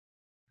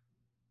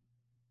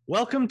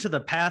Welcome to the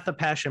Path of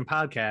Passion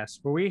podcast,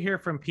 where we hear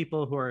from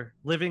people who are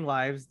living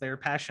lives they're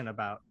passionate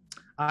about.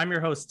 I'm your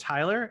host,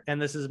 Tyler,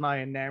 and this is my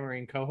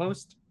enamoring co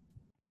host.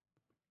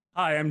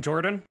 Hi, I'm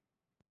Jordan.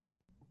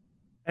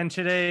 And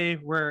today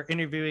we're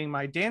interviewing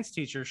my dance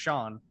teacher,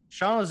 Sean.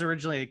 Sean was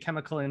originally a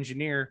chemical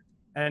engineer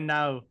and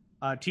now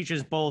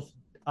teaches both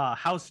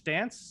house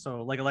dance,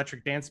 so like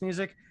electric dance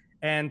music,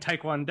 and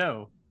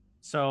Taekwondo.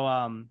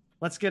 So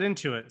let's get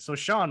into it. So,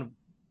 Sean,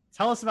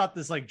 tell us about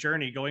this like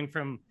journey going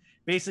from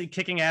basically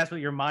kicking ass with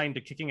your mind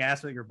to kicking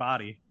ass with your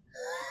body.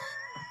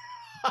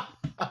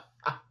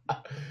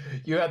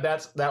 You had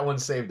that one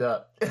saved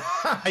up.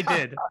 I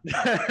did.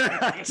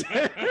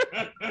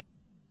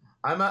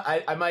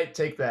 I might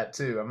take that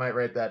too. I might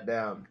write that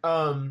down.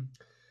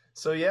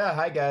 So yeah,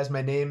 hi guys.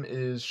 My name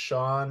is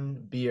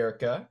Sean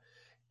Bjerke,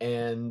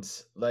 and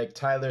like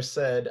Tyler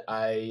said,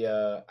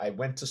 I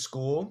went to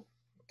school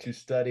to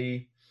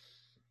study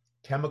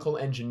chemical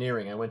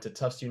engineering. I went to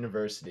Tufts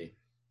University,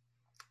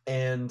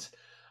 and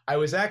I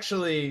was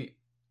actually,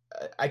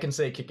 I can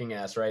say kicking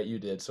ass, right? You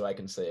did, so I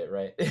can say it,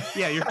 right?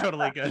 Yeah, you're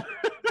totally good.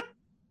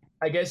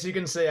 I guess you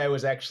can say I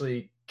was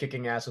actually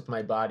kicking ass with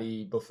my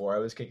body before I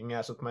was kicking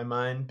ass with my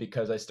mind,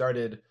 because I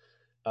started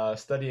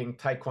studying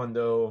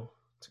Taekwondo.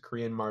 It's a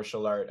Korean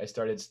martial art. I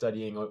started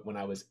studying when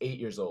I was 8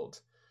 years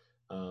old,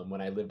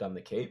 when I lived on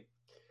the Cape.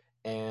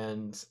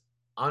 And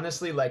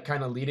honestly, like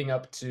kind of leading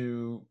up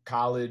to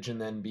college and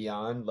then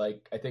beyond,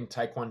 like I think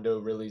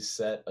Taekwondo really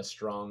set a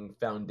strong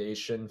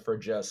foundation for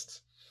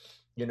just,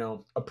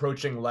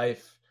 approaching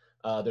life.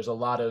 There's a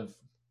lot of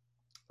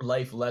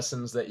life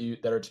lessons that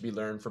are to be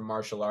learned from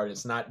martial art.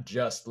 It's not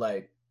just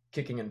like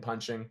kicking and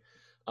punching.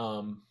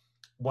 One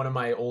of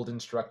my old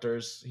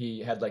instructors,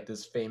 he had like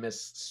this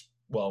famous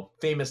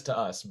to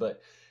us,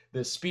 but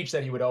this speech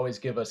that he would always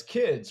give us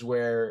kids,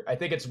 where I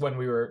think it's when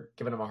we were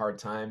giving him a hard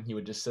time, he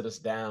would just sit us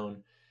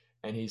down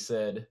and he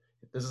said,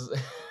 this is,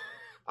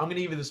 I'm going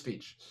to give you the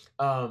speech.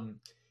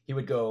 He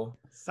would go,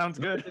 sounds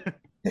good.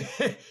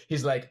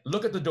 He's like,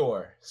 look at the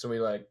door. So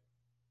he's like,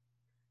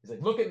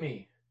 look at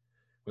me.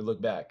 We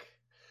look back.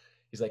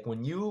 He's like,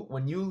 when you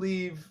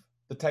leave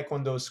the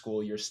Taekwondo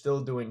school, you're still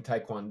doing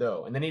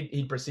Taekwondo. And then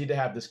he'd proceed to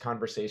have this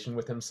conversation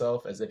with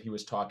himself as if he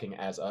was talking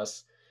as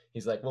us.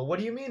 He's like, well, what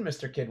do you mean,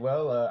 Mr.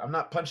 Kidwell? I'm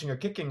not punching or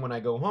kicking when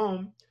I go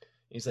home.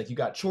 He's like, you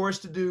got chores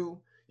to do.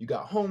 You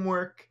got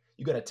homework.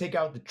 You got to take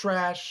out the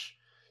trash.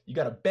 You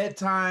got a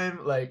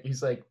bedtime. Like,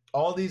 he's like,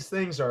 all these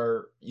things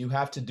you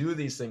have to do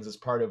these things as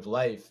part of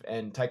life.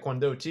 And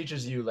Taekwondo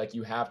teaches you, like,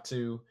 you have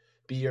to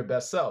be your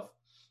best self.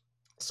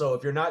 So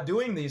if you're not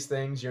doing these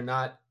things, you're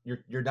not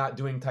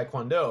doing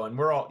Taekwondo. And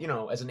we're all,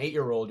 as an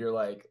 8-year-old, you're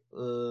like,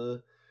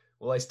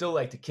 well, I still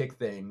like to kick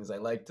things. I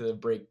like to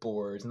break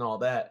boards and all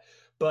that.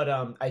 But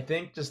I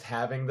think just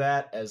having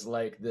that as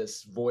like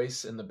this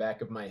voice in the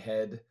back of my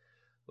head,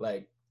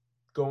 like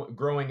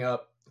growing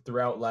up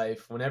throughout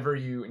life, whenever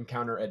you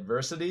encounter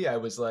adversity, I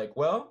was like,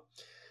 well,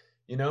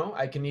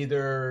 I can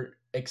either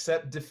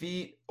accept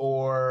defeat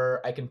or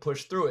I can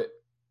push through it.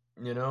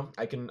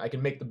 I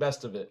can make the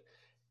best of it.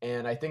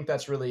 And I think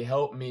that's really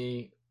helped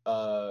me,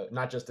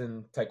 not just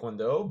in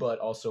Taekwondo, but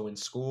also in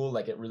school.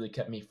 Like, it really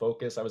kept me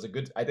focused. I was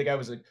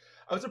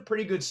a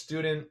pretty good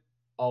student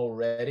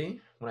already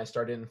when I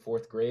started in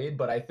 4th grade.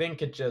 But I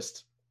think it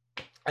just,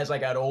 as I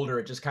got older,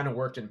 it just kind of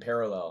worked in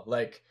parallel.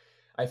 Like,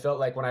 I felt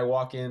like when I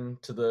walk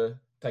into the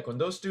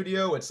Taekwondo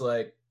studio, it's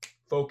like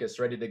focused,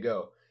 ready to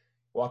go.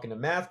 Walk into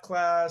math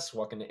class,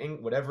 walk into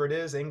whatever it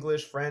is,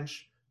 English,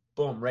 French,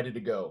 boom, ready to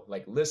go.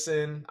 Like,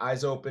 listen,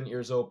 eyes open,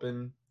 ears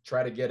open.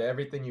 Try to get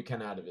everything you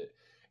can out of it.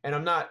 And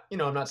I'm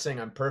not saying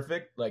I'm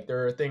perfect. Like,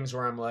 there are things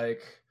where I'm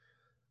like,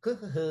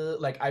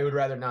 like, I would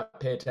rather not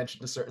pay attention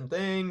to certain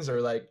things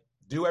or like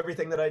do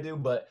everything that I do.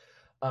 But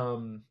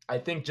I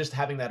think just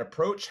having that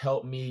approach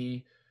helped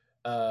me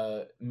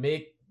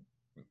make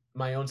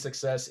my own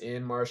success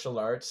in martial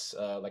arts.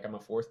 Like, I'm a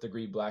 4th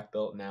degree black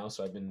belt now,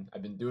 so I've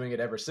been doing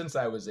it ever since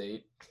I was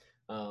 8.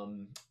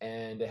 And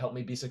it helped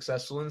me be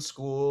successful in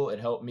school. It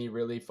helped me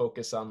really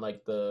focus on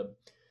like the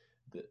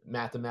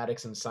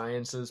mathematics and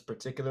sciences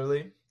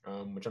particularly,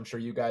 which I'm sure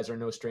you guys are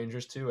no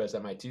strangers to as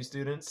MIT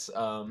students.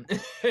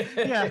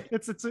 Yeah,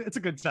 it's a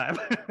good time.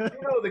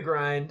 The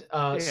grind.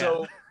 Yeah.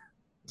 So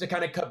to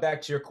kind of cut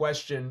back to your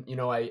question,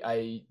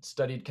 I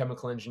studied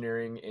chemical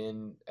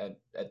engineering at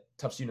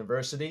Tufts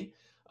University,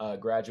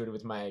 graduated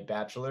with my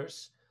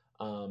bachelor's.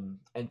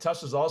 And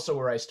Tufts was also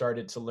where I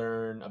started to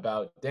learn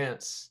about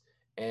dance.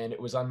 And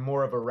it was on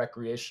more of a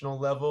recreational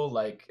level.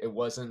 Like, it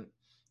wasn't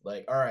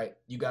like, all right,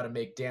 you got to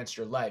make dance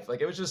your life.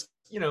 Like, it was just,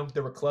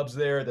 there were clubs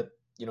there that,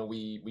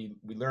 we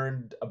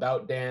learned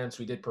about dance.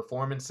 We did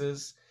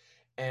performances.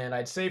 And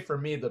I'd say for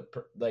me,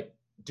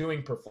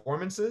 doing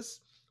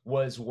performances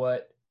was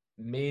what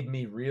made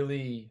me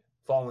really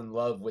fall in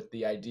love with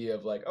the idea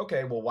of like,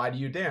 okay, well, why do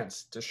you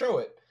dance? To show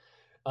it.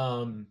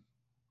 And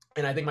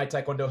I think my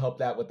Taekwondo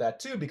helped out with that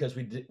too, because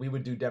we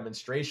would do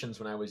demonstrations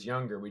when I was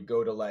younger. We'd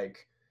go to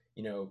like,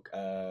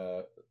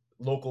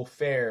 local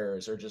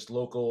fairs or just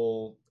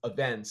local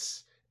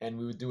events, and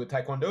we would do a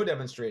Taekwondo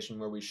demonstration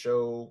where we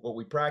show what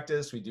we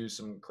practice. We do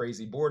some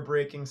crazy board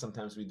breaking.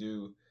 Sometimes we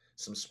do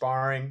some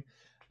sparring.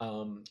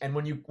 And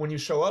when you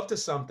show up to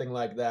something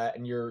like that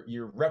and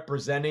you're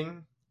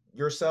representing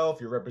yourself,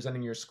 you're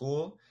representing your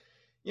school,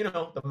 you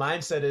know, the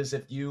mindset is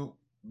if you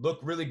look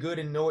really good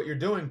and know what you're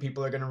doing,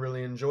 people are going to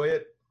really enjoy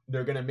it.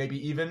 They're going to maybe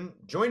even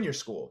join your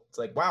school. It's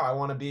like, wow, I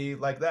want to be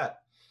like that.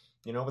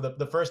 You know,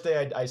 the first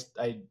day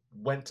I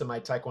went to my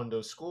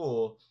Taekwondo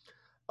school,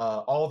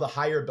 all the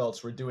higher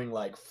belts were doing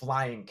like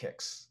flying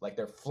kicks, like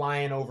they're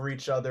flying over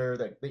each other.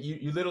 Like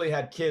you literally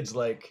had kids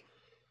like,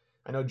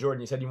 I know Jordan,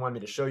 you said you wanted me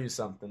to show you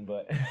something,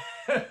 but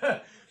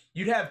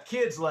you'd have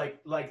kids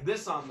like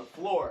this on the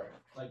floor,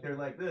 like they're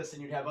like this,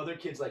 and you'd have other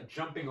kids like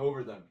jumping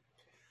over them.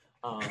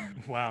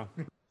 Wow.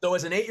 So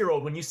as an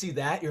 8-year-old, when you see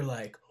that, you're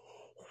like,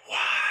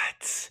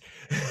 what?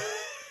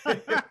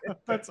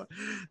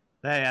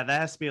 Yeah, that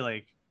has to be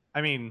like, I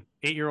mean,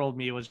 8-year-old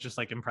me was just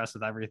like impressed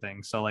with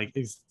everything. So like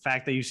the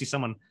fact that you see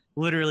someone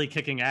literally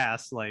kicking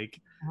ass, like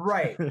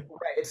right.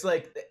 It's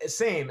like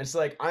same. It's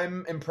like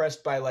I'm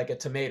impressed by like a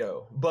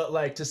tomato, but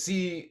like to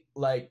see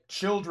like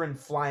children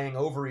flying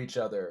over each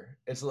other,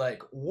 it's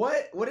like,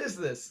 what is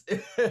this?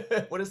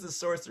 What is this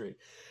sorcery?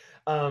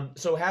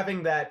 So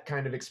having that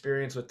kind of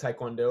experience with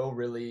Taekwondo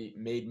really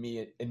made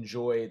me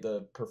enjoy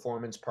the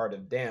performance part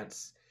of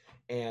dance.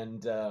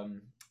 And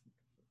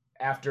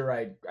after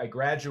I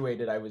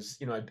graduated, I was,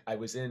 you know, I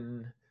was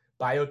in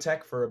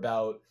Biotech for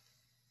about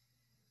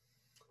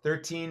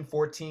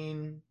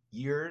 14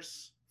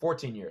 years.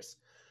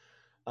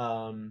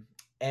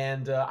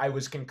 And I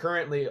was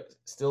concurrently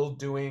still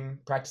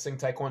practicing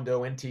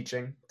Taekwondo and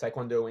teaching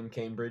Taekwondo in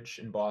Cambridge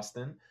in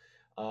Boston.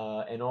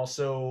 And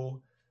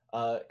also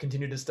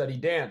continued to study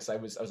dance. I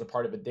was a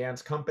part of a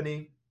dance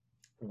company,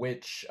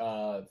 which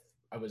I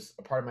was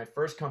a part of my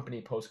first company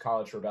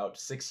post-college for about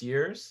 6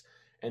 years.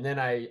 And then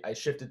I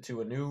shifted to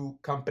a new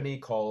company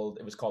called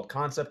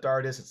Concept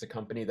Artist. It's a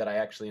company that I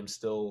actually am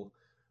still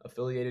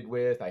affiliated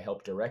with. I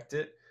help direct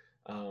it.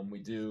 We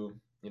do,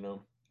 you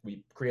know,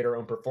 we create our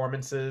own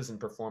performances and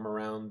perform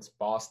around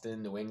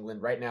Boston, New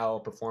England. Right now,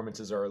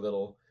 performances are a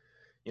little,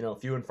 you know,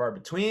 few and far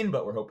between,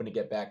 but we're hoping to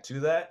get back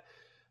to that.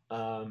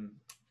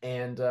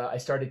 And I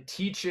started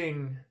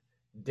teaching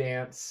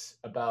dance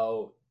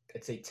about,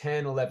 I'd say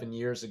 10, 11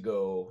 years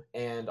ago.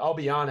 And I'll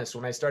be honest,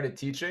 when I started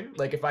teaching,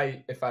 like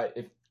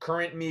if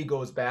current me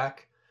goes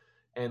back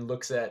and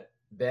looks at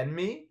then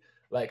me,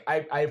 like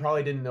I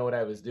probably didn't know what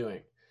I was doing.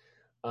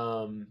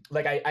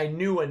 Like I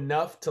knew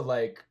enough to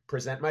like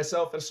present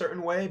myself a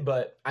certain way,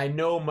 but I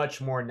know much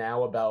more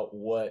now about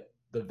what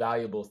the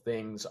valuable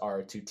things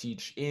are to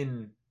teach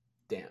in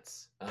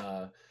dance.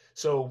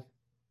 So,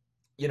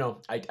 you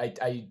know,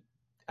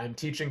 I'm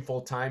teaching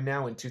full time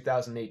now. In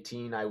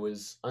 2018, I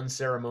was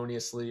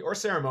unceremoniously or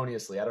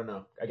ceremoniously, I don't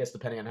know, I guess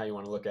depending on how you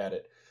want to look at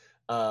it.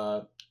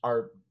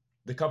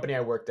 The company I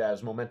worked at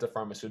was Momenta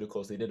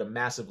Pharmaceuticals. They did a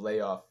massive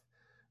layoff.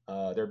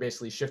 They're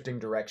basically shifting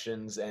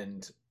directions,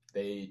 and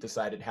they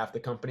decided half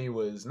the company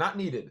was not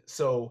needed.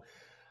 So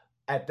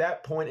at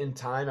that point in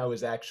time, I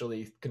was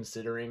actually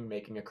considering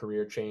making a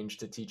career change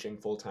to teaching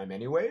full time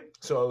anyway.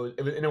 So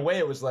it was, in a way,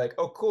 it was like,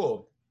 oh,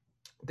 cool.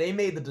 They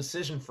made the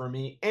decision for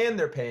me, and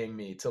they're paying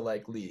me to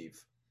like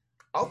leave.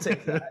 I'll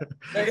take that.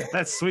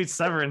 That's sweet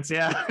severance.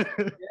 Yeah.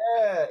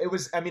 Yeah, it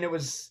was. I mean, it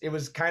was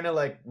kind of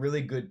like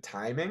really good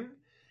timing.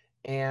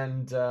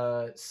 And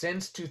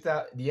since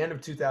the end of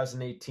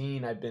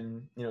 2018, I've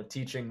been, you know,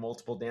 teaching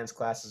multiple dance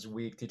classes a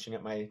week, teaching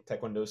at my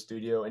Taekwondo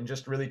studio, and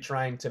just really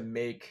trying to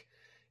make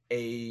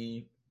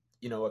a,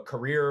 you know, a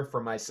career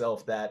for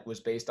myself that was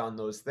based on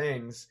those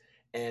things.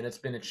 And it's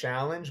been a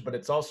challenge, but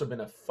it's also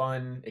been a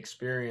fun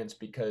experience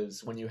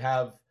because when you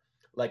have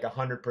like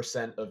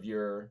 100% of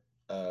your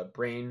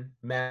brain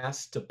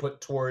mass to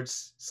put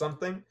towards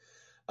something,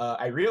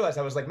 I realized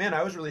I was like, man,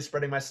 I was really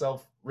spreading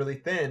myself really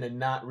thin and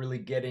not really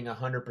getting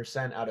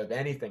 100% out of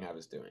anything I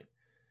was doing.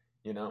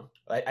 You know,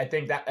 I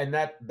think that, and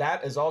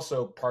that is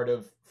also part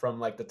of, from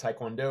like the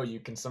Taekwondo, you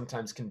can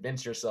sometimes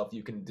convince yourself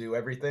you can do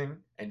everything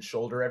and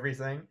shoulder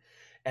everything.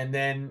 And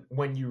then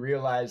when you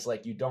realize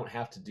like you don't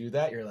have to do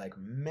that, you're like,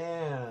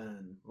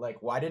 man,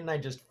 like, why didn't I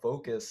just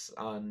focus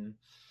on,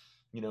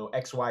 you know,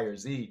 X, Y, or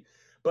Z?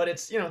 But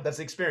it's, you know, that's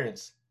the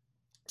experience.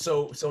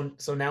 So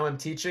now I'm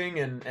teaching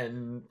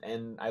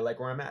and I like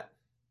where I'm at.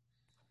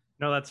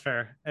 No, that's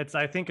fair. It's,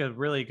 I think, a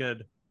really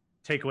good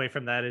takeaway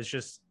from that is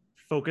just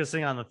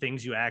focusing on the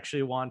things you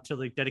actually want to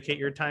like dedicate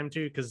your time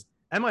to, because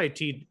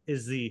MIT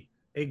is the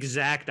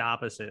exact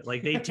opposite.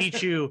 Like they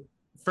teach you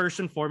first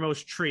and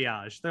foremost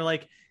triage. They're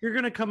like, you're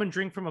gonna come and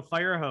drink from a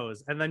fire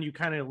hose, and then you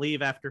kind of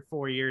leave after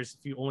 4 years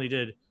if you only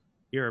did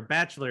your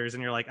bachelor's,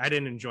 and you're like, I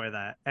didn't enjoy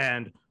that.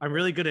 And I'm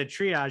really good at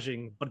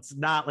triaging, but it's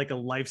not like a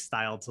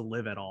lifestyle to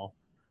live at all.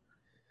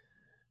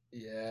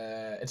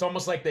 Yeah, it's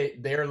almost like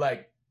they're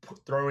like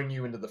throwing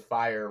you into the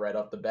fire right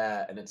off the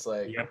bat, and it's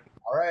like, Yep.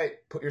 all right,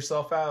 put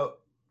yourself out.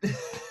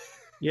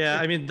 Yeah,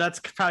 I mean, that's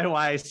probably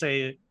why I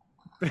say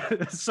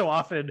so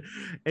often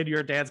in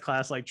your dance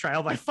class, like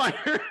trial by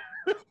fire.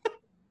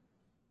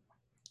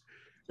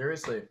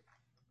 Seriously.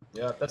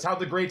 Yeah, that's how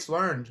the greats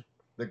learned.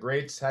 The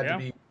greats had to Yeah.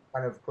 be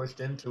kind of pushed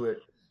into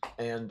it,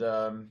 and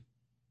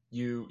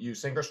you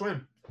sink or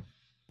swim.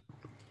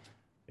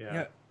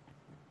 Yeah.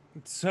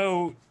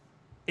 So,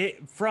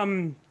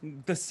 from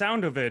the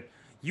sound of it,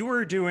 you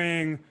were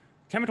doing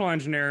chemical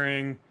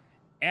engineering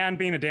and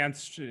being a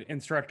dance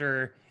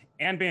instructor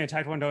and being a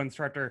Taekwondo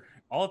instructor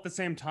all at the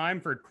same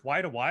time for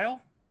quite a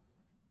while.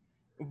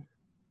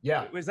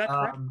 Yeah. Is that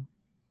correct?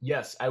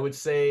 Yes, I would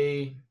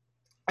say,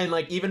 and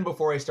like even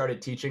before I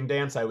started teaching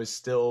dance, I was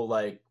still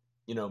like,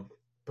 you know,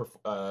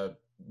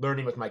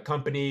 learning with my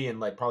company and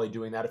like probably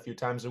doing that a few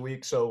times a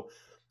week. So,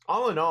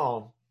 all in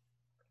all,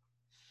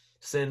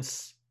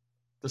 since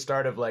the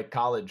start of like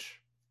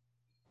college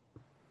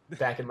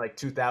back in like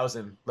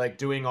 2000, like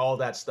doing all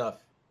that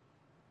stuff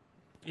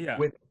Yeah.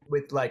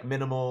 with like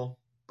minimal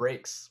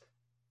breaks.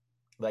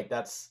 Like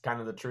that's kind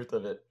of the truth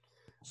of it.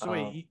 So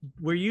wait,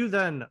 were you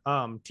then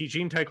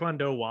teaching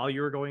Taekwondo while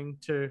you were going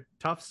to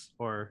Tufts,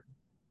 or?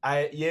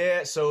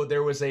 So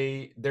there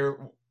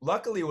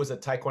luckily it was a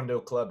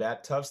Taekwondo club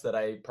at Tufts that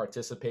I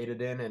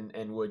participated in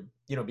and would,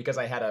 because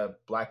I had a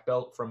black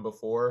belt from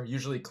before.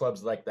 Usually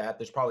clubs like that,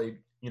 there's probably,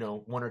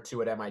 one or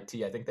two at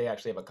MIT. I think they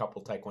actually have a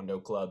couple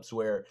Taekwondo clubs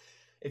where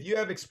if you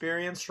have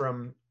experience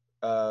from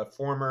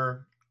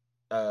former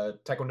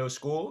Taekwondo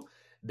school,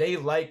 they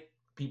like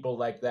people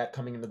like that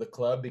coming into the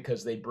club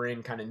because they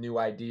bring kind of new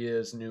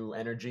ideas, new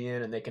energy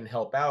in, and they can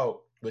help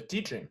out with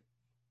teaching.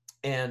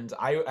 And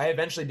I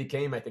eventually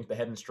became, I think, the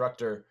head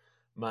instructor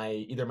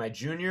either my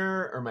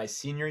junior or my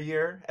senior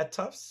year at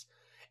Tufts.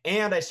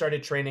 And I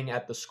started training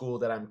at the school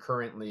that I'm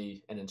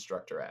currently an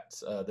instructor at,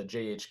 the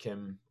J.H.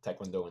 Kim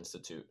Taekwondo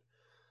Institute.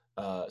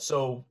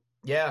 So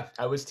yeah,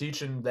 I was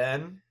teaching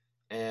then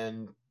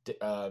and,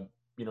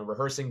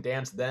 rehearsing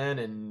dance then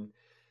and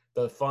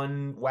the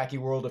fun, wacky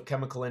world of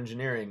chemical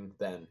engineering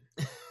then.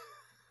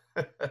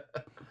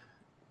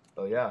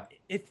 So yeah.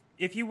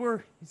 If you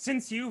were,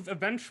 since you've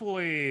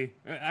eventually,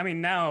 I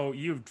mean, now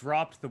you've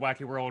dropped the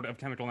wacky world of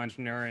chemical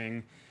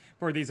engineering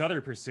for these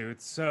other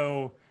pursuits.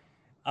 So,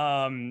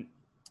 um,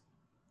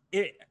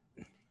 it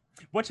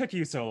what took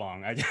you so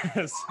long? I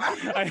guess.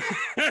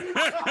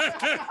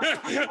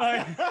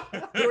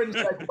 Jordan's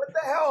like, what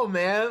the hell,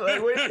 man?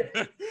 Like, wait.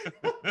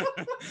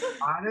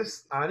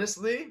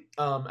 Honestly,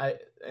 I'm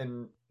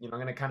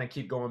gonna kind of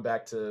keep going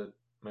back to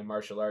my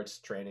martial arts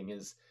training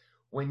is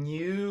when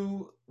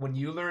you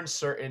learn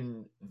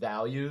certain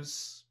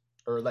values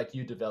or like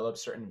you develop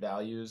certain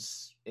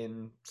values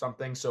in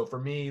something. So for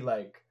me,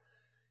 like,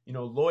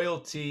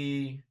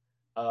 loyalty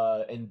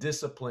and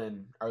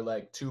discipline are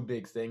like two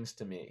big things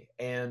to me.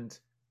 And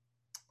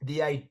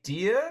the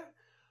idea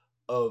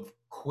of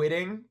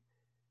quitting,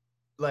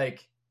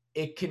 like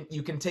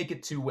you can take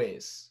it two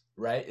ways,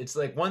 right? It's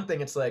like one thing,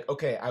 it's like,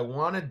 okay, I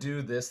want to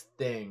do this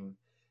thing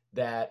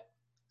that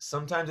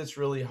sometimes it's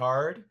really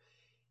hard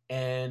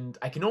and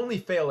I can only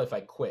fail if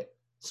I quit.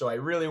 So I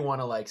really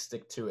want to like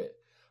stick to it.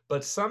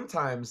 But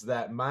sometimes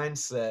that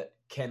mindset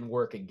can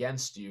work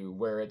against you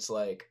where it's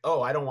like,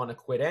 oh, I don't want to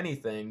quit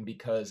anything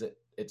because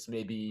it's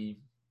maybe,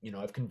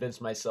 I've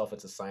convinced myself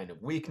it's a sign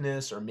of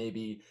weakness, or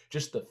maybe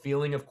just the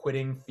feeling of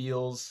quitting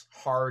feels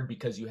hard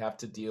because you have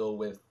to deal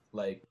with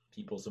like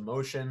people's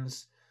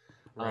emotions.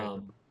 Right.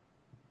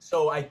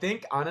 So I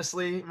think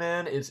honestly,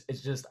 man, it's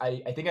just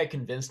I think I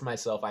convinced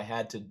myself I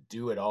had to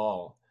do it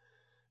all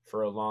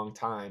for a long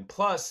time.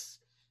 Plus,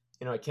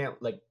 I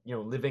can't like,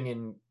 living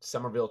in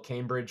Somerville,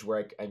 Cambridge,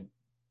 where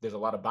there's a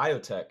lot of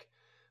biotech.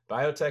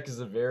 Biotech is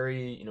a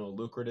very,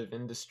 lucrative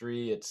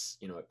industry. It's,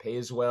 it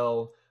pays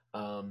well.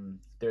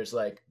 There's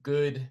like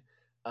good,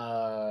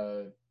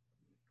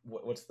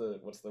 what's the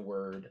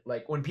word?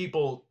 Like when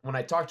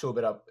I talk to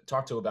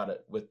about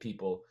it with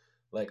people,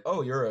 like,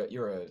 oh, you're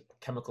a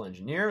chemical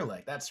engineer,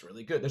 like that's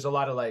really good. There's a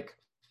lot of like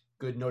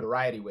good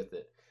notoriety with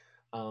it.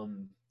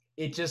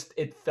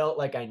 It felt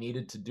like I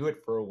needed to do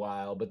it for a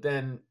while, but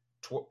then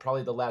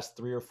probably the last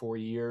 3 or 4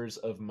 years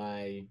of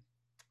my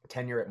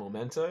tenure at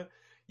Momenta,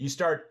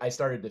 I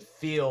started to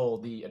feel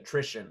the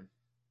attrition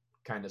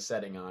kind of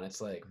setting on. It's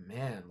like,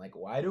 man, like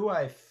why do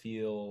I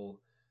feel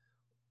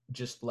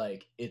just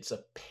like it's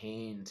a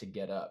pain to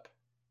get up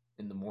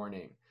in the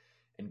morning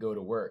and go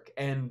to work?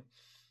 And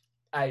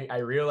I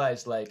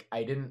realized like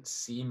I didn't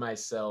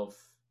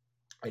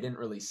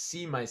really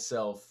see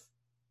myself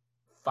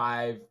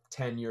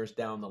 5-10 years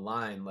down the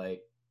line,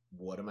 like,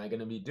 what am I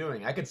going to be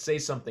doing? I could say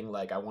something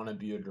like, I want to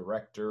be a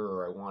director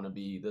or I want to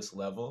be this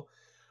level,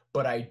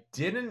 but I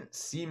didn't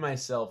see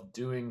myself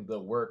doing the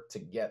work to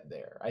get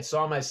there. I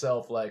saw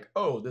myself like,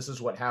 oh, this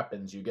is what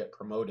happens. You get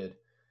promoted.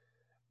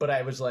 But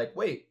I was like,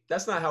 wait,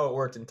 that's not how it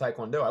worked in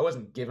Taekwondo. I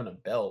wasn't given a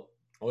belt.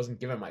 I wasn't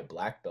given my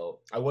black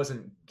belt. I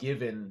wasn't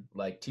given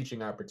like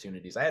teaching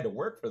opportunities. I had to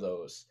work for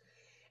those.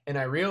 And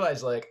I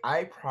realized like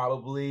I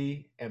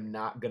probably am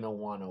not going to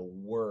want to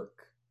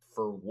work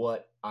for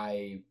what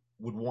I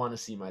would want to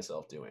see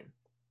myself doing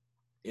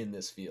in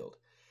this field.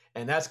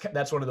 And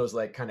that's one of those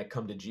like kind of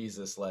come to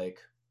Jesus like,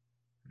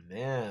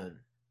 man,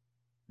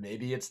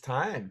 maybe it's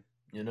time,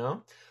 you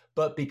know?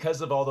 But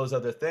because of all those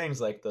other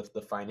things, like the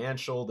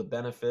financial, the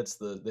benefits,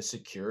 the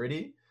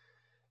security,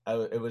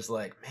 it was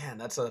like, man,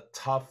 that's a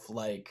tough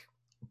like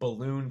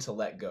balloon to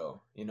let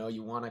go. You know,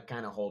 you want to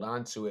kind of hold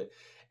on to it.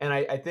 And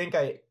I think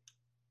I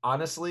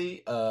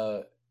honestly,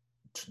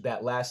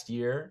 that last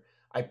year,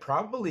 I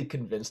probably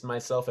convinced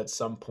myself at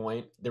some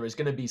point there was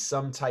going to be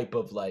some type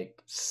of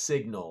like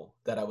signal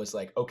that I was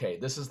like, okay,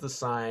 this is the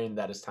sign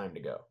that it's time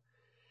to go.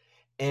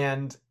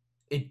 And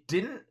it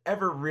didn't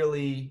ever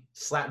really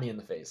slap me in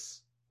the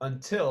face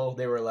until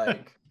they were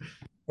like,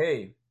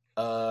 hey,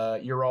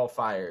 you're all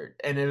fired.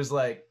 And it was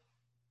like,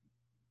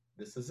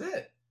 this is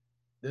it.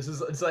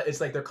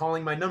 It's like they're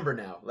calling my number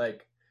now.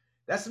 Like,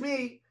 that's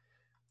me.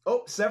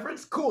 Oh,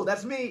 severance? Cool,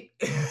 that's me.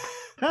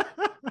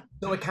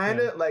 So it kind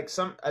of like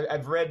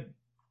I've read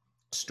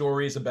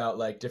stories about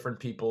like different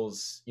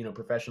people's, you know,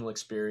 professional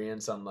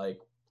experience on like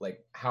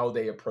how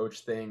they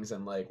approach things,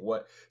 and like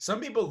what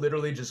some people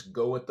literally just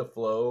go with the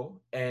flow,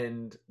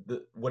 and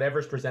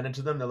whatever's presented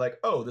to them, they're like,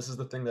 oh, this is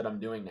the thing that I'm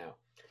doing now.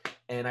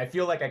 And I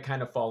feel like I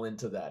kind of fall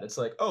into that. It's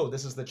like, oh,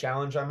 this is the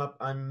challenge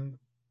I'm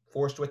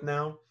forced with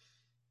now.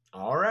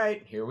 All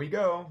right, here we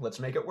go. Let's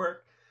make it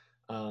work.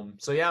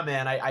 So yeah,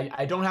 man,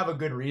 I don't have a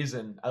good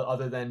reason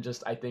other than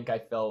just I think I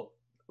felt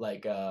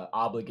like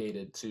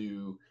obligated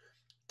to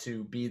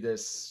be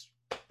this,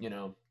 you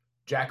know,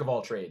 jack of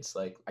all trades.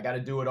 Like I got to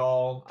do it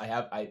all.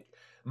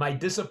 My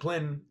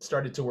discipline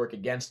started to work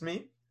against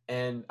me,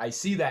 and I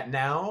see that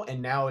now.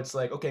 And now it's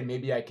like, okay,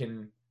 maybe I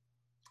can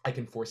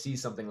foresee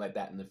something like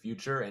that in the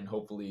future, and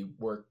hopefully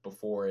work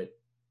before it,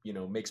 you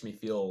know, makes me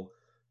feel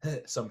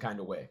some kind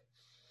of way.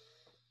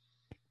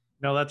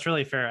 No, that's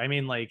really fair. I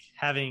mean, like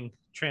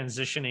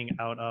transitioning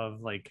out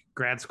of like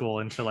grad school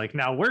into like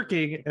now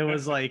working, it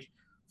was like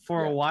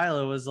for a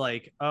while, it was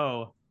like,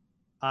 oh,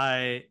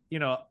 I, you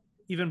know,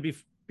 even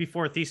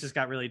before thesis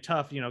got really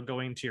tough, you know,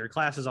 going to your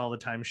classes all the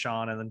time,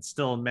 Sean, and then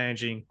still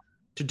managing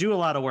to do a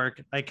lot of work.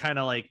 I kind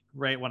of like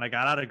right when I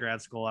got out of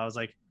grad school, I was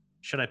like,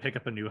 should I pick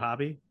up a new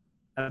hobby?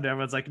 And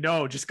everyone's like,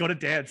 no, just go to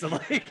dance. And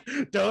like,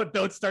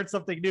 don't start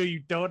something new.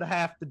 You don't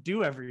have to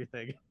do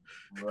everything.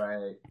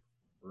 Right.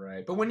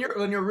 Right. But when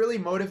you're really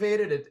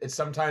motivated, it's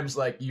sometimes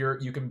like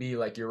you can be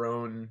like your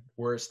own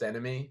worst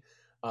enemy.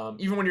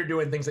 Even when you're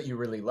doing things that you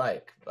really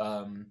like.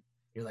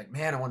 You're like,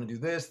 man, I want to do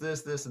this,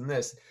 and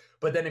this.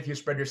 But then if you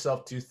spread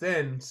yourself too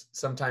thin,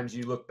 sometimes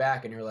you look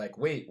back and you're like,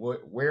 wait,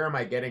 where am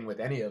I getting with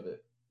any of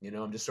it? You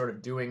know, I'm just sort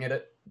of doing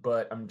it,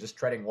 but I'm just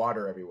treading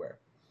water everywhere.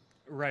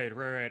 Right.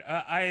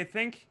 I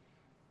think,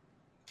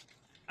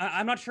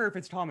 I'm not sure if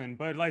it's common,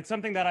 but like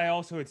something that I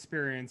also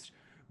experienced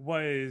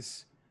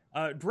was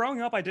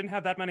growing up, I didn't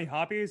have that many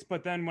hobbies,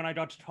 but then when I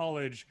got to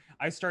college,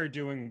 I started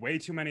doing way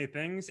too many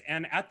things.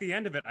 And at the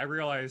end of it, I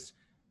realized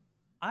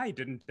I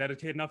didn't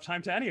dedicate enough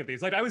time to any of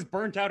these. Like I was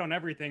burnt out on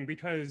everything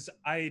because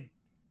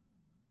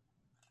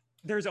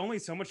there's only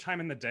so much time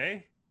in the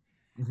day.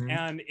 Mm-hmm.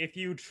 And if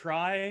you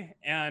try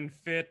and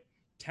fit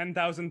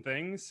 10,000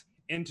 things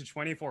into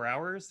 24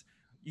 hours,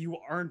 you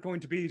aren't going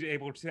to be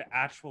able to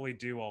actually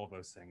do all of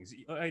those things.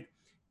 Like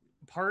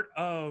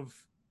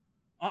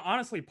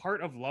honestly,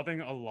 part of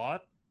loving a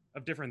lot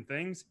of different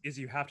things is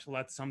you have to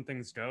let some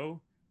things go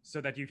so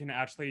that you can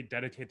actually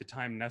dedicate the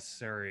time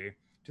necessary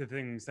to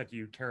things that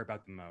you care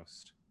about the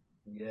most.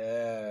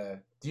 Yeah.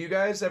 Do you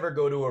guys ever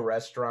go to a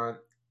restaurant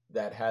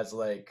that has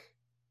like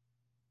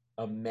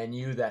a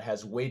menu that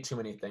has way too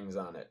many things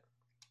on it,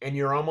 and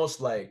you're almost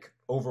like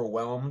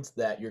overwhelmed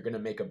that you're going to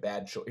make a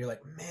bad choice? You're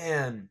like,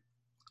 man,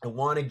 I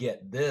want to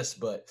get this,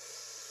 but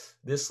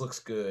this looks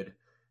good.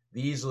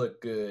 These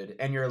look good.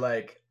 And you're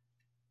like,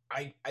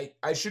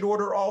 I should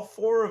order all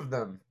 4 of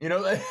them. You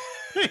know,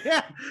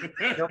 yeah.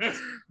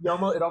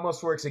 It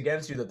almost works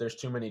against you that there's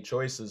too many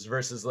choices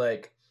versus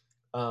like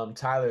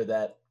Tyler,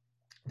 that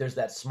there's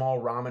that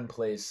small ramen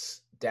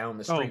place down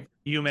the street.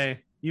 Oh, Yume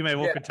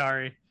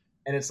Wokatari. Yeah.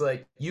 And it's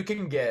like you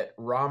can get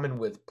ramen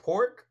with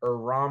pork or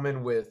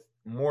ramen with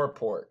more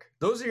pork.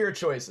 Those are your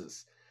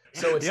choices.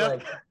 So it's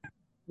like,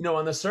 you know,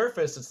 on the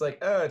surface, it's like,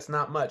 oh, it's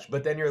not much.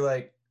 But then you're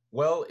like,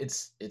 well,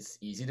 it's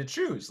easy to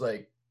choose.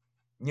 Like,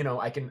 you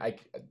know,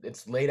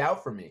 it's laid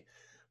out for me.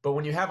 But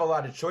when you have a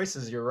lot of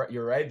choices, you're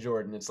right,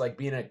 Jordan. It's like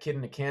being a kid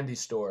in a candy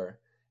store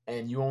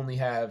and you only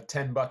have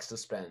 $10 to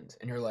spend,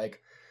 and you're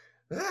like,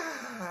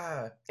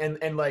 ah.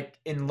 And like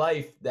in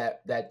life,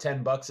 that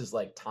 $10 is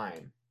like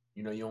time.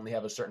 You know, you only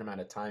have a certain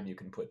amount of time you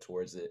can put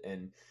towards it,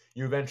 and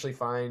you eventually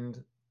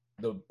find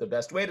the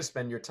best way to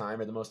spend your time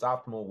or the most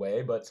optimal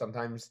way. But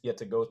sometimes you have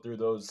to go through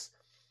those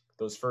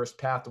first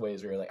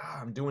pathways where you're like,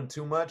 I'm doing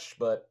too much,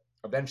 but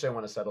eventually I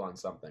want to settle on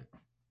something.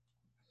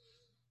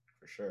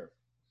 For sure.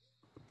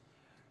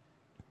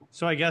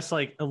 So I guess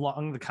like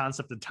along the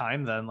concept of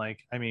time, then, like,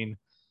 I mean,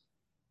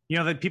 you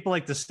know, that people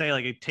like to say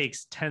like it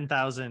takes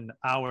 10,000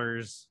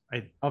 hours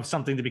of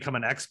something to become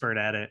an expert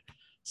at it.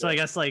 So I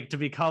guess like to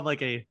become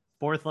like a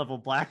 4th level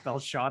black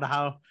belt, Sean,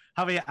 how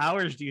many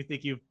hours do you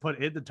think you've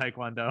put into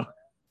Taekwondo?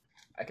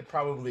 I could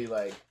probably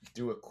like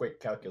do a quick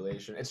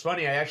calculation. It's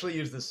funny, I actually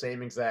used the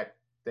same exact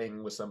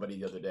thing with somebody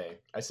the other day.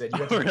 I said,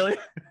 really?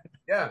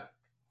 Yeah.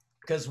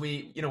 because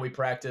we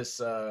practice.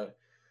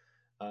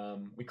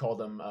 We call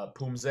them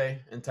pumse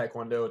in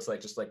Taekwondo. It's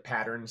like just like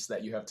patterns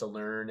that you have to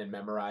learn and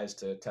memorize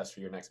to test for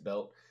your next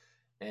belt.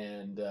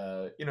 And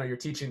you're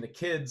teaching the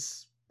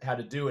kids how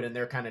to do it, and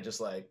they're kind of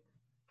just like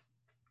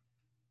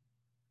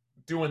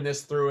doing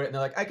this through it, and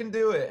they're like, I can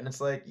do it, and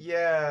it's like,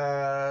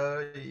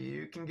 yeah,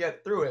 you can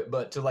get through it,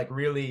 but to like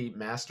really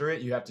master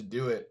it, you have to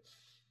do it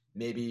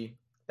maybe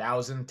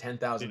 1,000,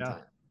 10,000 Yeah.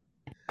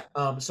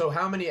 times. So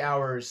how many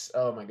hours?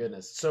 Oh my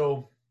goodness.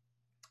 So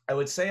I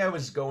would say I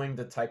was going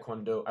to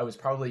Taekwondo. I was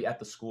probably at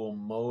the school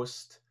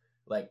most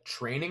like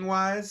training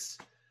wise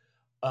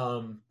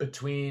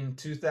between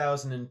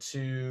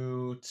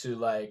 2002 to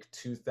like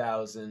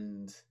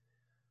 2000,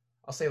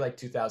 I'll say like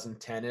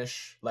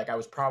 2010ish. Like I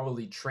was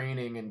probably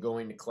training and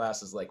going to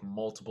classes like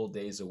multiple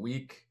days a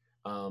week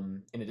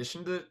in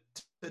addition to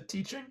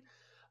teaching.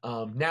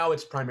 Now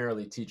it's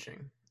primarily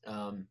teaching.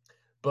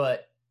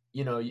 But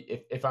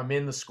if I'm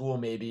in the school,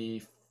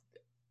 maybe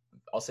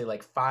I'll say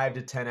like 5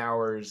 to 10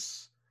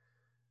 hours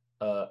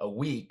a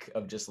week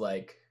of just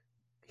like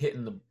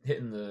hitting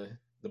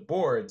the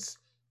boards.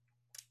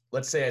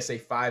 Let's say I say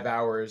 5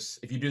 hours.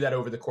 If you do that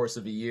over the course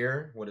of a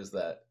year, what is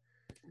that?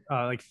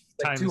 Like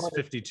Like times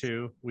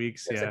 52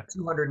 weeks. it's Yeah. like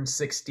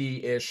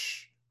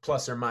 260-ish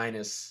plus or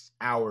minus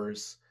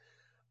hours.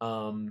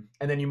 And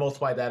then you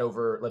multiply that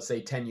over, let's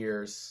say 10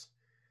 years,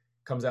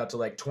 comes out to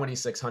like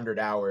 2,600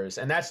 hours.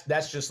 And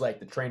that's just like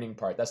the training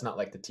part. That's not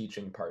like the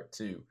teaching part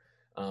too.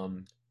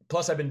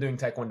 Plus I've been doing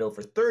Taekwondo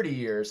for 30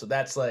 years. So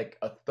that's like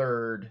a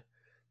third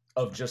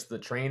of just the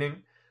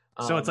training.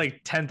 So it's like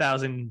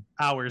 10,000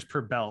 hours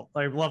per belt,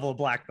 like level of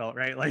black belt,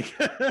 right? Like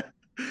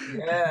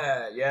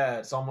yeah,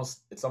 it's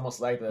almost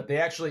like that. They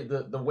actually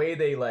the way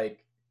they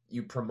like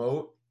you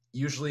promote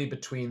usually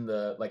between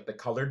the like the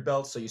colored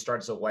belts. So you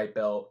start as a white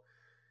belt,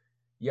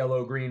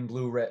 yellow, green,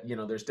 blue, red.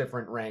 There's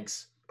different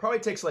ranks. Probably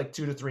takes like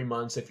 2 to 3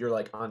 months if you're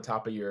like on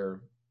top of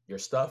your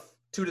stuff.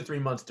 2 to 3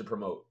 months to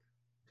promote,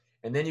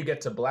 and then you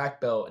get to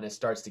black belt, and it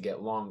starts to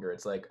get longer.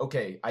 It's like,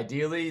 okay,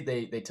 ideally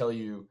they tell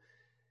you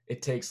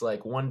it takes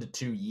like 1 to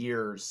 2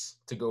 years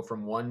to go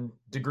from one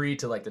degree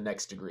to like the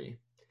next degree,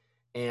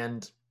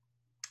 and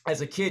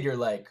as a kid you're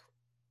like,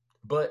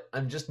 but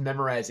I'm just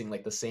memorizing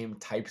like the same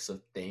types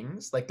of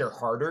things. Like they're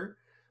harder,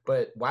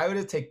 but why would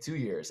it take 2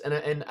 years?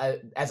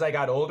 As I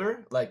got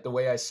older, like the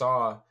way I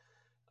saw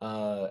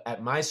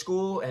at my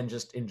school and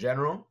just in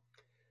general,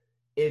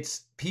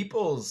 it's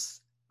people's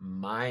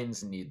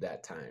minds need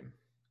that time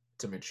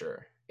to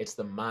mature. It's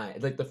the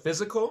mind, like the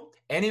physical.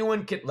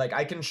 Anyone can, like,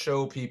 I can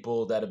show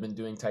people that have been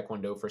doing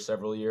Taekwondo for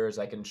several years,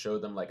 I can show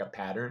them like a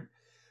pattern,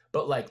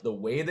 but like the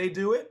way they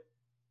do it,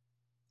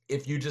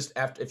 if you just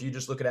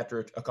look at after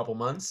a couple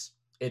months,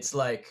 it's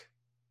like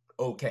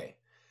okay.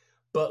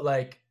 But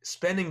like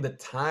spending the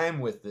time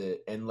with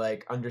it and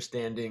like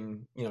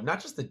understanding,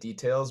 not just the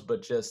details,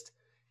 but just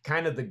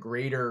kind of the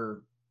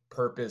greater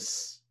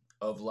purpose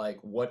of like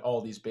what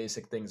all these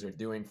basic things are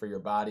doing for your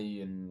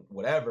body and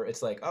whatever,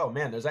 it's like, oh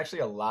man, there's actually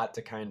a lot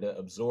to kind of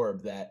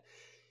absorb that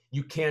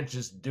you can't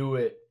just do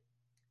it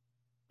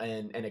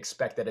and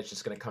expect that it's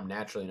just going to come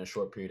naturally in a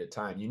short period of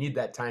time. You need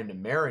that time to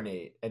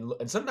marinate. And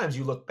sometimes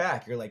you look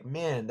back, you're like,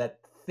 man, that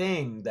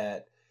thing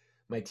that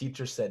my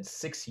teacher said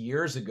 6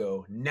 years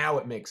ago, now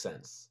it makes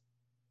sense.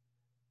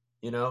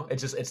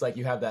 It's like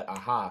you have that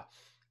aha.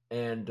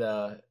 And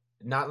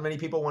not many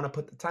people want to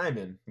put the time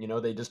in.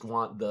 They just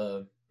want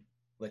the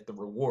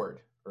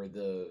reward, or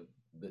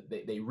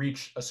they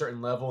reach a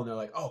certain level and they're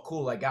like, oh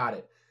cool, I got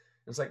it.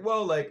 And it's like,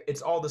 well, like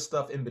it's all the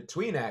stuff in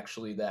between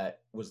actually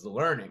that was the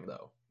learning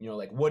though.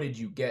 Like what did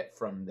you get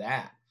from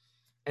that?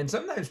 And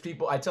sometimes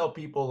I tell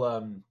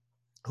people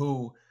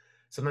who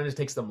sometimes it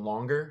takes them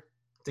longer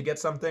to get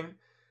something.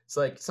 It's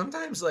like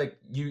sometimes like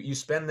you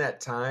spend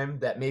that time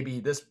that maybe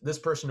this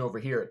person over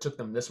here, it took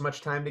them this much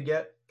time to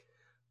get.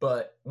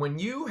 But when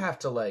you have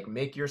to like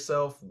make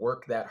yourself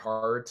work that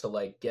hard to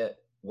like get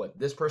what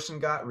this person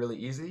got really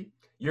easy,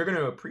 you're going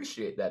to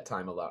appreciate that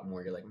time a lot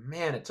more. You're like,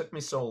 man, it took me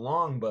so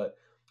long, but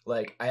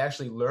like I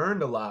actually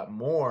learned a lot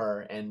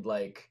more and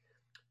like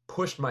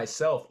pushed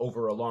myself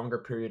over a longer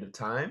period of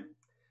time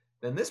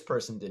than this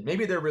person did.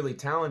 Maybe they're really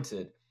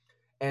talented.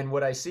 And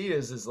what I see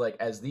is like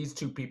as these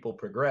two people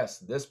progress,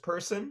 this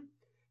person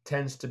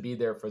tends to be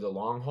there for the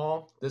long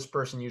haul. This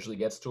person usually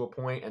gets to a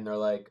point and they're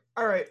like,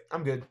 all right,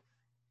 I'm good.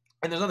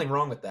 And there's nothing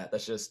wrong with that.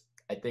 That's just,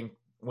 I think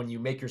when you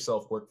make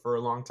yourself work for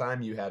a long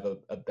time, you have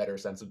a better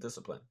sense of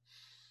discipline.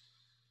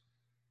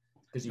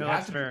 Because you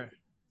have to. Fair.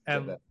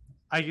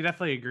 I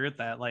definitely agree with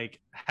that. Like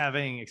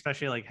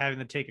especially like having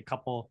to take a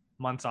couple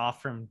months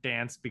off from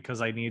dance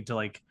because I need to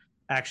like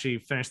actually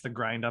finish the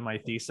grind on my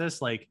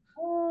thesis. Like,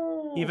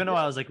 even though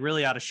I was like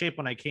really out of shape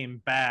when I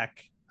came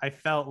back, I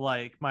felt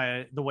like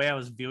the way I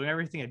was viewing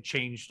everything had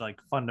changed like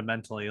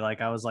fundamentally.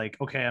 Like I was like,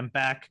 okay, I'm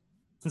back.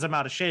 Since I'm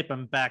out of shape,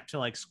 I'm back to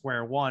like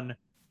square one.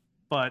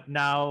 But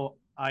now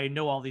I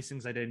know all these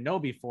things I didn't know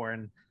before.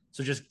 And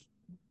so just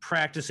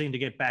practicing to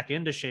get back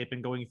into shape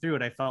and going through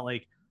it, I felt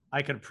like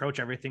I could approach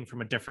everything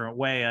from a different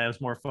way. I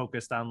was more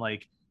focused on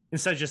like,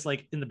 instead of just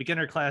like in the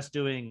beginner class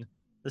doing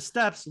the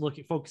steps,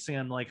 focusing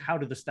on like how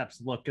do the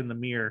steps look in the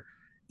mirror.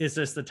 Is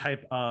this the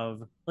type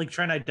of like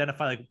trying to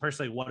identify like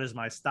personally what is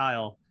my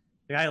style?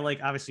 Like I like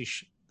obviously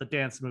the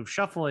dance move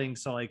shuffling,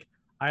 so like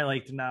I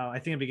like to now. I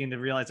think I'm beginning to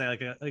realize I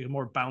like a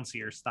more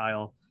bouncier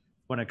style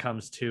when it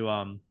comes to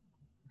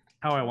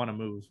how I want to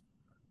move.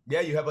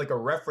 Yeah, you have like a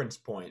reference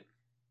point.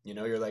 You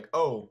know, you're like,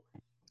 oh,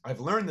 I've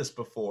learned this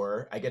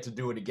before. I get to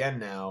do it again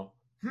now.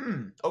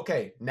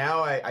 Okay,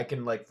 now I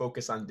can like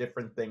focus on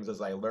different things as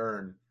I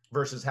learn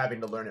versus having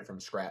to learn it from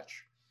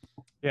scratch.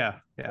 Yeah.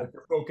 Like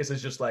your focus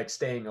is just like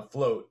staying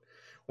afloat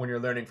when you're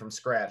learning from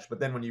scratch. But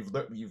then when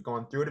you've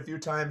gone through it a few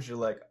times, you're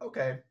like,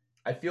 okay,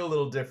 I feel a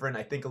little different.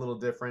 I think a little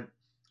different.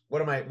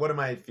 What am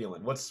I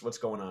feeling? What's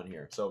going on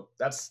here? So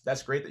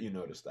that's great that you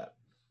noticed that.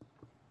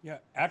 Yeah,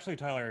 actually,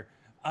 Tyler,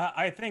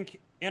 I think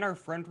in our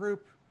friend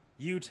group,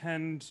 you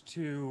tend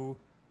to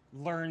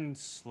learn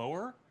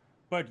slower,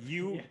 but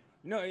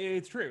no,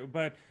 it's true,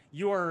 but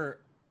you are,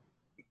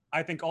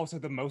 I think, also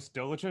the most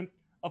diligent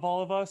of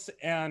all of us.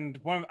 And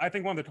I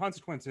think one of the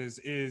consequences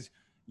is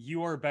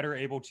you are better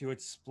able to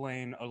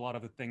explain a lot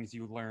of the things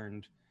you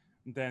learned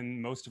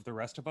than most of the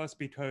rest of us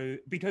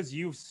because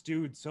you've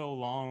stewed so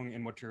long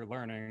in what you're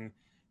learning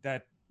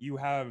that you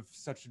have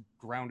such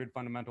grounded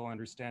fundamental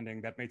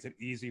understanding that makes it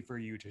easy for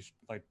you to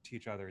like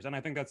teach others. And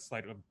I think that's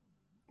like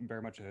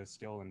very much a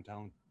skill and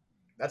talent.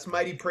 That's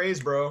mighty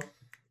praise, bro.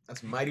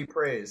 That's mighty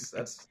praise.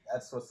 That's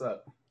what's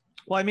up.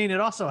 Well, I mean, it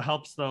also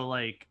helps though,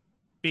 like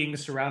being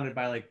surrounded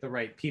by like the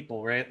right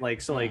people, right?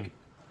 Like so, like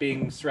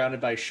being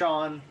surrounded by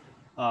Sean.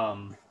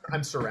 I'm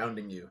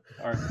surrounding you.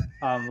 Or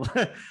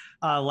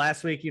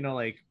last week, you know,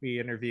 like we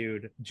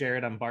interviewed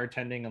Jared on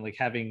bartending and like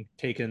having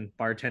taken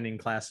bartending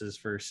classes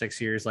for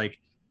 6 years, like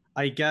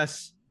I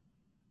guess,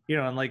 you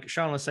know, and like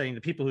Sean was saying,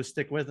 the people who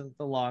stick with it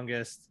the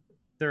longest,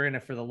 they're in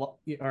it for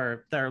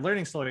or they're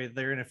learning slowly,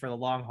 they're in it for the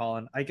long haul.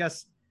 And I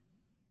guess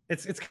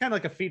it's kind of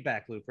like a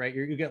feedback loop, right?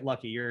 You get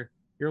lucky. You're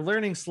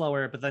learning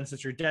slower, but then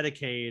since you're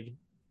dedicated,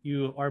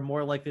 you are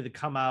more likely to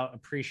come out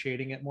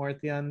appreciating it more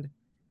at the end.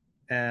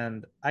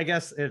 And I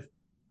guess if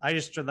I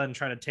just then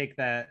try to take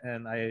that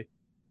and I,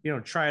 you know,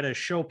 try to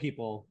show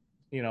people,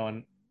 you know,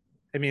 and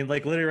I mean,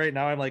 like literally right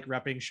now I'm like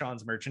repping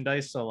Sean's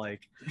merchandise. So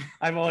like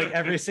I'm like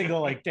every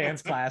single like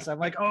dance class, I'm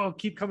like, oh,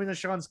 keep coming to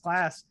Sean's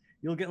class.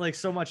 You'll get like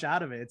so much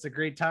out of it. It's a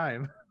great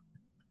time.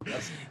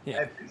 I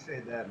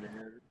appreciate that,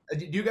 man.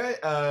 Do you guys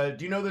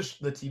do you know the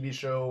TV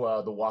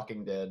show The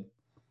Walking Dead?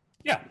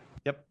 Yeah.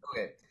 Yep.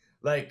 Okay.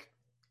 Like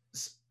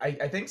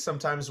I think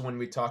sometimes when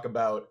we talk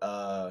about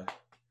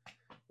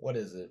what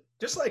is it?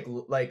 Just like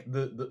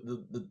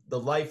the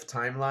life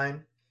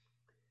timeline,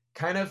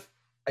 kind of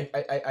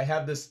I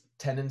have this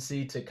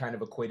tendency to kind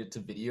of equate it to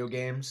video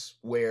games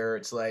where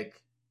it's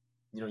like,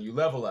 you know, you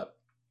level up.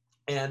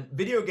 And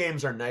video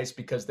games are nice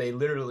because they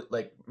literally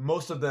like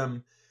most of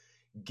them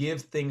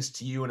give things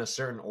to you in a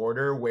certain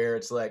order where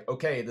it's like,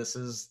 okay, this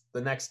is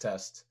the next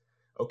test.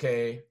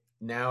 Okay,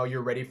 now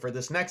you're ready for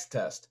this next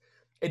test.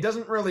 It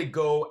doesn't really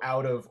go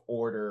out of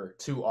order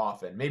too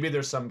often. Maybe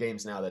there's some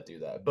games now that do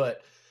that,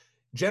 but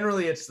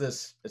generally it's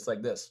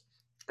like this.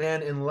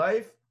 And in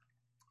life,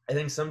 I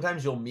think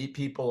sometimes you'll meet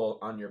people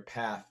on your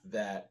path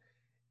that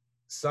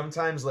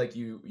sometimes like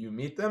you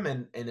meet them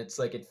and it's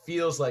like it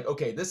feels like,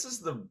 okay, this is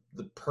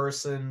the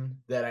person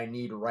that I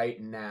need right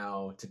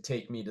now to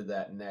take me to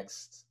that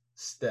next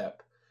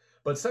step.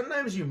 But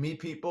sometimes you meet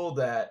people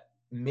that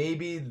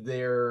maybe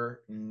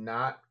they're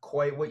not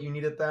quite what you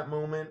need at that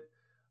moment,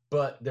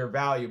 but they're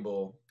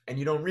valuable and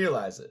you don't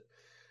realize it.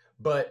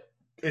 But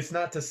it's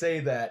not to say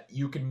that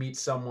you can meet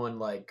someone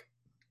like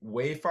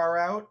way far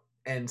out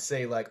and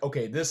say like,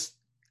 okay, this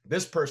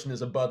person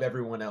is above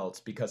everyone else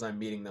because I'm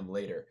meeting them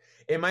later.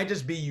 It might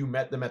just be you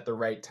met them at the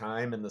right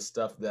time and the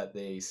stuff that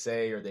they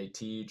say or they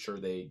teach or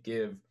they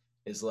give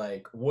is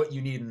like what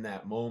you need in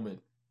that moment.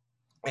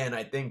 And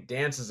I think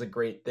dance is a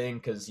great thing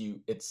because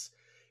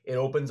it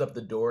opens up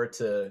the door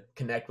to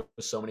connect with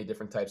so many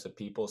different types of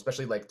people,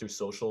 especially like through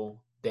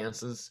social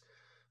dances.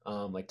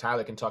 Like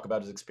Tyler can talk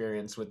about his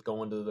experience with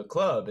going to the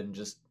club and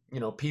just, you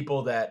know,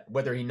 people that,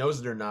 whether he knows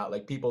it or not,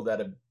 like people that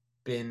have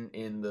been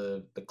in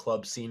the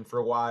club scene for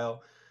a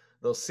while,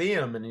 they'll see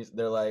him and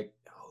they're like,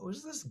 oh,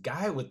 who's this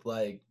guy with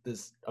like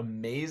this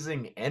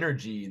amazing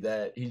energy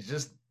that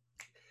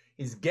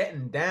he's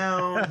getting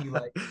down. He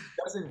like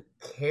doesn't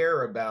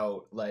care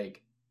about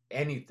like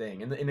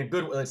anything. And in a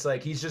good way, it's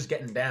like he's just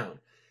getting down.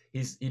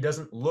 He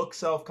doesn't look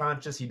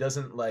self-conscious. He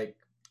doesn't like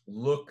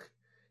look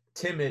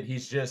timid.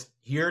 He's just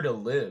here to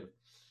live.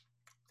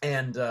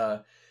 And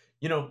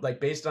you know, like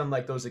based on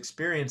like those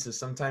experiences,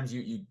 sometimes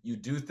you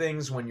do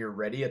things when you're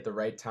ready at the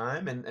right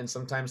time, and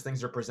sometimes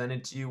things are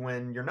presented to you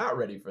when you're not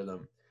ready for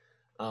them.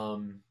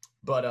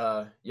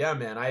 But yeah,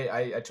 man,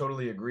 I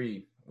totally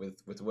agree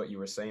with what you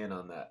were saying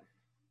on that.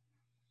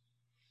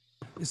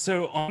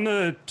 So on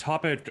the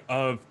topic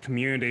of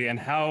community and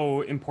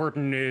how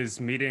important is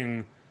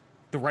meeting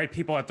the right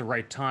people at the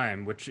right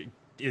time, which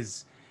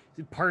is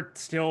part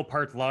skill,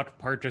 part luck,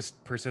 part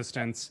just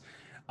persistence.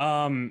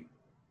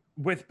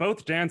 With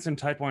both dance and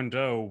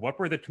Taekwondo, what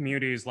were the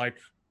communities like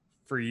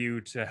for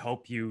you to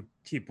help you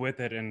keep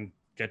with it and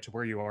get to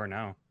where you are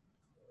now?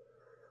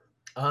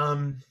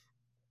 Um,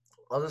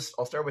 I'll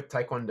start with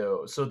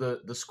Taekwondo. So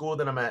the school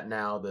that I'm at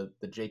now,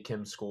 the J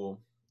Kim school,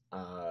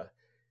 uh,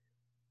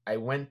 I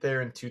went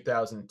there in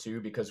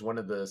 2002 because one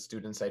of the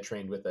students I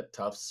trained with at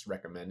Tufts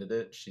recommended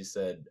it. She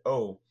said,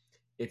 "Oh,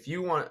 if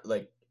you want,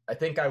 like, I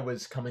think I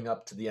was coming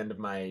up to the end of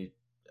my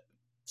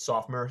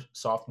sophomore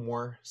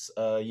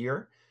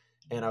year,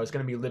 and I was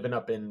going to be living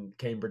up in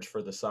Cambridge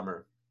for the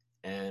summer."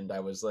 And I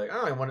was like,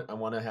 "Oh, I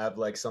want to have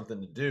like something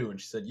to do." And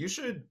she said, "You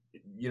should,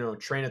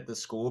 train at this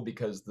school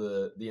because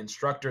the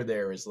instructor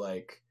there is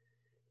like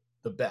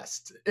the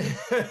best."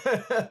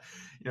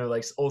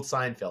 Like old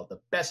Seinfeld, the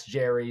best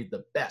Jerry,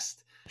 the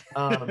best.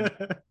 Um,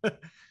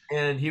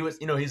 and he was,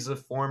 he's a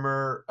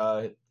former.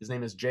 His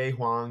name is Jay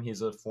Huang.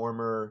 He's a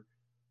former,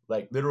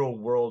 like, literal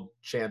world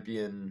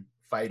champion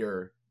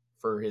fighter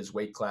for his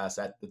weight class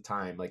at the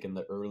time, like in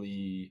the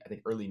early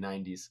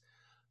 90s.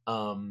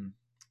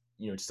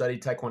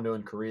 Studied Taekwondo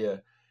in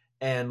Korea.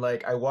 And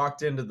like I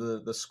walked into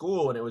the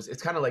school and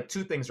it's kind of like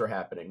two things were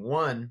happening.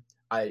 One,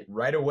 I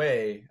right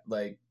away,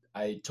 like,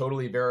 I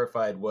totally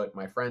verified what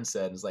my friend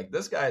said. It's like,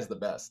 this guy is the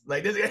best.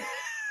 Like, this guy,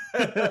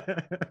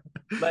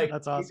 like,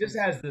 That's awesome.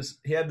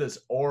 he had this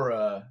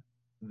aura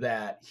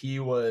that he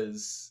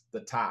was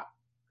the top.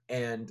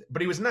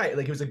 But he was nice.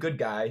 Like, he was a good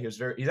guy.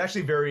 He's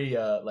actually very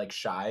like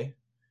shy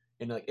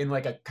in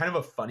like a kind of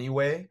a funny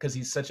way, because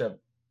he's a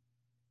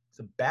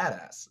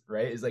badass,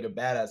 right? He's like a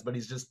badass, but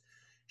he's just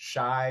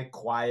shy,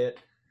 quiet.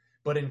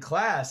 But in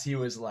class, he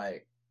was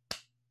like,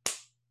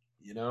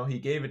 he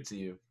gave it to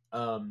you.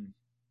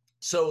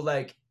 So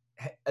like,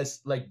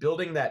 as like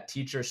building that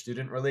teacher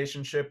student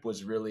relationship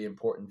was really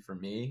important for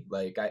me.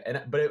 Like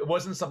but it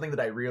wasn't something that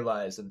I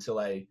realized until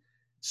I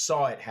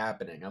saw it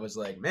happening. I was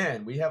like,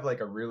 man, we have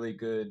like a really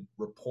good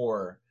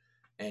rapport,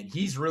 and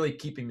he's really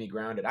keeping me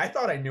grounded. I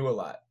thought I knew a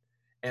lot,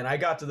 and I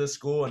got to this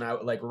school, and I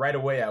like right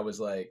away I was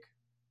like,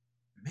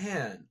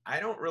 man, I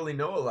don't really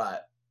know a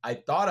lot. I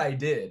thought I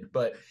did,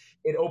 but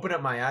it opened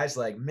up my eyes.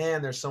 Like,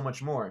 man, there's so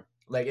much more.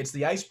 Like, it's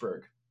the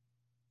iceberg,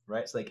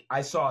 right? It's like,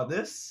 I saw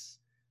this,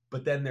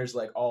 but then there's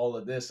like all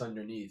of this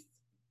underneath.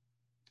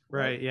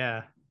 Right.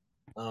 Yeah.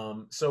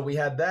 So we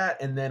had that.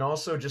 And then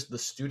also just the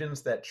students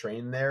that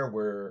trained there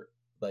were,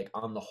 like,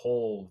 on the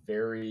whole,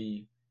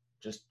 very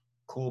just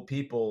cool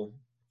people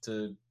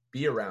to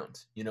be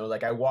around.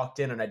 Like, I walked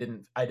in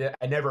and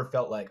I never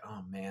felt like,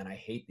 oh man, I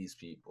hate these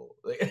people.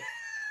 Like,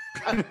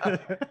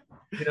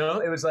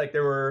 it was like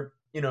there were,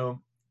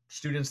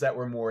 students that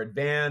were more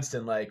advanced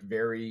and like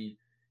very,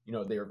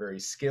 they were very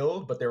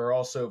skilled, but they were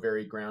also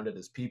very grounded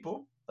as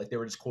people. Like, they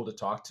were just cool to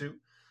talk to.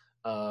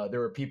 There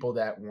were people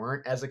that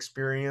weren't as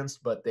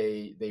experienced, but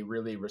they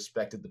really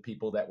respected the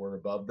people that were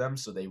above them.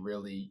 So they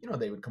really,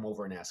 they would come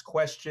over and ask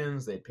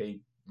questions. They paid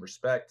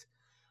respect.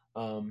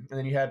 And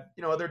then you had,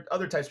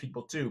 other types of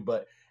people too,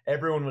 but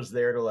everyone was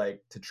there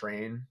to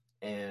train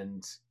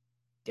and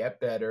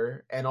get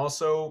better, and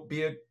also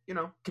be a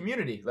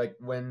community. Like,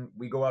 when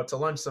we go out to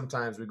lunch,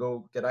 sometimes we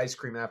go get ice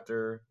cream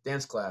after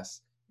dance class.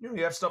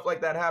 You have stuff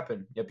like that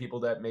happen. You have people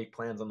that make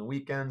plans on the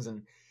weekends,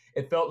 and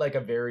it felt like a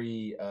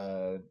very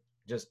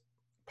just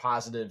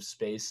positive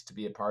space to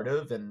be a part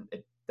of. And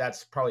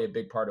that's probably a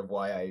big part of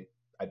why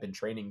I've been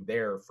training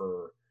there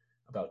for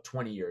about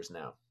 20 years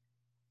now.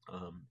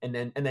 And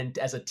then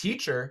as a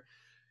teacher,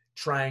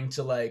 trying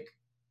to like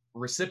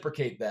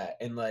reciprocate that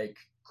and like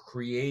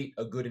create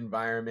a good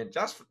environment,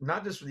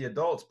 not just for the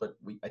adults, but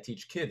I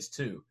teach kids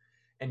too.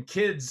 And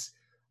kids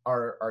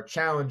are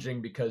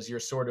challenging because you're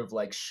sort of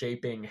like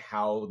shaping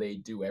how they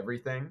do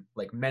everything,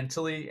 like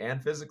mentally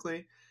and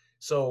physically.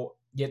 So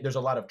there's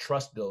a lot of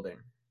trust building.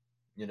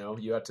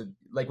 You have to,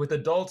 like, with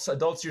adults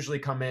usually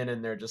come in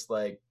and they're just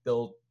like,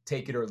 they'll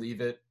take it or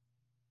leave it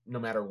no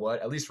matter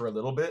what, at least for a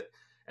little bit,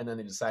 and then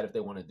they decide if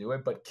they want to do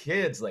it. But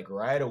kids, like,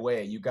 right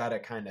away, you got to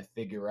kind of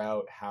figure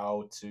out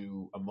how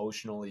to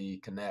emotionally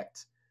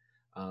connect,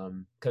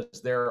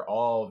 because they're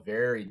all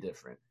very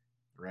different,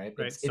 right?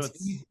 Right.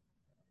 It's easy.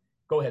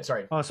 Go ahead.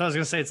 Sorry. Oh, so I was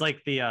gonna say, it's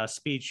like the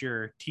speech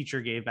your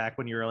teacher gave back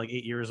when you were like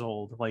 8 years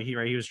old. Like, he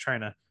was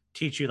trying to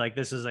teach you, like,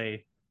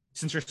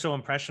 since you're so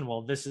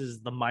impressionable, this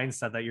is the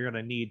mindset that you're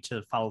gonna need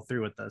to follow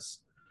through with this.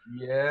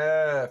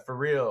 Yeah, for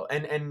real.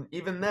 And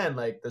even then,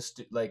 like,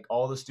 like,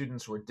 all the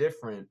students were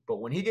different, but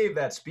when he gave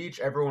that speech,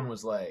 everyone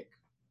was like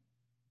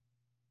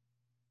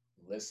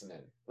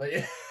listening.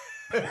 Like,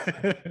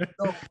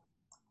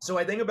 so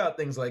I think about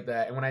things like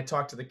that, and when I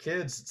talk to the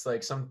kids, it's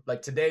like,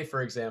 like today,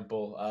 for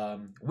example,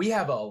 we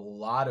have a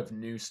lot of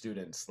new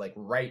students, like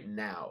right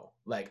now,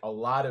 like a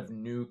lot of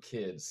new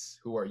kids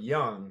who are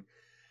young.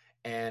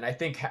 And I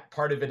think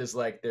part of it is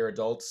like their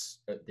parents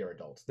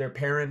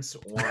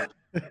want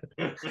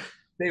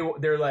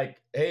they're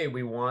like, hey,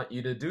 we want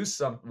you to do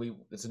something.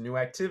 It's a new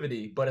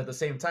activity, but at the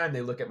same time, they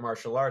look at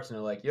martial arts and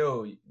they're like,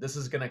 yo, this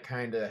is gonna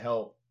kind of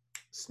help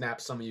snap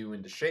some of you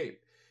into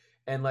shape.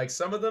 And like,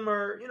 some of them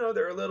are,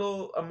 they're a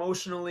little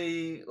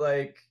emotionally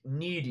like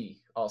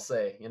needy, I'll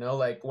say.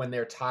 Like, when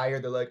they're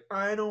tired, they're like,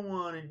 I don't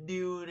want to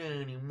do it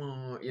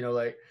anymore.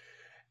 Like,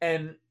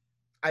 and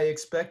I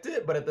expect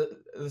it, but at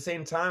the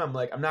same time, I'm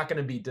like, I'm not going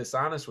to be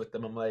dishonest with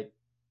them. I'm like,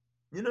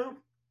 you know,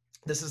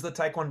 this is the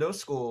Taekwondo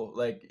school.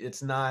 Like,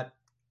 it's not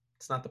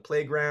the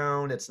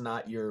playground. It's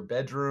not your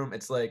bedroom.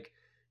 It's like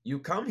you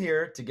come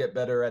here to get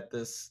better at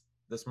this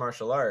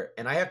martial art,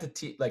 and I have to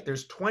teach. Like,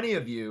 there's 20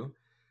 of you,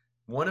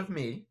 one of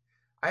me.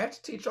 I have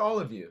to teach all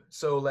of you.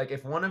 So, like,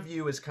 if one of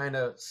you is kind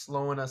of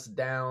slowing us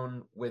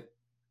down with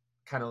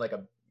kind of like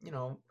a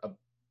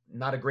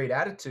not a great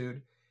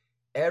attitude,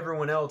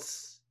 everyone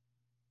else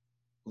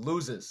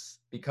loses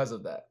because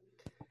of that.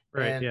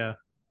 Right. And Yeah.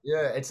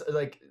 yeah, it's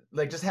like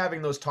just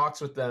having those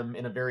talks with them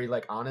in a very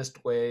like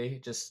honest way,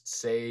 just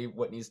say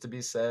what needs to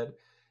be said.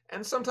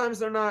 And sometimes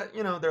they're not,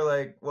 they're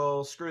like,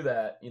 well, screw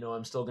that,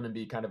 I'm still going to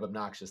be kind of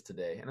obnoxious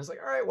today. And it's like,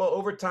 all right, well,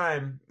 over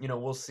time,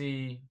 we'll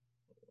see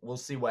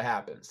what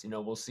happens.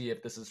 We'll see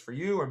if this is for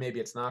you or maybe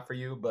it's not for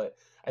you, but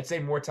I'd say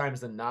more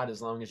times than not,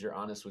 as long as you're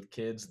honest with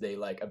kids, they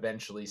like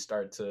eventually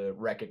start to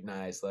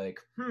recognize like,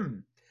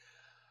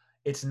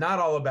 it's not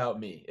all about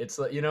me. It's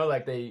like,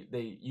 like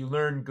you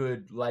learn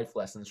good life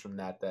lessons from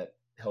that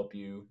help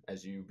you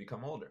as you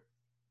become older.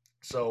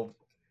 So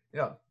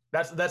yeah,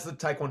 that's the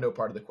Taekwondo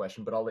part of the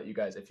question, but I'll let you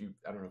guys, I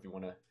don't know if you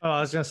want to. Oh, I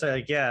was gonna say,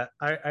 like, yeah.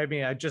 I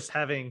mean, I just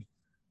having,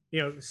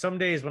 some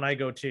days when I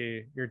go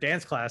to your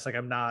dance class, like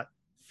I'm not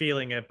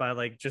feeling it, but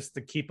like just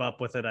to keep up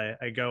with it,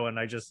 I go, and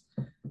I just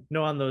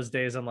know on those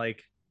days I'm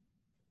like,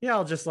 yeah,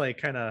 I'll just like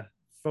kind of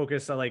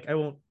focus. Like I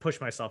won't push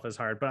myself as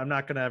hard, but I'm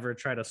not gonna ever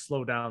try to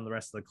slow down the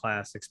rest of the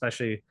class,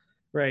 especially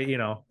right,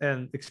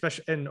 and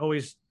especially and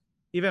always,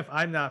 even if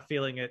I'm not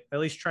feeling it, at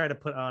least try to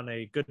put on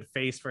a good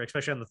face for,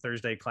 especially on the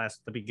Thursday class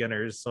with the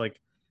beginners. So like,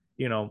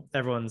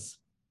 everyone's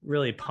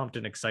really pumped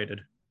and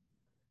excited.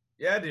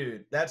 Yeah,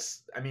 dude,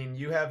 I mean,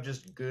 you have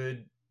just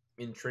good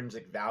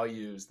intrinsic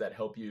values that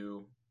help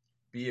you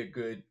be a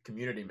good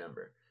community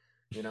member,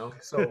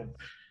 So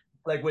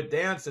like with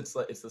dance, it's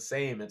the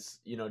same. It's,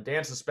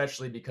 dance,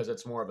 especially because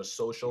it's more of a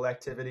social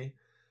activity.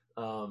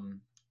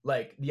 Um,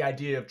 like the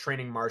idea of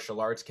training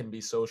martial arts can be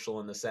social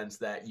in the sense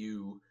that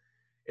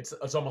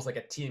it's almost like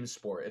a team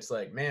sport. It's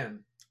like, man,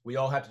 we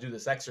all have to do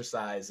this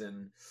exercise,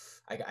 and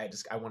I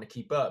want to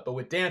keep up. But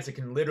with dance, it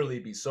can literally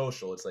be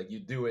social. It's like you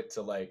do it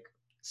to like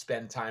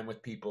spend time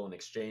with people and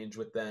exchange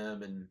with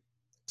them, and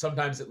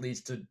sometimes it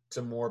leads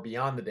to more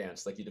beyond the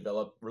dance. Like you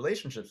develop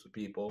relationships with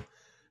people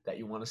that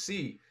you want to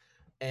see,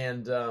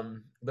 and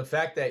the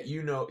fact that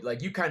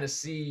like you kind of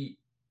see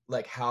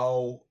like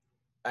how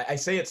I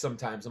say it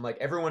sometimes. I'm like,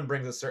 everyone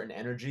brings a certain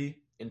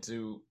energy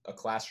into a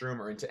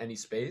classroom or into any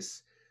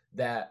space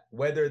that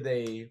whether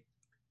they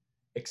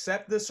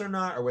accept this or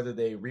not, or whether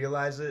they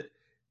realize it,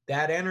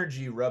 that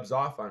energy rubs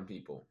off on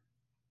people.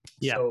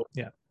 Yeah. So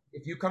Yeah.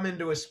 if you come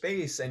into a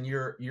space and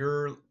you're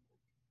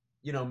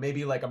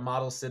maybe like a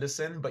model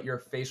citizen, but your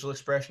facial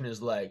expression is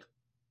like,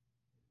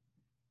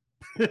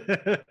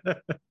 you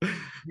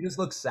just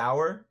look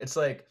sour, it's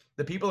like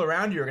the people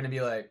around you are going to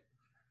be like,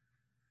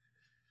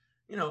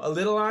 a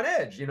little on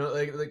edge,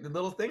 like the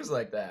little things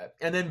like that.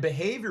 And then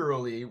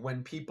behaviorally,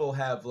 when people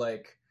have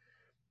like,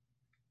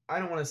 I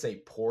don't want to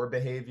say poor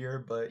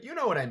behavior, but you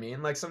know what I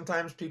mean. Like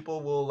sometimes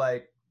people will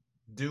like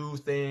do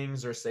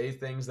things or say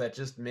things that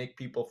just make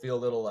people feel a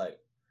little like,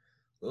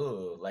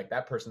 oh, like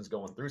that person's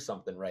going through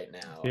something right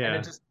now. And it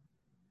Yeah. just,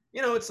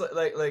 it's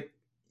like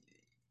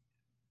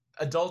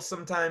adults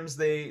sometimes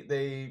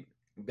they've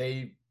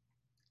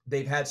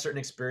had certain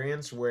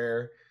experience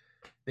where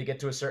they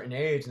get to a certain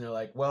age and they're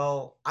like,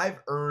 well, I've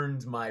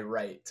earned my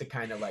right to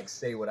kind of like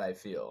say what I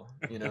feel.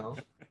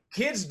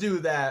 Kids do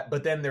that,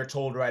 but then they're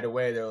told right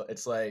away,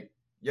 it's like,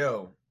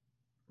 yo,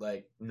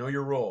 like, know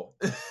your role.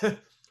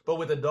 But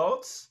with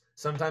adults,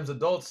 sometimes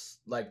adults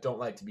like don't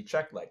like to be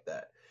checked like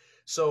that.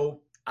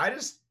 So I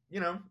just,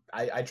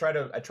 I try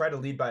to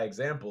lead by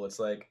example. It's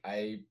like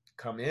I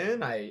come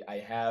in,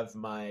 I have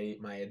my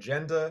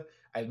agenda,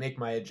 I make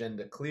my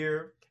agenda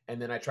clear,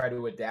 and then I try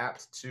to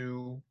adapt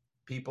to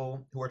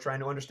people who are trying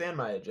to understand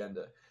my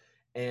agenda.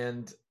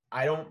 And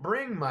I don't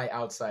bring my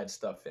outside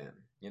stuff in.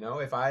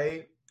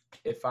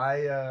 If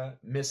I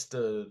missed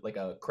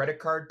a credit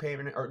card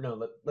payment, or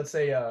no, let's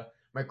say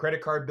my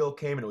credit card bill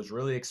came and it was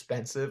really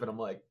expensive, and I'm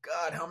like,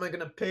 God, how am I going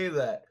to pay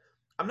that?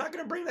 I'm not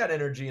going to bring that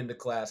energy into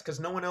class because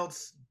no one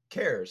else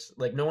cares.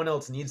 Like no one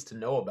else needs to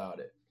know about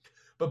it.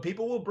 But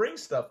people will bring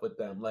stuff with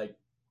them, like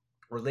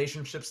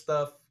relationship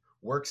stuff,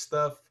 work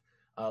stuff.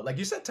 Like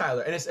you said,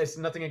 Tyler, and it's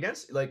nothing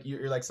against, like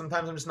you're like,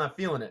 sometimes I'm just not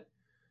feeling it.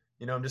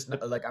 I'm just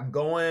not, like, I'm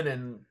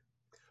going,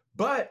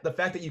 but the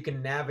fact that you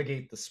can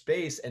navigate the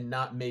space and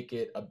not make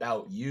it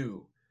about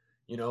you,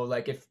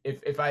 like if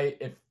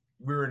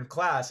we were in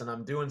class and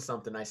I'm doing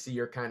something, I see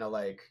you're kind of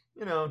like,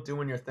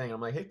 doing your thing. I'm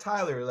like, hey,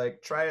 Tyler,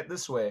 like try it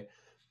this way.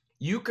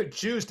 You could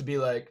choose to be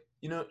like,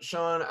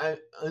 Sean, I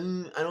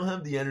don't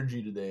have the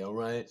energy today. All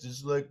right.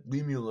 Just like,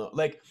 leave me alone.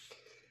 Like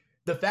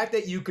the fact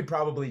that you could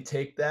probably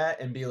take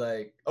that and be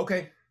like,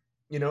 okay,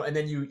 and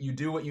then you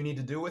do what you need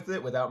to do with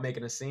it without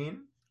making a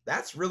scene.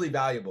 That's really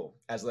valuable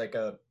as like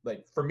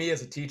for me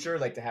as a teacher,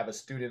 like to have a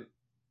student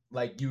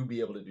like you be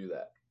able to do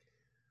that.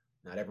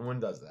 Not everyone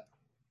does that.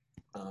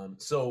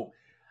 So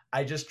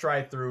I just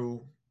try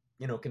through,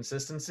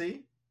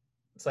 consistency.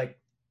 It's like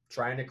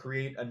trying to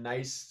create a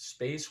nice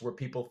space where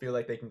people feel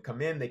like they can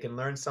come in, they can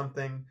learn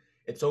something.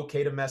 It's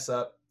okay to mess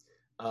up,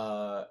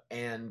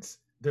 and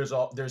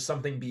there's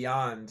something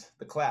beyond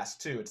the class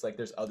too. It's like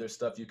there's other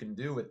stuff you can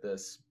do with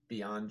this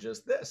beyond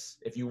just this.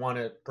 If you want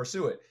to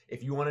pursue it,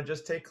 if you want to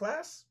just take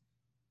class,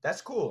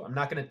 that's cool. I'm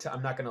not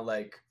gonna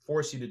like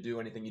force you to do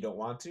anything you don't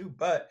want to.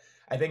 But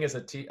I think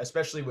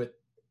especially with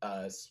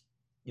uh,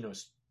 you know,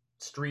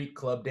 street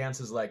club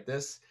dances like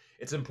this,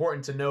 it's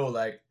important to know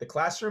like the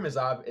classroom is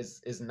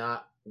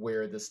not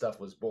where this stuff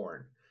was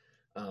born.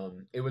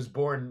 It was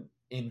born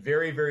in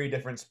very, very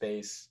different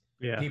space.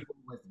 Yeah. People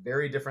with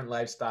very different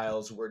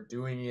lifestyles were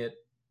doing it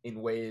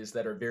in ways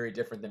that are very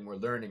different than we're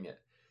learning it.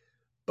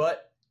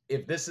 But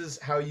if this is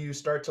how you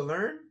start to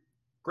learn,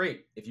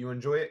 great. If you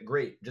enjoy it,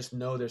 great. Just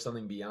know there's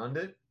something beyond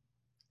it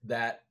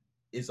that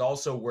is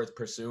also worth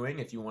pursuing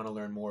if you want to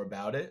learn more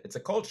about it. It's a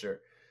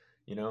culture,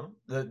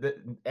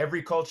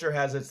 every culture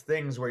has its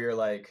things where you're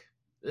like,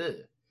 ugh.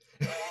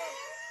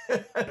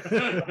 But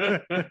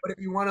if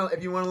you want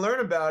to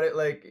learn about it,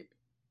 like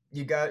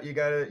you got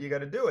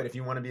to do it if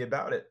you want to be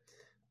about it.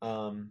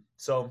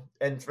 So,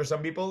 and for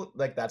some people,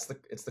 like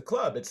it's the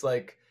club. It's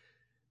like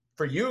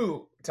for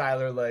you,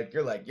 Tyler, like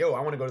you're like, yo, I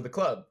want to go to the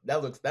club.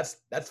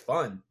 That's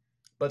fun.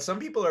 But some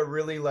people are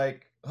really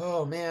like,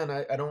 oh man,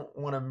 I don't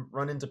want to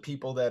run into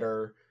people that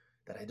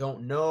I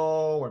don't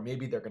know, or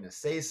maybe they're gonna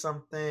say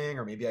something,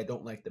 or maybe I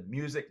don't like the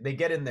music. They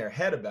get in their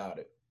head about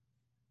it,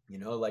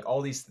 like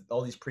all these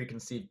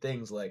preconceived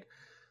things, like,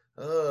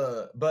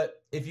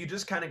 but if you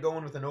just kind of go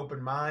in with an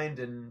open mind,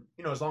 and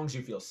as long as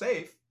you feel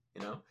safe,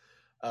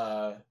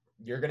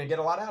 you're gonna get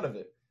a lot out of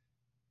it.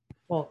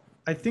 Well,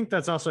 I think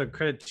that's also a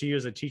credit to you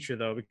as a teacher,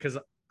 though, because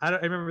I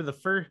remember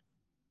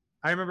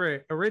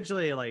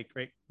originally, like,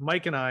 right,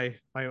 Mike and I,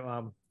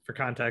 for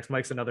context,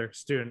 Mike's another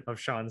student of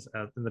Sean's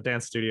in the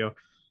dance studio.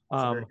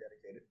 Very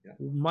dedicated. Yeah.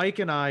 Mike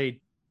and I,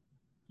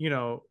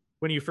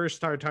 when you first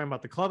started talking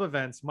about the club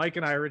events, Mike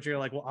and I originally were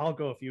like, well, I'll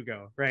go if you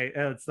go, right?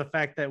 And it's the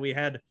fact that we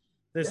had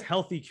this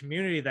healthy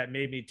community that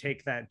made me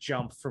take that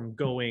jump from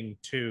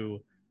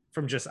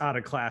just out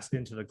of class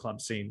into the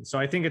club scene. So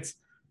I think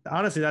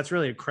honestly, that's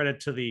really a credit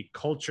to the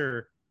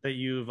culture that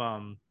you've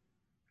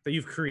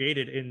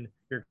created in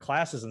your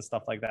classes and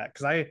stuff like that.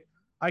 Because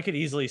I could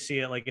easily see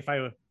it, like, if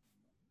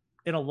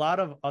in a lot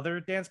of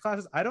other dance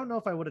classes, I don't know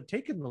if I would have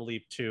taken the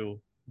leap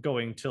to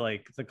going to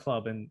like the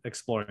club and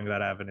exploring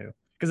that avenue,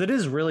 because it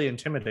is really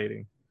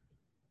intimidating.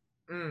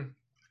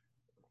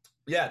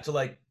 Yeah, to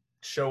like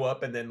show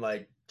up and then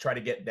like try to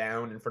get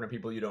down in front of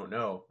people you don't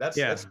know. That's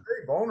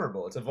very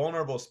vulnerable. It's a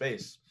vulnerable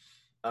space.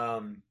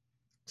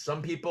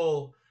 Some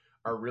people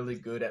are really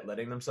good at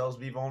letting themselves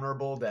be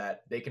vulnerable,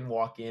 that they can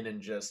walk in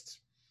and just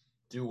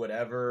do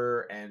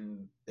whatever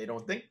and they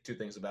don't think two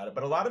things about it.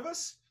 But a lot of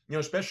us,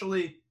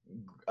 especially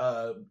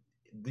the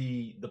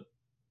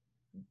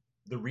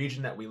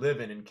region that we live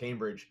in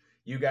Cambridge,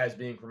 you guys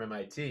being from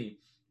MIT,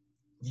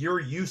 you're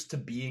used to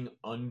being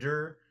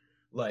under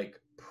like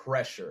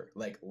pressure,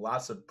 like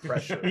lots of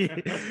pressure.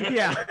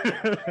 Yeah.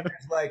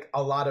 There's like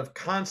a lot of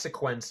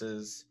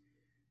consequences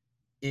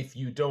if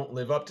you don't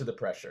live up to the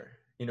pressure.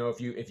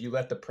 If you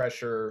let the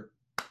pressure,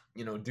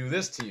 do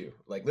this to you,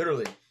 like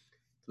literally,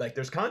 like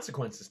there's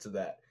consequences to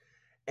that.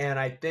 And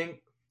I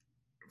think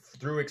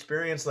through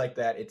experience like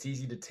that, it's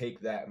easy to take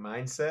that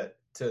mindset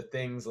to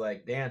things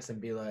like dance and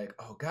be like,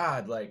 oh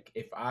God, like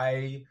if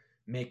I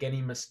make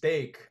any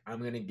mistake, I'm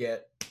going to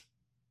get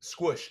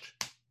squished.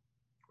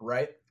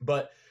 Right.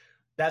 But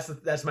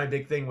that's my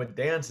big thing with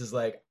dance, is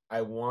like,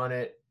 I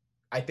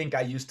think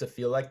I used to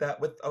feel like that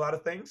with a lot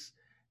of things.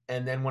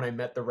 And then when I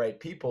met the right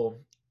people,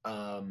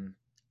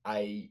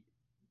 I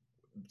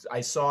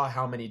saw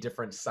how many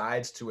different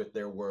sides to it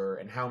there were,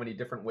 and how many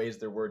different ways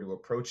there were to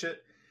approach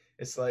it.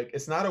 It's like,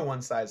 it's not a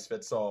one size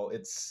fits all.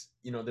 It's,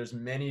 there's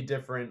many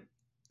different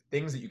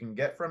things that you can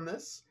get from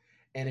this.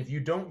 And if you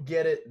don't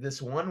get it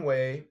this one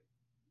way,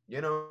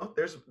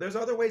 there's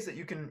other ways that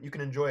you can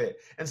enjoy it.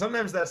 And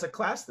sometimes that's a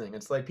class thing.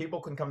 It's like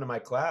people can come to my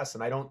class,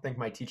 and I don't think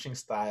my teaching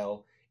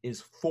style is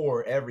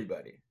for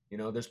everybody.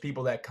 There's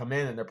people that come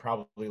in and they're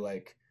probably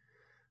like,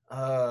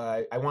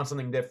 I want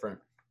something different.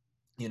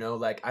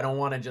 Like I don't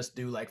want to just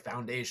do like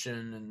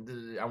foundation,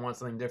 and I want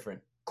something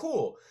different.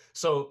 Cool.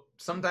 So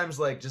sometimes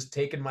like just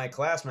taking my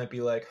class might be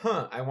like,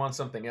 I want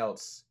something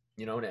else,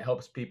 and it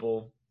helps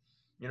people,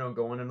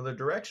 go in another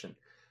direction.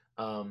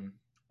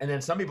 And then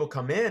some people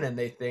come in and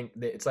they think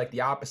that it's like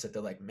the opposite.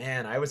 They're like,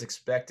 man, I was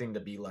expecting to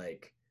be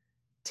like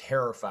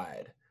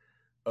terrified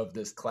of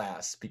this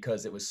class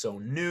because it was so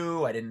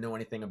new. I didn't know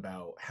anything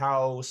about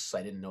house.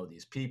 I didn't know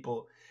these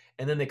people.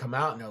 And then they come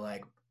out and they're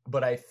like,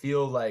 but I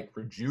feel like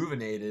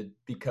rejuvenated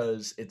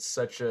because it's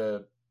such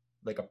a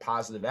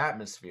positive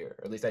atmosphere.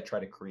 Or at least I try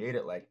to create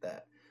it like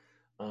that.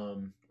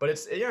 But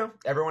it's,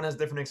 everyone has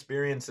different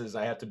experiences.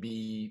 I have to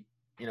be,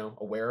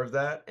 aware of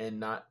that and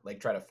not like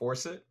try to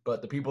force it.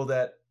 But the people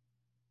that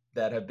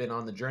have been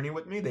on the journey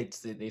with me,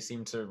 they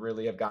seem to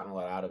really have gotten a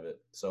lot out of it.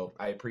 So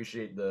I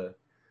appreciate the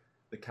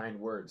kind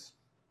words.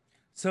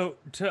 So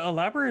to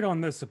elaborate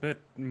on this a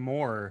bit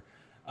more,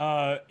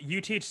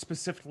 you teach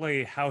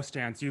specifically house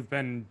dance. You've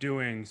been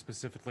doing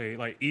specifically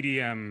like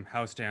EDM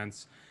house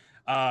dance.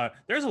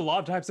 There's a lot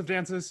of types of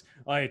dances,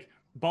 like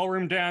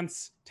ballroom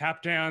dance,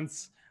 tap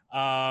dance,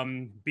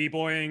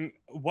 b-boying.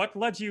 What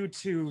led you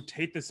to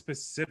take the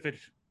specific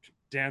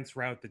dance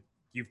route that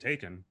you've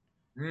taken?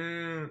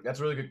 That's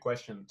a really good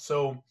question.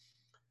 So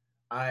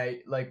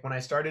I like when I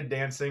started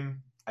dancing,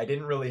 I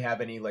didn't really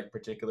have any like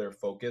particular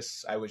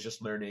focus. I was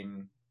just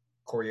learning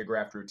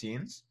choreographed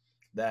routines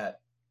that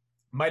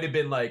might have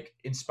been like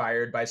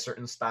inspired by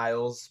certain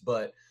styles,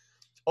 but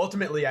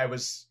ultimately I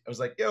was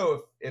like,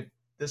 yo, if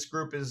this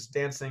group is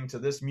dancing to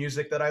this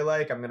music that I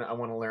like, I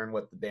want to learn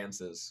what the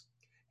dance is.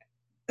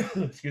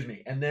 Excuse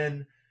me. And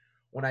then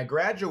when I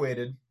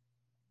graduated,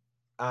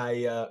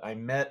 I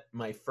met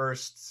my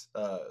first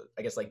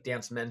I guess like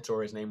dance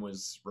mentor. His name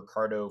was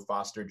Ricardo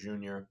Foster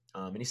Jr.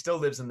 And he still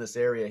lives in this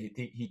area.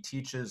 He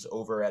teaches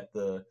over at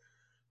the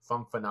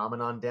Funk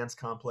Phenomenon Dance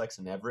Complex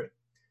in Everett.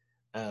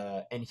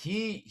 And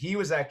he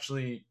was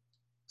actually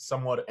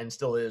somewhat and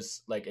still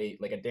is like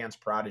a dance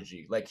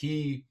prodigy. Like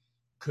he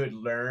could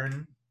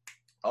learn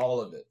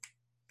all of it,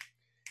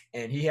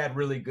 and he had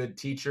really good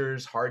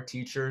teachers, hard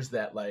teachers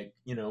that like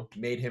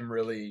made him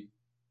really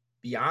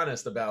be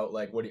honest about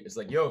like what it's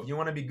like. Yo, if you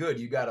want to be good,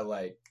 you got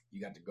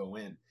to go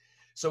in.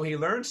 So he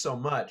learned so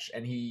much,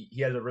 and he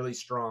has a really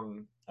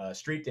strong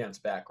street dance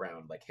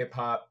background, like hip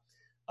hop.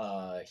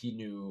 He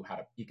knew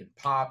he can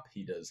pop.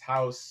 He does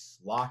house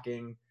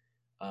locking.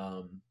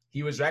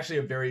 He was actually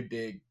a very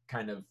big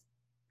kind of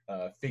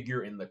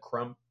figure in the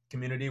krump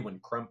community when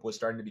krump was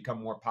starting to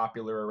become more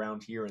popular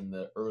around here in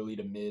the early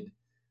to mid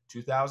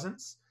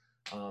 2000s.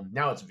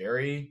 Now it's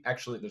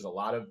actually there's a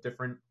lot of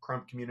different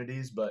krump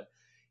communities, but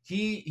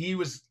he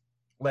was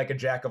like a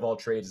jack of all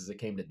trades as it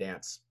came to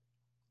dance.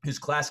 He was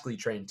classically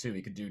trained too.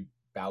 He could do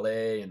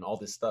ballet and all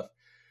this stuff.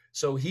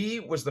 So he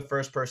was the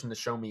first person to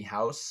show me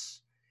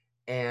house.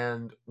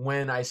 And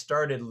when I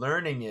started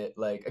learning it,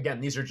 like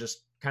again, these are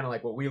just kind of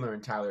like what we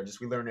learned, Tyler.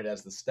 Just we learn it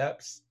as the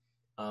steps.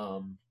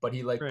 But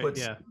he like Right.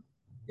 Yeah.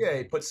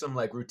 he put some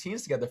like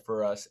routines together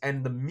for us,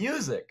 and the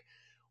music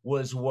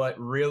was what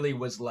really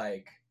was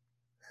like,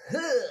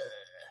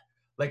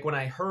 like when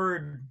I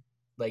heard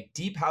like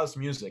deep house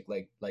music,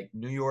 like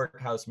New York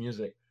house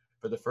music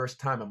for the first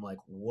time, I'm like,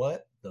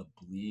 what the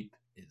bleep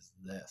is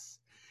this?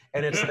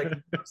 And it's like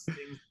those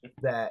things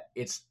that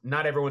it's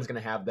not everyone's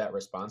gonna have that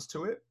response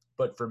to it,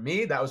 but for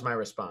me, that was my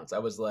response. I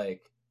was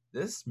like,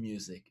 this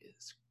music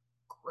is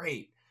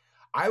great.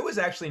 I was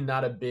actually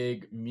not a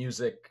big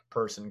music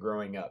person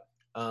growing up.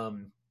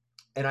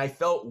 And I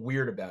felt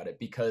weird about it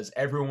because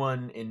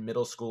everyone in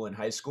middle school and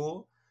high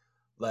school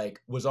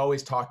like was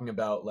always talking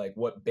about like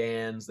what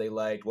bands they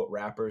liked, what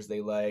rappers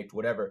they liked,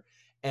 whatever.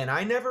 And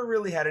I never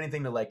really had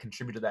anything to like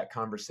contribute to that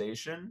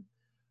conversation.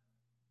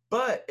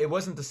 But it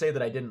wasn't to say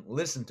that I didn't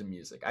listen to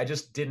music. I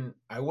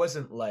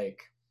wasn't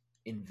like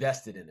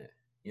invested in it.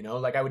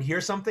 Like I would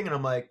hear something and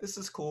I'm like, this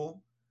is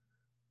cool.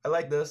 I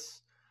like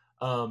this.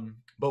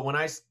 But when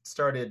I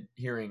started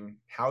hearing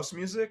house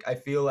music, I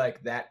feel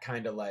like that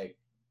kind of like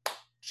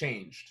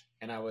changed,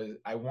 and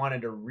I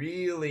wanted to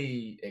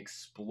really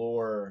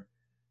explore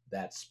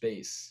that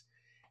space.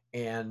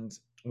 And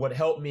what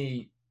helped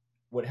me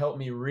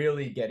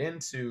really get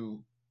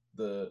into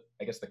the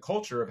I guess the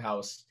culture of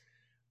house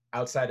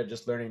outside of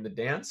just learning the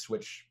dance,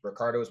 which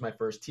Ricardo was my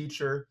first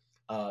teacher.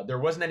 There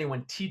wasn't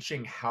anyone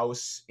teaching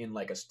house in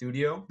like a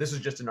studio. This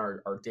was just in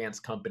our dance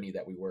company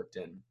that we worked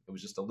in. It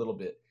was just a little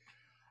bit.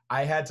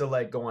 I had to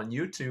like go on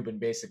YouTube and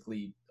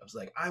basically I was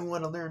like, I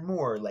want to learn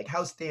more like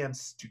house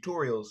dance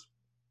tutorials.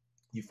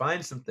 You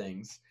find some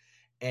things,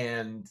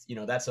 and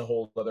that's a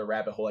whole other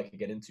rabbit hole I could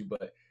get into.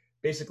 But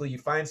basically, you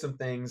find some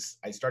things.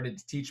 I started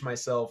to teach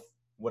myself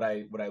what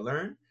I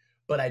learned,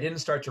 but I didn't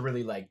start to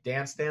really like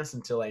dance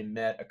until I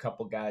met a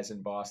couple guys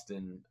in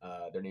Boston.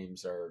 Their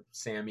names are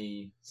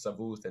Sammy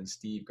Savuth and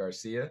Steve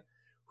Garcia,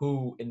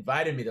 who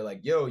invited me. They're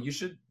like, "Yo,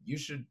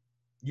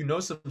 you know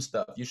some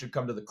stuff. You should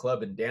come to the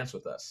club and dance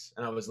with us."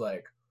 And I was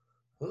like,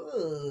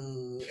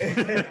 "Ooh."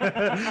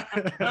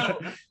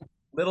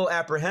 Little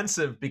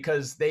apprehensive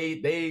because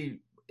they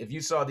if you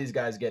saw these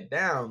guys get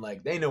down,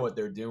 like they know what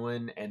they're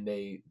doing and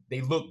they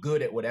look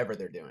good at whatever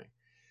they're doing.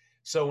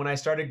 So when I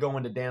started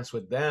going to dance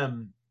with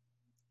them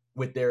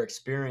with their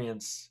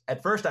experience,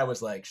 at first I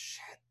was like,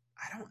 shit,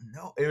 I don't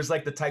know. It was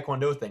like the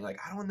Taekwondo thing. Like,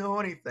 I don't know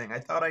anything. I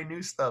thought I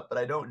knew stuff, but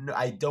I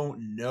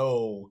don't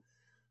know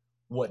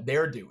what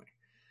they're doing.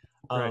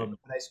 Right. And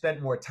I spent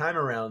more time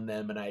around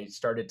them, and I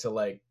started to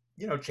like,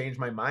 change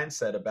my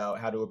mindset about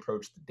how to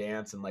approach the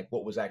dance and like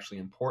what was actually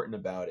important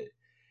about it.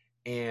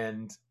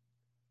 And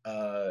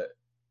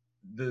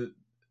the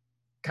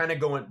kind of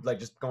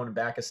going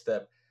back a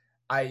step,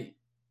 I,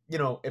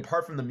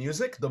 apart from the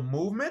music, the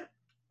movement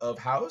of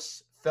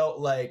house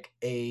felt like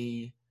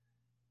a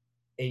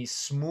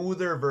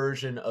smoother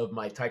version of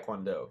my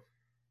Taekwondo.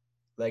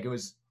 Like it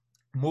was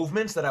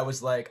movements that I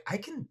was like, I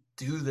can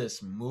do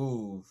this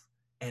move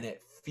and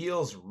it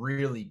feels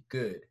really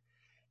good.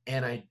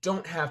 And I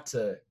don't have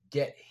to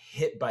get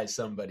hit by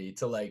somebody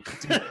to like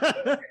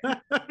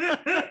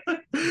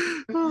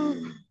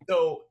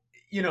so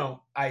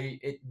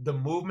the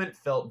movement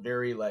felt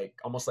very like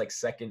almost like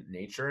second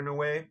nature in a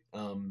way,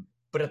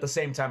 but at the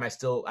same time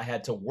I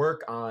had to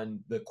work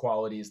on the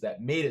qualities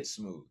that made it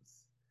smooth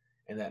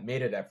and that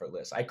made it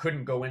effortless. I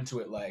couldn't go into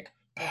it like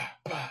bah,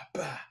 bah,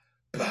 bah,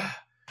 bah.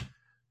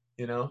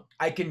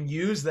 I can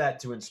use that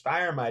to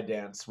inspire my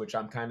dance, which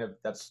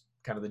that's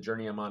kind of the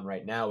journey I'm on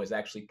right now, is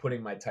actually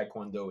putting my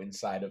Taekwondo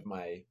inside of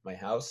my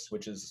house,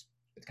 which is,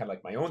 it's kind of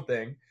like my own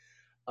thing.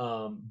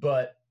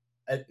 But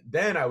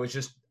then I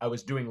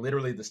was doing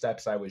literally the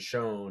steps I was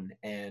shown,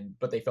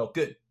 but they felt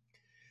good.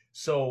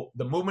 So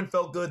the movement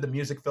felt good, the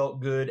music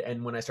felt good,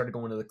 and when I started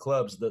going to the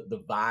clubs,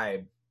 the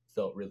vibe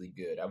felt really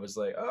good. I was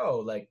like,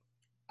 oh, like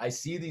I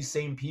see these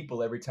same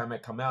people every time I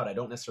come out. I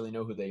don't necessarily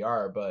know who they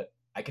are, but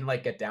I can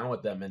like get down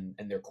with them and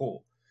they're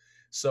cool.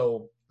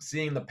 So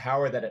seeing the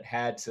power that it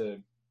had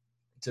to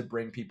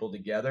bring people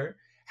together,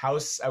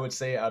 house, I would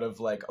say, out of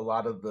like a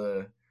lot of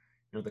the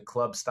the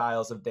club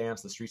styles of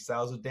dance, the street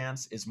styles of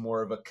dance, is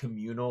more of a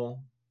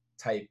communal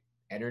type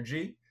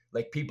energy.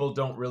 Like people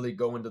don't really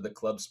go into the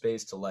club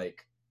space to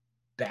like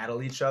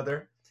battle each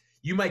other.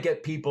 You might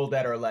get people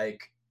that are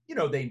like,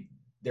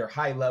 they're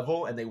high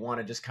level and they want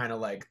to just kind of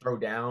like throw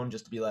down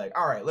just to be like,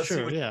 all right, let's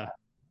see what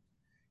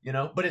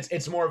but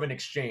it's more of an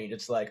exchange.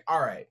 It's like, all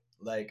right,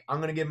 like I'm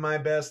gonna give my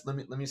best.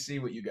 Let me see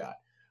what you got.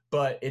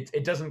 But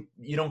it doesn't.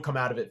 You don't come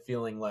out of it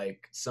feeling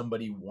like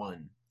somebody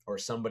won or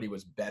somebody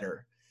was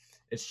better.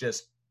 It's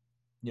just,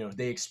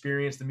 they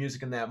experienced the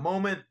music in that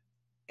moment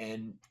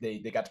and they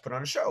got to put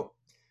on a show.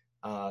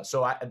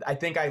 So I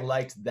think I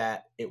liked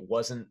that it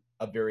wasn't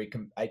a very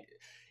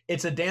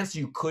it's a dance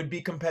you could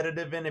be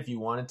competitive in if you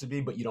wanted to be,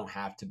 but you don't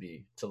have to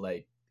be to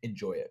like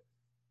enjoy it.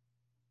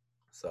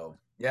 So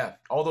yeah,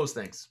 all those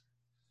things.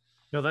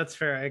 No, that's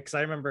fair. Because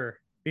I remember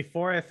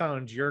before I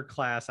found your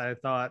class, I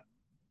thought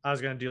I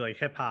was going to do like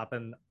hip hop,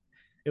 and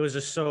it was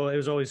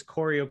always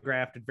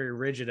choreographed and very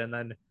rigid. And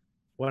then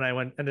when I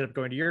ended up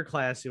going to your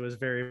class, it was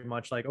very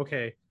much like,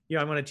 okay,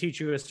 I'm going to teach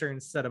you a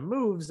certain set of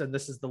moves, and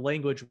this is the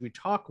language we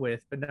talk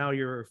with. But now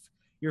you're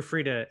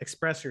free to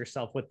express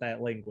yourself with that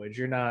language.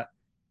 And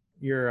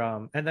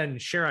then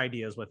share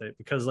ideas with it,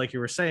 because like you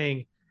were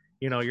saying,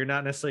 you're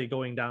not necessarily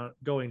going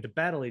to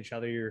battle each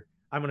other.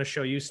 I'm going to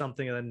show you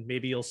something, and then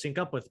maybe you'll sync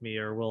up with me,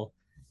 or we'll,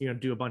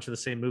 do a bunch of the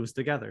same moves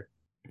together.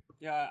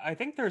 Yeah, I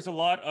think there's a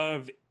lot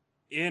of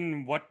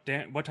what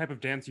type of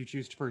dance you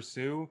choose to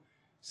pursue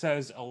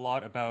says a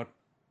lot about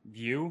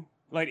you.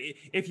 Like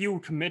if you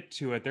commit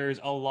to it, there's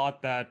a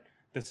lot that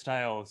the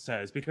style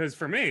says. Because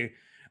for me,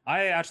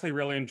 I actually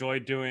really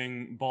enjoyed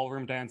doing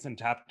ballroom dance and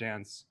tap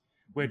dance,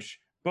 which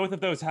both of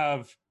those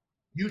have.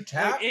 You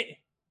tap?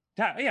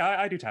 Yeah,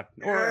 I do tap.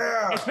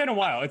 Or it's been a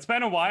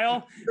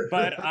while,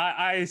 but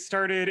I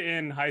started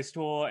in high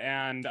school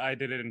and I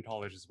did it in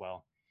college as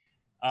well.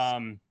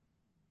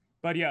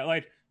 But yeah,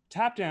 like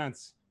tap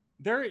dance,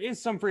 there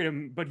is some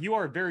freedom, but you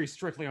are very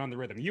strictly on the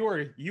rhythm. You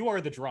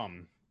are the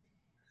drum.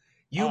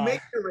 You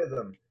make the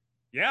rhythm.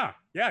 Yeah,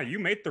 you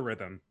make the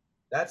rhythm.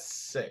 That's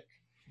sick.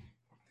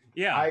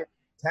 Yeah.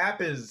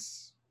 Tap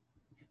is,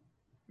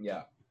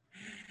 yeah.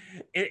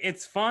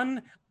 It's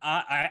fun.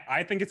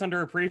 I think it's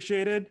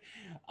underappreciated.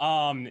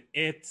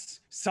 It's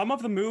some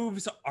of the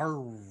moves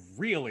are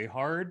really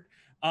hard.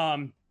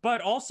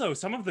 But also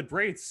some of the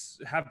greats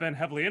have been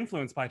heavily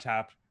influenced by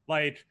tap.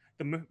 Like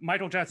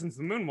Michael Jackson's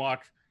The Moonwalk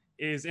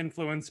is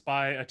influenced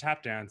by a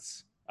tap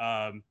dance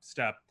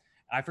step.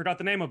 I forgot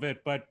the name of it,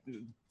 but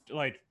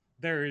like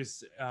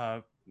there's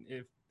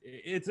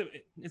it's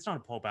not a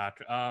pullback.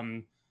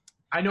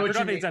 I know what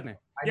you mean.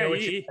 I know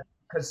what you,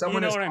 because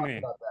someone has talked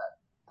about that.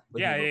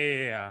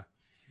 Yeah.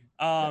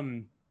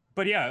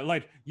 But yeah,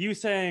 like you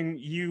saying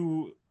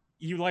you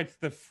like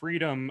the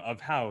freedom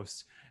of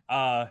house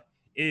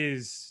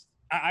is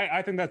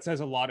I think that says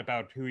a lot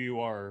about who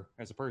you are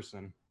as a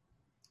person.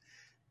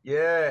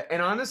 Yeah,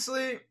 and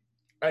honestly,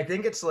 I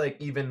think it's like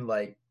even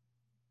like,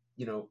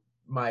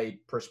 my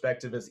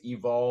perspective has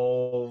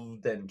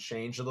evolved and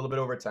changed a little bit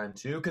over time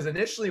too. Because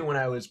initially when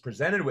I was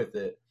presented with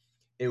it,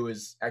 it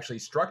was actually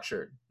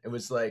structured. It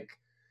was like,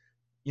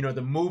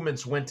 the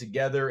movements went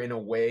together in a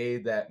way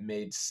that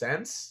made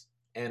sense,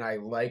 and I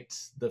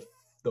liked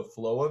the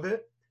flow of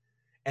it.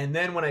 And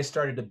then when I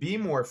started to be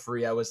more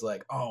free, I was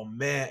like, oh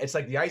man, it's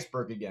like the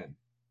iceberg again.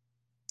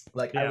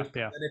 Like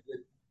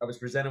I was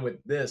presented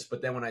with this,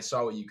 but then when I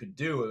saw what you could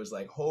do, it was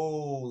like,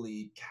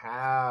 holy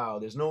cow,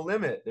 there's no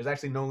limit. There's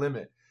actually no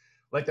limit.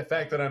 Like the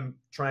fact that I'm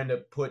trying to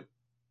put,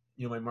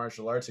 my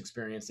martial arts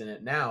experience in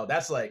it now,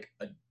 that's like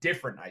a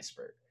different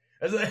iceberg.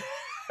 Like,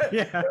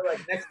 yeah. They're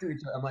like next to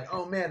each other. I'm like,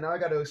 oh man, now I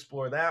got to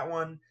explore that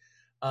one.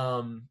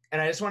 And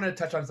I just wanted to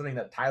touch on something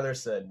that Tyler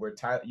said, where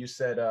you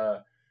said,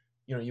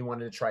 you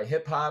wanted to try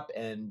hip hop,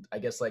 and I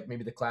guess like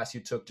maybe the class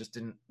you took just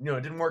didn't,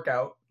 it didn't work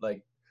out.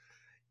 Like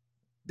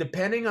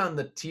depending on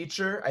the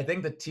teacher, I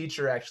think the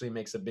teacher actually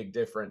makes a big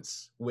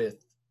difference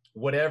with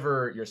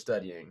whatever you're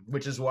studying,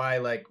 which is why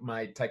like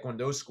my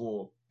Taekwondo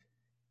school,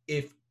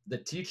 if the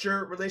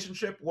teacher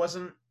relationship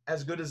wasn't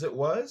as good as it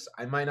was,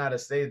 I might not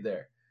have stayed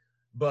there.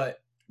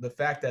 But the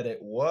fact that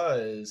it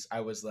was,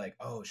 I was like,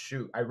 oh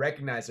shoot, I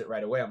recognized it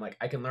right away. I'm like,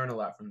 I can learn a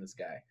lot from this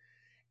guy.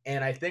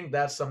 And I think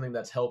that's something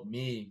that's helped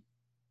me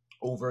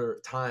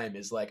over time,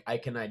 is like I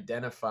can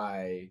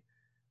identify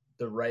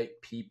the right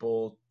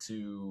people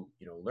to,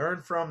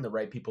 learn from, the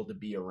right people to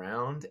be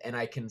around, and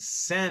I can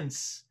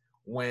sense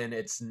when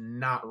it's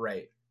not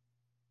right,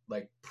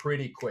 like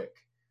pretty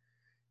quick.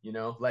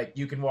 Like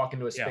you can walk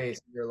into a space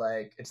and you're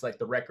like, it's like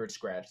the record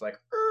scratch, like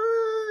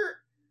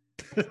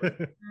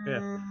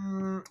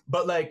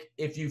but like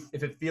if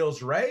it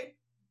feels right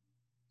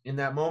in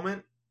that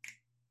moment,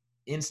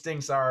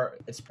 instincts are,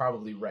 it's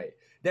probably right.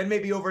 Then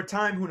maybe over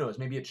time, who knows,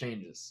 maybe it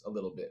changes a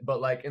little bit,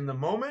 but like in the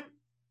moment,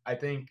 I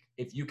think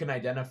if you can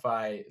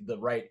identify the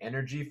right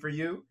energy for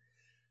you,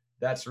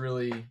 that's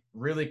really,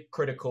 really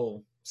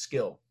critical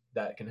skill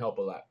that can help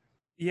a lot.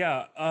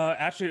 Yeah,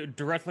 actually,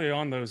 directly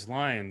on those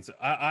lines,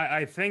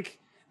 I think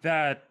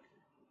that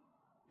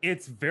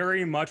it's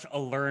very much a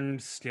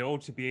learned skill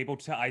to be able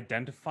to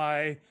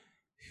identify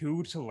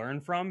who to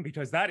learn from,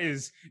 because that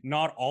is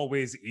not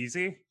always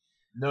easy.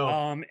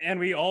 No. And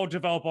we all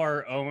develop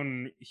our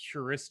own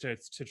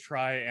heuristics to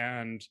try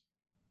and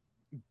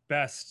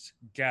best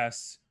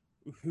guess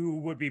who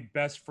would be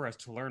best for us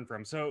to learn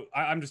from. So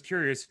I'm just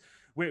curious,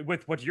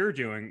 with what you're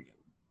doing,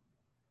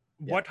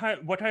 what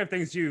type of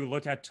things do you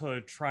look at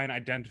to try and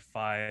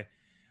identify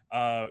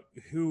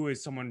who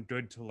is someone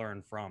good to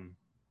learn from?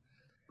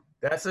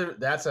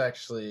 That's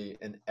actually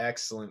an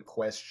excellent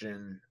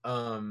question.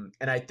 And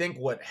I think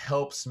what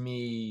helps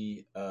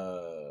me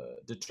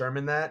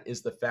determine that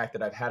is the fact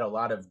that I've had a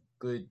lot of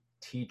good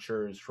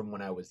teachers from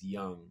when I was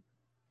young.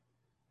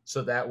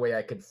 So that way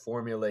I could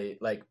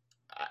formulate, like,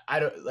 I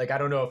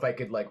don't know if I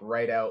could like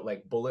write out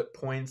like bullet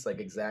points, like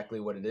exactly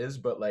what it is,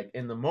 but like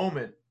in the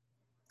moment,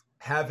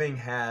 having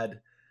had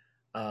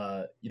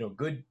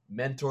good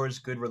mentors,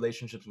 good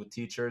relationships with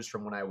teachers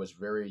from when I was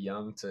very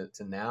young to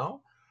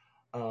now,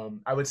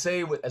 I would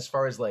say as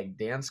far as like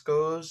dance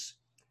goes,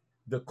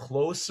 the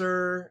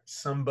closer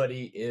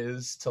somebody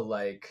is to,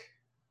 like,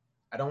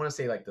 I don't want to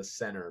say like the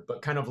center,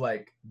 but kind of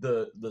like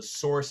the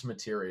source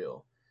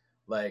material,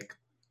 like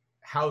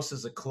house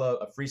is a club,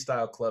 a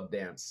freestyle club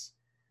dance.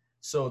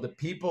 So the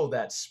people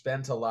that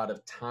spent a lot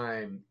of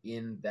time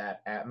in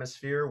that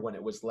atmosphere when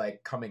it was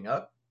like coming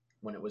up,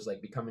 when it was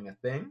like becoming a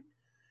thing,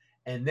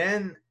 and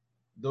then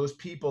those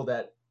people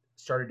that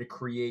started to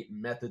create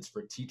methods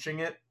for teaching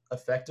it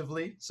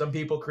effectively. Some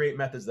people create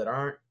methods that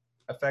aren't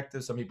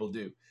effective, some people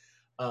do.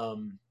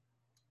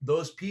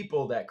 Those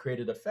people that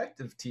created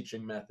effective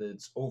teaching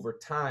methods over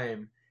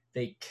time,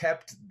 they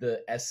kept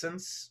the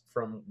essence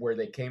from where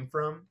they came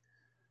from,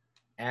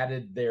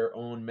 added their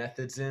own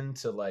methods in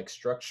to like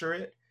structure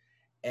it,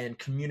 and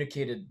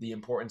communicated the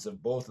importance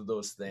of both of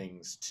those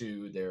things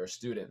to their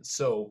students.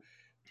 So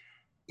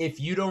if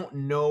you don't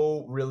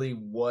know really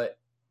what,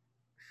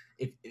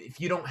 if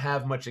you don't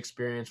have much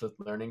experience with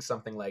learning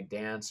something like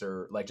dance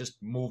or like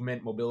just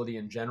movement, mobility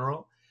in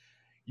general,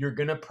 you're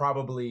going to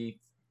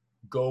probably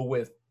go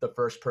with the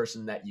first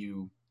person that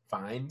you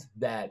find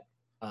that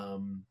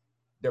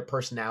their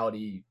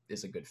personality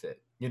is a good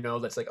fit.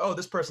 That's like, oh,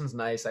 this person's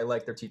nice, I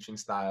like their teaching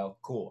style,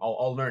 cool,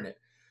 I'll learn it.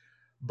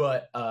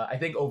 But I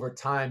think over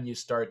time you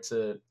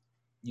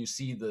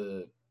see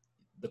the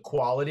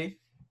quality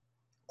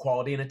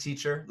in a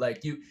teacher.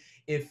 Like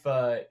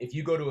if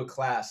you go to a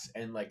class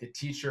and like the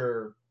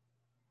teacher,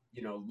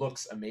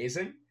 looks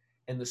amazing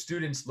and the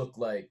students look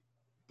like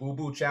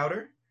boo-boo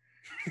chowder,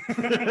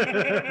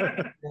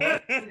 and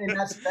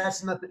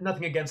that's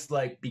nothing against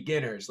like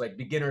beginners. Like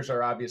beginners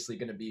are obviously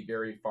going to be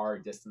very far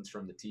distance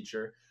from the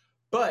teacher.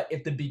 But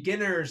if the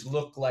beginners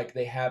look like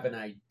they have an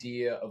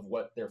idea of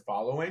what they're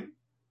following,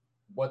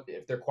 what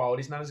if their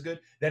quality's not as good,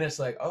 then it's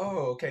like,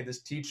 oh, okay, this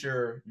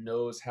teacher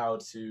knows how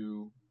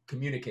to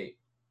communicate,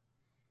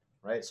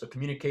 right? So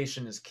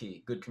communication is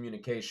key, good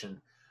communication.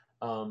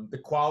 The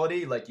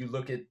quality, like you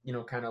look at,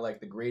 kind of like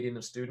the grading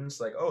of students,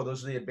 like, oh,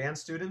 those are the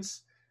advanced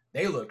students,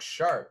 they look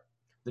sharp.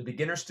 The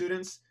beginner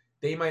students,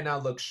 they might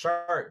not look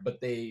sharp, but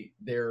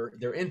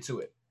they're into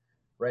it,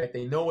 right?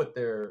 They know what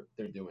they're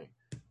doing.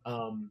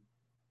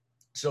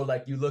 So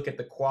like you look at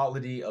the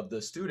quality of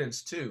the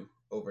students too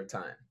over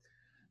time.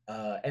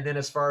 And then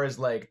as far as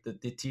like the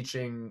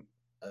teaching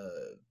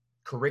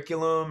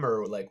curriculum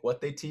or like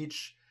what they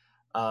teach,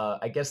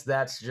 I guess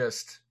that's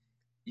just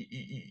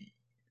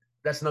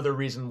that's another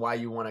reason why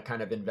you want to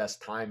kind of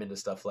invest time into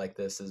stuff like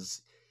this.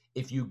 Is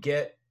if you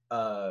get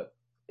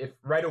if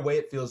right away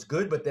it feels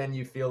good, but then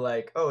you feel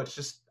like, oh, it's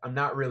just, I'm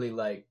not really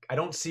like, I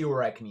don't see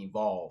where I can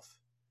evolve.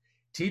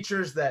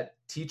 Teachers that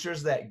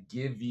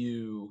give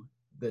you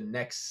the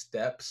next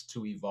steps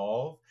to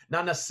evolve,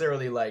 not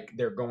necessarily like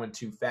they're going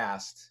too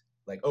fast,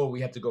 like, oh,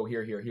 we have to go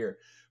here, here, here.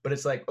 But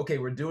it's like, okay,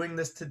 we're doing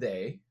this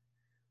today,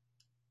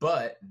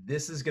 but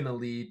this is going to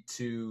lead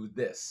to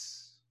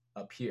this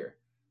up here.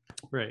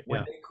 Right.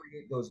 When they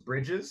create those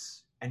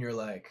bridges and you're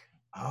like,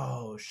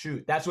 oh,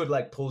 shoot, that's what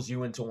like pulls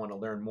you in to want to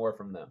learn more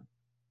from them,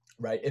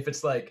 right? If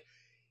it's like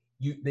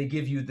they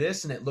give you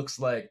this and it looks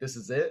like this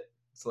is it,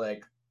 it's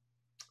like,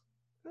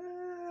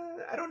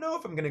 I don't know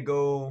if I'm gonna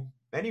go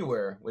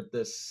anywhere with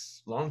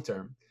this long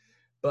term.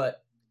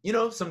 But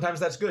sometimes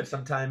that's good.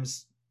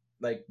 Sometimes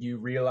like you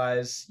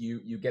realize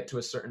you get to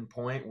a certain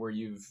point where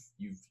you've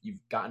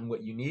gotten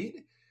what you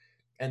need,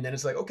 and then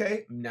it's like,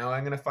 okay, now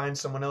I'm gonna find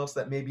someone else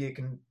that maybe it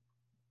can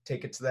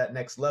take it to that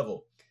next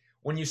level.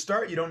 When you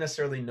start, you don't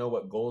necessarily know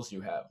what goals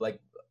you have. Like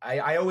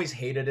I always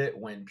hated it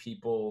when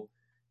people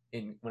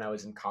when I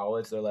was in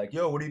college, they're like,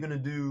 yo, what are you gonna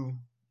do,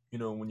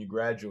 when you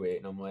graduate?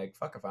 And I'm like,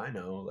 fuck if I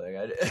know. Like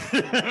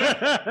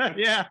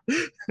Yeah.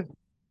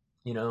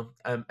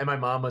 And my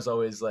mom was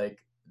always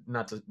like,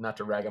 not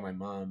to rag on my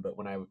mom, but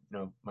when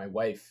my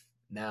wife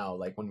now,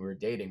 like when we were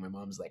dating, my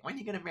mom's like, when are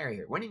you gonna marry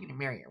her? When are you gonna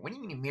marry her? When are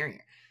you gonna marry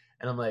her?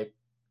 And I'm like,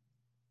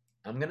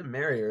 I'm gonna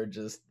marry her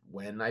just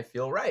when I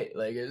feel right.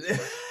 Like,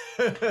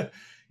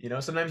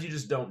 sometimes you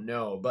just don't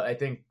know. But I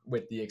think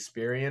with the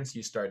experience,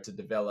 you start to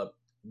develop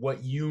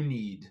what you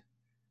need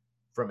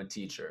from a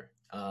teacher.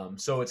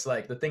 So it's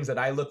like the things that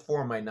I look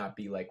for might not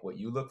be like what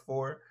you look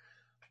for,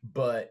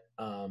 but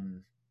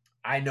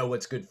I know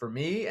what's good for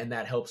me, and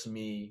that helps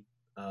me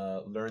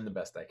learn the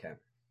best I can.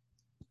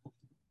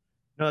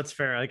 No, that's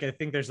fair. Like, I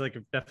think there's like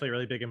definitely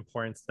really big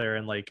importance there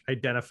in like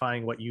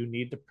identifying what you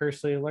need to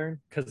personally learn.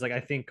 Cause like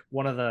I think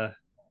one of the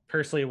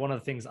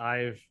things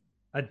I've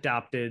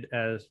adopted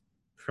as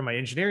from my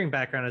engineering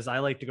background is I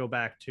like to go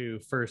back to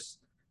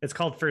it's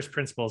called first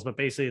principles, but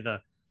basically the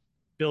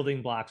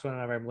building blocks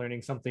whenever I'm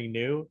learning something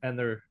new. And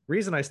the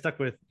reason I stuck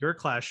with your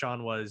class,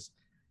 Sean, was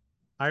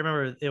I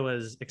remember it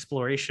was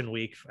exploration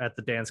week at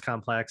the dance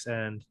complex,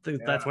 and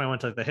that's when I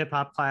went to the hip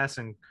hop class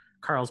and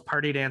Carl's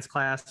party dance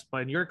class.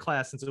 But in your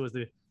class, since it was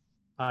the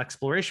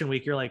exploration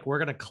week, you're like, we're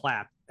gonna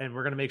clap and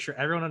we're gonna make sure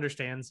everyone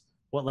understands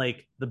what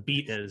like the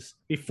beat is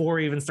before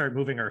we even start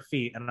moving our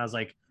feet. And I was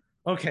like,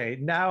 okay,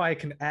 now I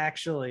can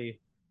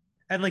actually.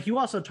 And like you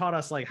also taught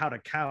us like how to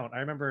count. I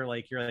remember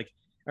like you're like,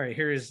 all right,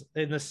 here's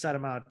in this set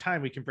amount of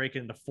time we can break it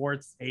into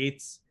fourths,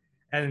 eighths,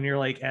 and you're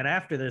like, and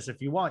after this,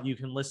 if you want, you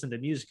can listen to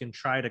music and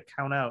try to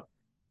count out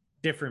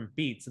different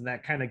beats. And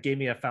that kind of gave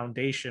me a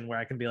foundation where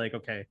I can be like,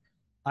 okay,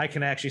 I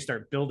can actually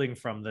start building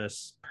from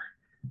this.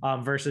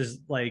 Versus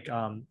like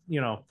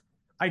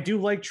I do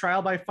like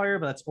trial by fire,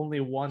 but that's only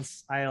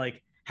once I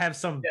like have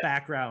some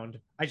background.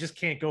 I just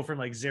can't go from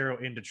like 0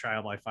 into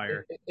trial by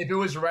fire. If it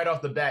was right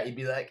off the bat, you'd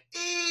be like,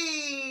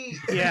 eee!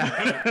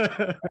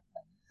 Yeah.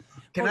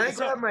 Can I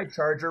grab my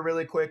charger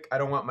really quick? I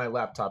don't want my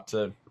laptop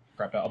to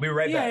crap out. I'll be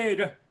right back.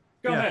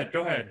 Yeah,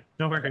 go ahead.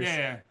 No worries.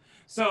 Yeah.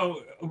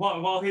 So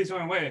while he's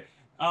going away,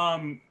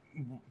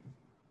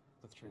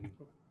 let's turn.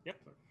 Yep.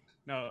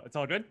 No, it's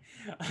all good.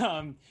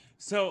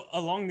 So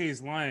along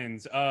these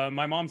lines,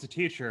 my mom's a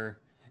teacher,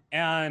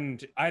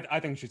 and I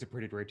think she's a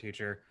pretty great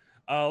teacher.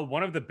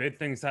 One of the big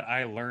things that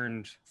I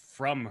learned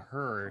from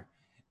her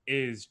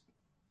is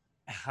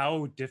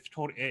how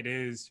difficult it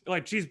is.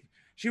 Like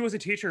she was a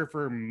teacher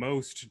for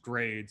most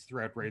grades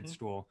throughout grade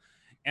school.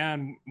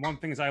 And one of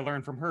the things I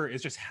learned from her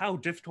is just how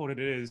difficult it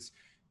is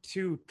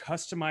to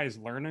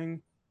customize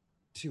learning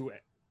to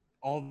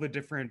all the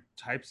different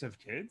types of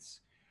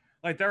kids.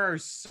 Like there are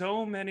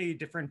so many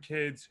different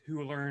kids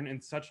who learn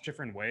in such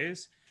different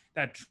ways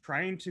that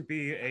trying to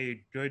be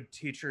a good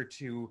teacher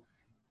to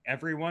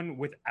everyone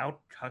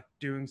without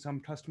doing some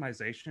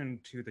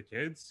customization to the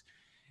kids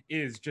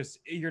is just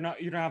you're gonna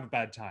have a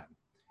bad time.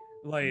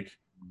 Like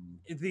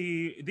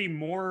the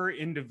more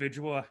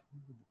individual,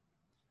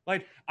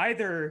 like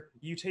either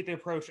you take the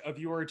approach of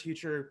you're a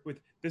teacher with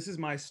this is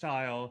my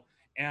style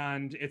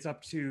and it's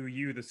up to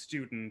you the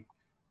student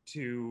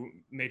to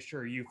make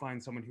sure you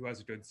find someone who has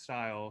a good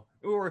style,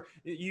 or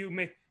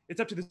it's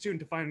up to the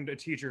student to find a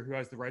teacher who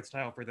has the right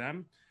style for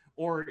them.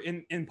 Or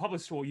in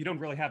public school you don't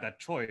really have that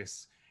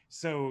choice,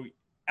 so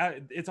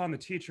it's on the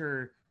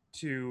teacher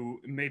to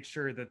make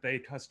sure that they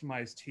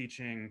customize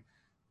teaching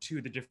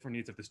to the different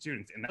needs of the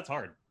students, and that's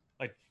hard.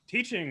 Like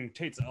teaching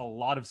takes a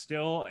lot of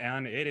skill,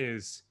 and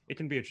it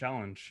can be a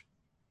challenge.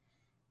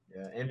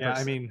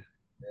 I mean,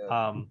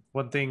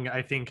 one thing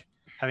I think,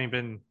 having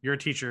been your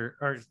teacher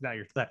or not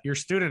your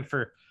student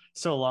for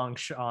so long,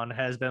 Sean,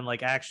 has been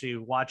like actually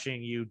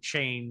watching you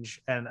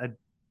change, and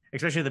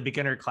especially the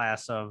beginner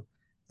class of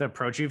the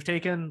approach you've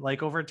taken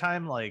like over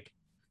time. Like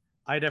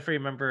I definitely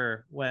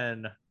remember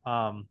when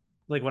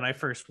when I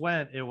first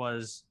went, it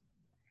was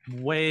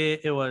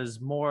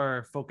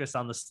more focused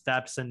on the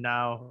steps, and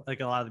now like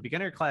a lot of the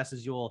beginner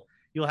classes you'll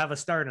have a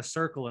start in a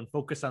circle and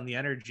focus on the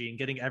energy and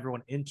getting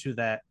everyone into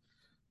that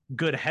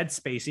good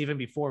headspace even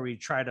before we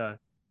try to,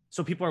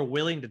 so people are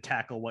willing to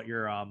tackle what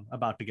you're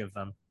about to give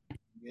them.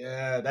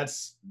 Yeah,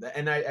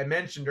 and I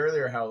mentioned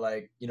earlier how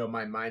like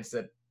my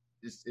mindset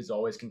is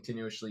always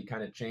continuously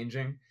kind of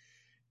changing,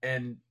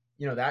 and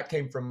that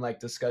came from like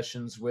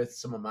discussions with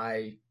some of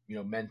my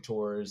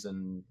mentors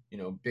and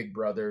big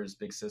brothers,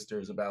 big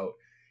sisters about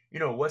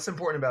what's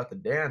important about the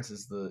dance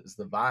is the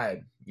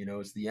vibe,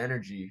 it's the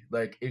energy.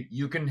 Like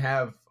you can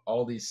have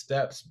all these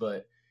steps,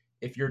 but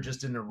if you're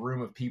just in a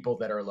room of people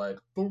that are like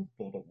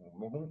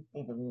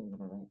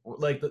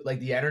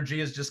the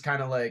energy is just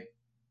kind of like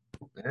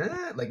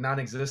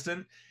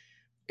non-existent,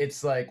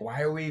 it's like,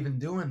 why are we even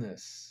doing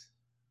this?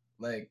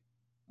 Like,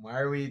 why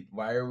are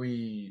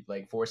we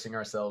like forcing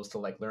ourselves to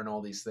like learn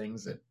all these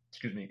things that,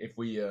 excuse me, if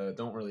we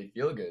don't really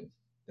feel good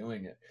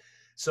doing it?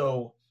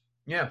 So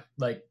yeah,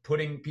 like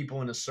putting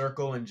people in a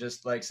circle and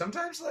just like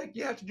sometimes like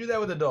you have to do that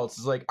with adults.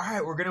 It's like, all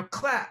right, we're gonna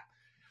clap,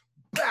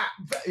 bah,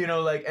 bah, you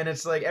know, like, and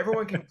it's like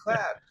everyone can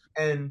clap,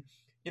 and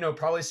you know,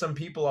 probably some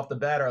people off the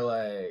bat are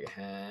like,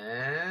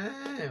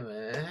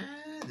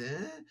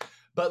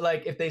 but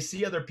like if they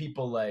see other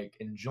people like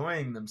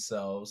enjoying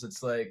themselves,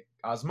 it's like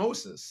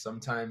osmosis.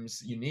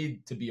 Sometimes you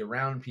need to be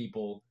around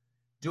people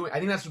doing. I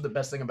think that's what the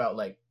best thing about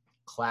like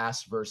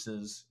class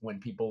versus when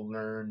people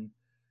learn,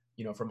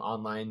 you know, from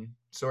online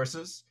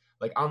sources.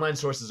 Like online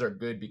sources are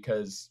good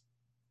because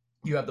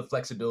you have the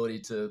flexibility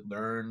to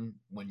learn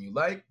when you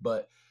like,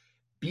 but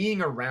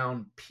being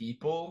around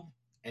people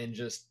and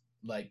just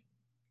like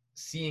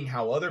seeing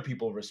how other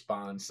people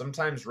respond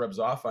sometimes rubs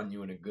off on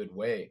you in a good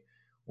way,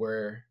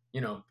 where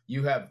you know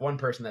you have one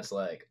person that's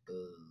like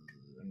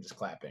I'm just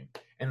clapping,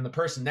 and then the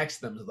person next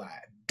to them is like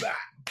bah,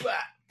 bah,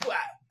 bah,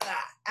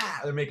 ah, ah.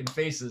 They're making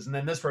faces, and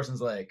then this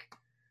person's like,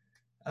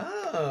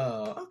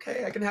 oh,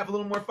 okay, I can have a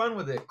little more fun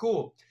with it,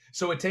 cool.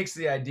 So it takes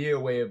the idea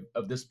away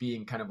of this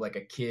being kind of like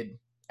a kid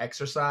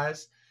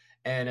exercise,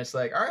 and it's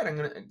like, all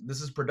right,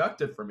 this is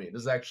productive for me,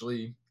 this is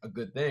actually a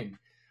good thing.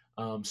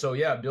 So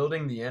yeah,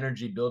 building the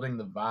energy, building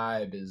the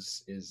vibe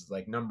is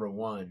like number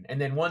one.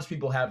 And then once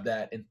people have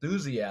that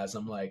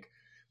enthusiasm, like,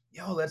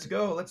 yo, let's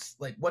go, let's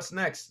like, what's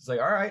next? It's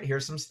like, all right,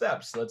 here's some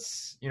steps,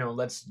 let's, you know,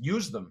 let's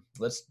use them.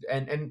 Let's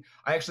and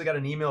I actually got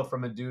an email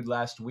from a dude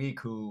last week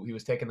who he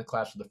was taking the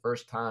class for the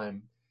first time,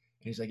 and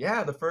he's like,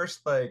 yeah, the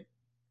first like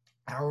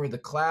hour of the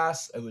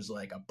class, it was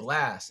like a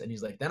blast. And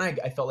he's like, then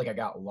I felt like I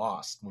got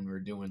lost when we were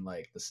doing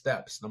like the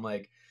steps. And I'm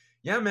like,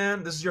 yeah,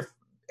 man, this is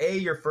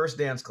your first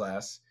dance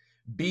class.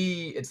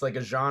 B, it's like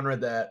a genre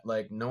that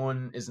like no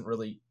one isn't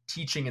really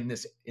teaching in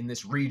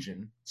this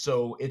region,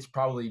 so it's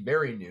probably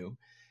very new.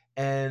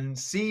 And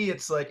C,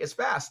 it's like it's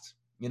fast,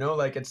 you know,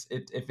 like if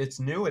it's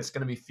new, it's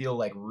going to be feel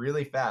like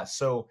really fast.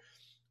 So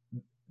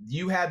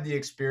you had the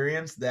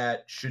experience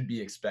that should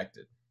be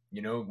expected,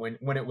 you know,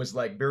 when it was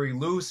like very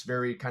loose,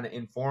 very kind of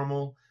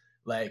informal,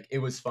 like it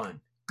was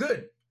fun,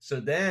 good. So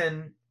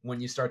then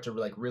when you start to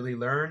like really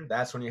learn,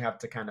 that's when you have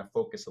to kind of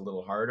focus a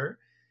little harder.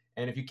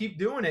 And if you keep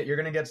doing it, you're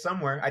going to get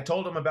somewhere. I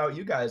told them about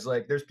you guys.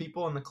 Like there's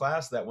people in the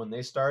class that when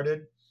they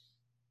started,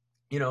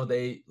 you know,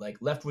 they like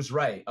left was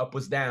right, up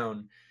was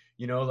down,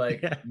 you know,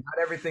 like Yeah. not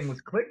everything was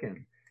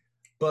clicking,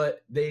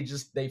 but they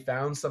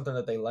found something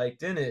that they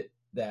liked in it,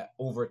 that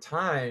over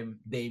time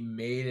they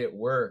made it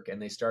work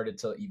and they started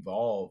to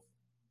evolve,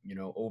 you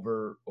know,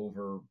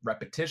 over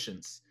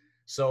repetitions.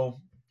 So,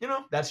 you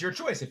know, that's your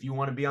choice. If you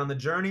want to be on the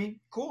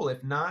journey, cool.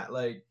 If not,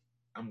 like,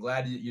 I'm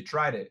glad you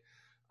tried it.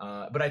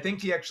 But I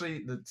think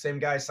the same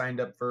guy signed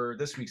up for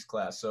this week's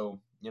class. So,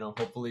 you know,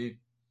 hopefully,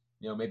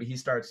 you know, maybe he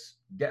starts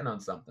getting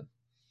on something.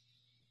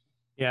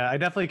 Yeah, I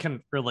definitely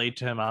can relate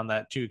to him on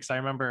that too, because I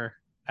remember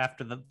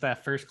after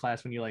that first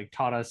class when you like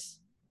taught us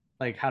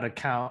like how to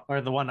count,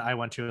 or the one I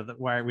went to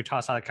where we taught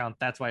us how to count,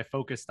 that's what I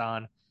focused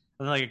on. And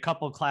then like a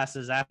couple of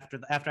classes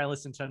after I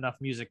listened to enough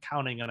music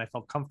counting and I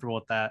felt comfortable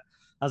with that,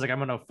 I was like, I'm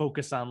gonna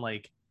focus on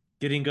like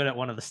getting good at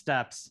one of the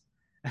steps.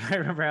 And I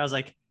remember I was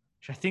like,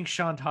 I think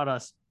Sean taught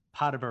us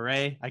pas de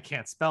bourrée. I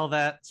can't spell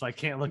that, so I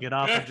can't look it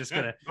up. I'm just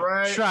gonna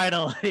try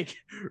to like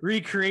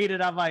recreate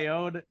it on my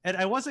own. And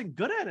I wasn't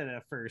good at it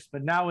at first,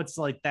 but now it's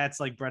like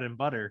that's like bread and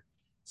butter.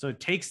 So it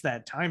takes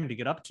that time to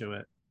get up to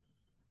it.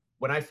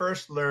 When I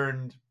first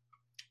learned,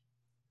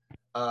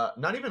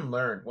 not even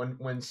learned,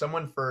 when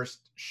someone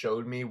first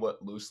showed me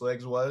what loose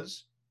legs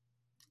was,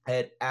 I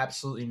had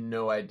absolutely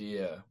no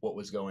idea what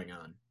was going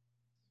on.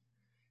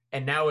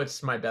 And now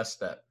it's my best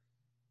step.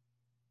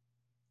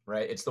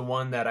 Right? It's the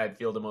one that I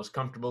feel the most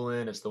comfortable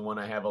in. It's the one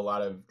I have a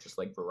lot of just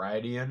like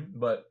variety in.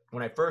 But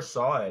when I first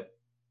saw it,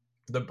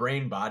 the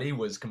brain body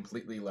was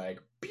completely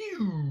like,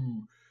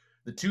 pew!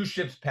 The two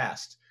ships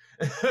passed.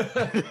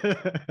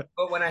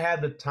 But when I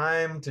had the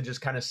time to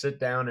just kind of sit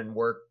down and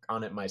work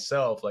on it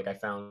myself, like I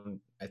found,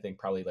 I think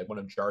probably like one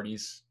of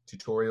Jardy's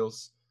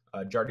tutorials.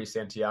 Jardy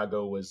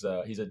Santiago was,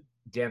 he's a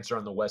dancer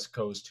on the West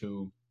Coast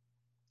who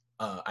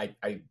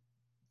I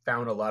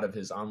found a lot of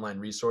his online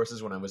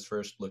resources when I was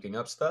first looking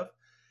up stuff.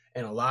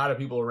 And a lot of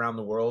people around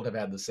the world have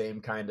had the same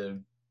kind of,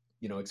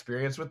 you know,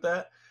 experience with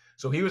that.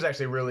 So he was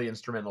actually a really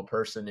instrumental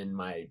person in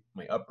my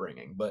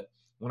upbringing. But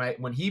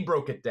when he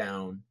broke it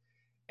down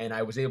and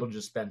I was able to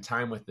just spend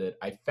time with it,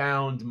 I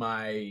found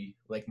my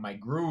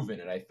groove in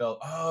it. I felt,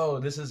 oh,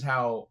 this is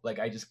how, like,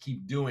 I just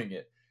keep doing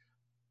it.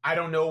 I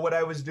don't know what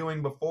I was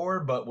doing before,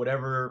 but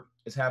whatever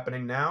is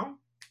happening now,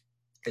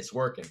 it's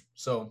working.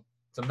 So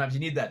sometimes you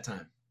need that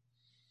time.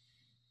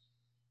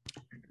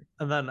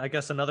 And then I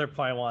guess another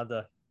point I wanted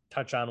to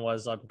touch on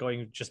was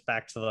going just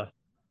back to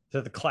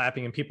the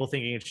clapping and people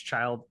thinking it's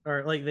child,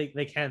 or like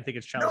they can think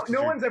it's child.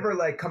 No one's ever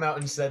like come out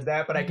and said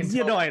that, but I can tell,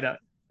 you know, I know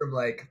from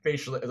like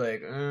facial,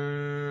 like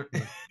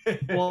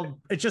Well,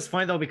 it's just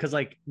funny though, because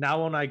like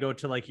now when I go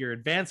to like your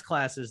advanced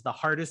classes, the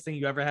hardest thing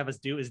you ever have us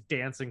do is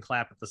dance and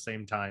clap at the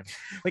same time.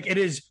 Like it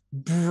is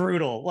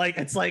brutal. Like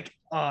it's like,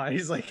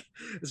 he's like,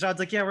 Sean's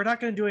like, yeah, we're not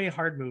gonna do any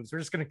hard moves. We're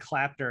just gonna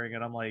clap during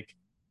it. I'm like,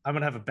 I'm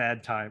gonna have a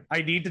bad time.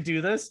 I need to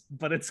do this,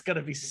 but it's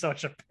gonna be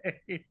such a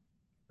pain.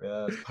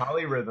 Yeah, it's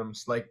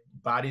polyrhythms. Like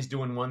body's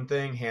doing one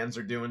thing, hands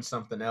are doing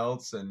something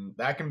else, and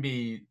that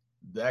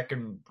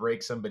can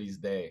break somebody's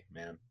day,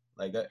 man.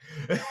 Like that.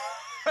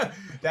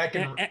 That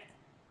can.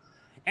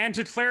 And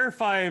to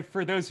clarify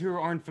for those who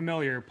aren't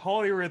familiar,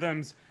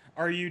 polyrhythms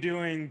are you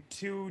doing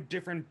two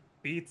different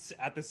beats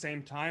at the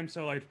same time?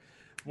 So like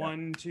Yeah.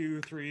 1,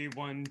 2, 3,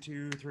 1,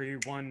 2, 3,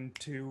 1,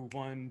 2,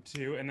 1,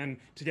 2, and then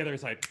together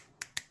it's like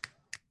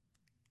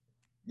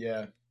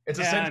Yeah, it's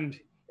and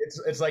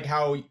it's like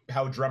how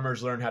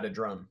drummers learn how to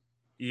drum.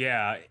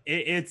 yeah,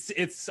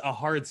 it's a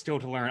hard skill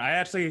to learn. I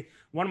actually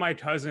one of my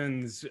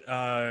cousins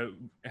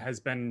has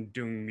been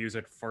doing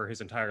music for his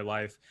entire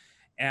life,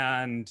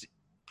 and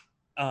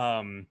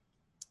um,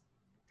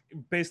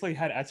 basically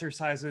had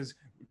exercises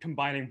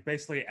combining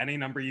basically any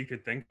number you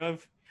could think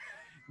of,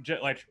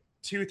 like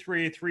 2,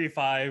 3, 3,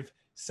 5,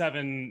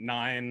 7,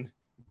 9,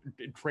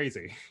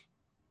 crazy.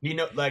 You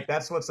know, like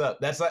that's what's up.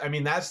 That's like, I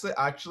mean, that's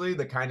actually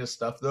the kind of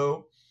stuff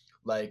though,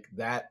 like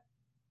that.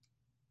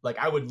 Like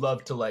I would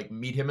love to like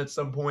meet him at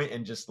some point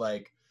and just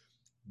like,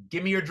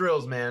 give me your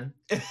drills, man.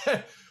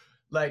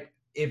 Like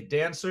if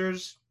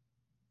dancers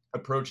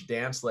approach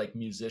dance like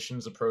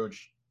musicians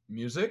approach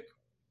music,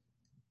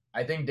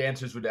 I think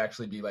dancers would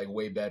actually be like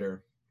way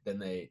better than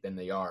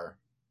they are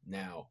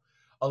now.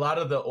 A lot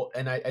of the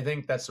and I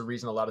think that's the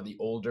reason a lot of the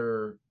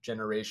older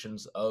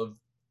generations of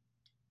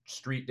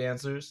street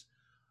dancers,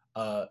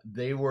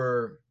 they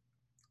were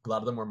a lot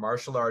of them were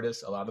martial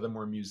artists, a lot of them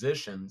were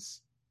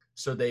musicians,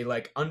 so they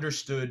like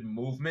understood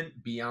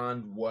movement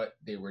beyond what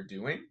they were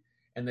doing,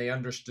 and they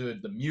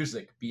understood the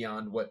music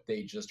beyond what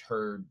they just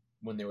heard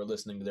when they were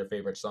listening to their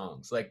favorite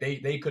songs. Like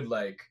they could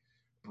like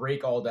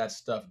break all that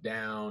stuff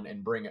down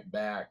and bring it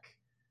back,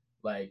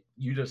 like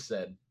you just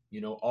said,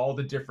 you know, all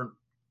the different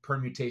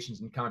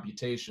permutations and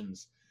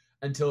computations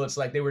until it's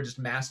like they were just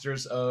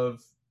masters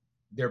of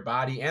their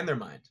body and their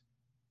mind.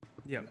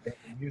 Yeah. The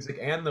music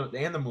and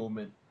the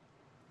movement,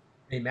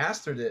 they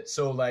mastered it.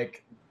 So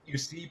like you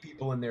see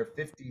people in their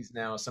 50s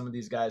now, some of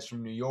these guys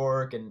from New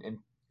York and you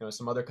know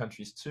some other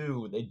countries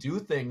too, they do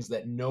things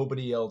that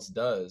nobody else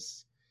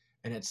does.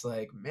 And it's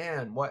like,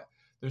 man, what,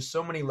 there's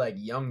so many like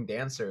young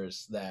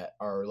dancers that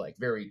are like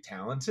very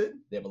talented.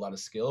 They have a lot of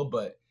skill,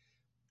 but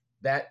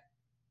that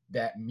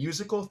that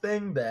musical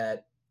thing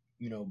that,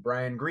 you know,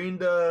 Brian Green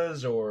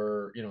does,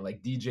 or you know,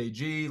 like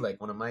DJG,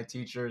 like one of my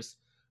teachers,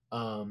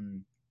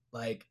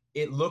 like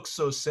it looks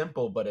so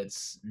simple, but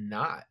it's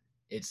not.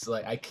 It's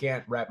like I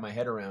can't wrap my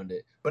head around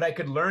it. But I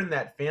could learn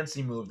that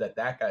fancy move that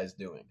that guy's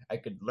doing. I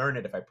could learn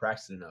it if I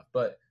practiced enough.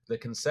 But the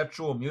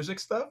conceptual music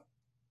stuff,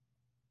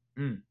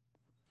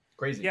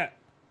 crazy. Yeah,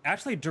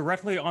 actually,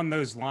 directly on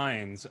those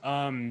lines.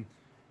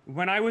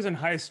 When I was in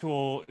high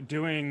school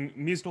doing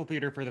musical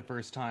theater for the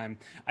first time,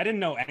 I didn't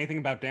know anything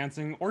about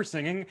dancing or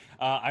singing.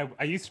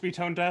 I used to be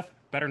tone deaf,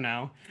 better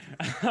now.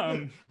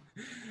 um,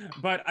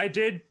 but I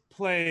did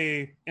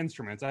play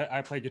instruments.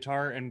 I played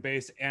guitar and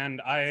bass,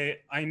 and I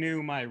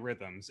knew my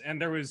rhythms. And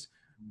there was,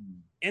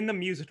 in The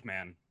Music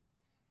Man,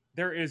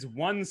 there is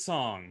one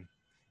song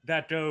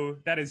that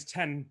is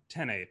 10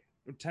 10 8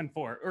 10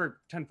 4 or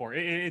 10 4.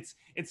 It's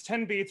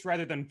 10 beats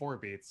rather than 4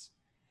 beats.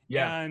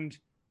 Yeah. And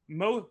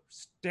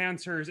most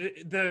dancers,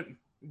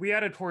 we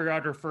had a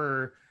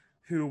choreographer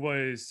who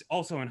was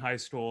also in high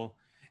school,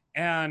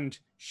 and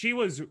she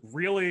was a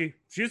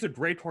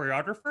great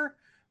choreographer,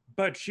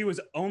 but she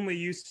was only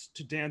used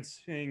to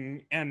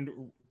dancing and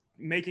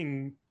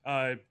making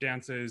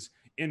dances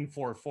in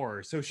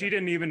 4/4. So she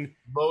didn't even.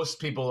 Most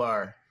people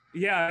are.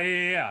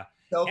 Yeah.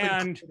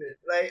 And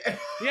like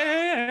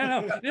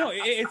no,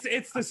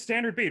 it's the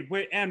standard beat.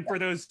 And for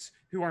those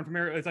who aren't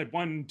familiar, it's like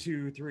 1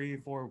 2 3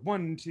 4,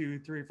 1 2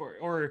 3 4,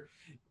 or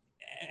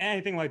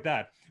anything like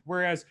that.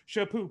 Whereas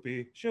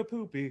shapoopy,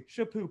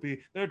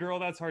 the girl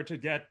that's hard to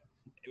get,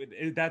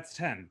 that's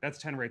 10. That's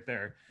 10 right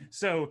there.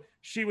 So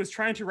she was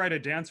trying to write a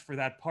dance for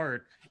that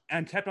part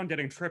and kept on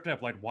getting tripped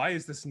up. Like, why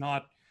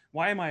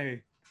am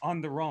I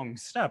on the wrong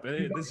step?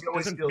 This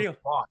doesn't feel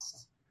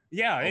lost.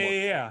 Yeah.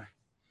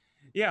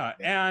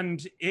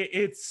 And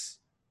it's,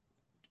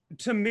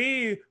 to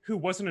me, who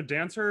wasn't a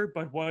dancer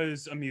but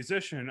was a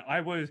musician,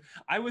 I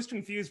was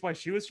confused why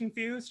she was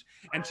confused,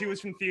 and she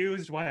was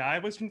confused why I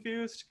was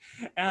confused,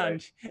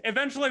 and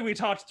eventually we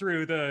talked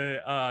through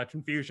the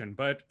confusion.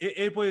 But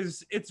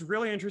it's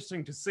really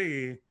interesting to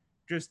see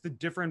just the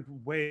different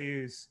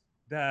ways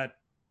that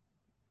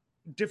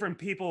different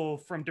people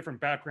from different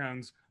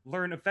backgrounds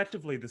learn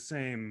effectively the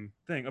same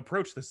thing,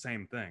 approach the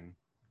same thing.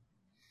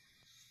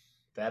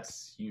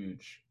 That's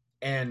huge.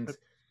 And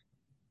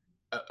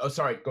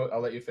sorry, go. I'll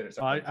let you finish.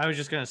 I was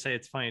just gonna say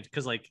it's funny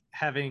because like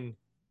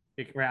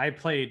I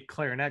played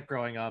clarinet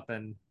growing up,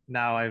 and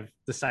now I've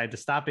decided to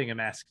stop being a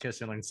masochist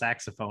and learn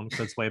saxophone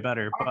because it's way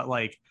better. But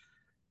like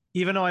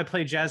even though I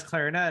play jazz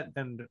clarinet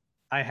and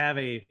I have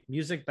a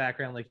music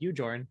background like you,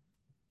 Jordan,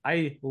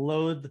 I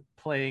loathe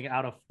playing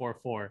out of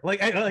 4/4.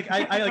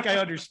 I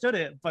understood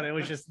it, but it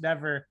was just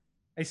never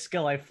a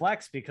skill I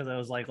flexed because I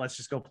was like, let's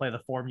just go play the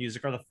 4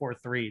 music or the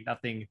 4/3.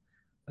 Nothing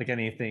like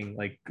anything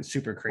like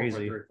super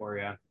crazy. 4/4,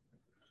 yeah.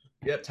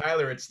 Yep,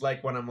 Tyler, it's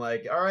like when I'm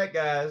like, all right,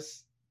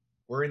 guys,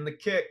 we're in the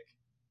kick.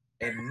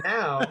 And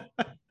now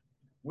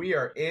we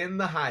are in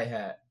the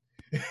hi-hat.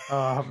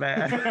 Oh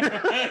man.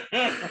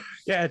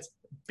 Yeah, it's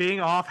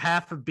being off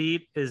half a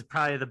beat is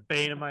probably the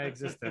bane of my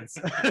existence.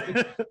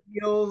 It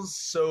feels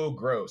so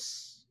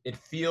gross. It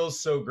feels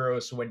so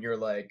gross when you're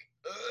like,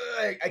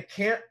 I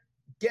can't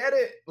get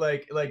it.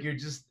 Like you're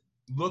just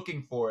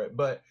looking for it.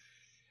 But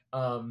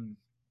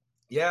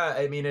yeah,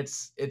 I mean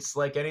it's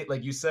like any,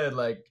 like you said,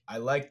 like I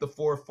like the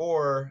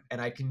 4/4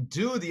 and I can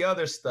do the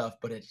other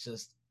stuff, but it's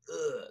just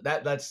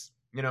that's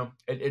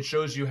it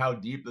shows you how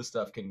deep the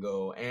stuff can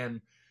go. And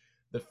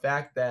the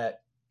fact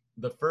that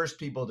the first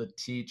people to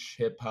teach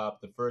hip hop,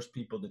 the first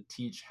people to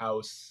teach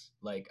house,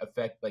 like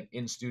effect, like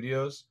in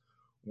studios,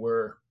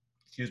 were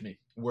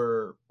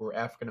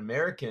African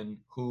American,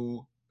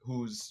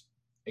 whose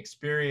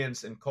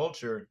experience and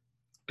culture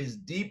is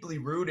deeply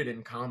rooted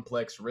in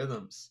complex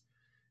rhythms.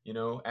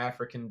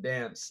 African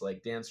dance,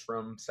 like dance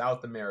from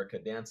South America,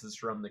 dances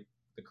from the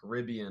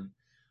Caribbean,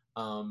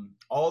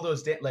 all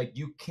those like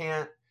you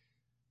can't.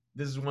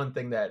 This is one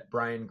thing that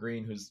Brian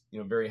Green, who's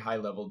very high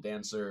level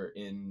dancer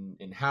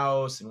in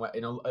house and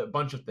a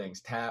bunch of things,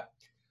 tap,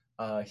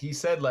 he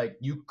said like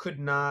you could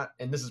not,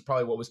 and this is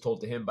probably what was told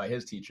to him by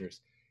his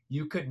teachers,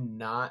 you could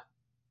not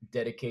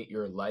dedicate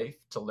your life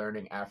to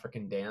learning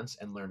African dance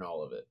and learn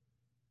all of it.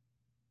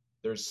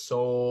 There's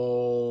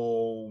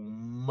so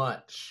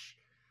much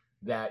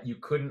that you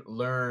couldn't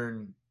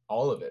learn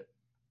all of it,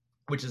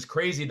 which is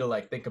crazy to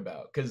like think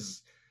about,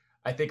 because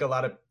I think a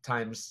lot of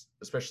times,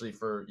 especially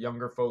for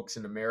younger folks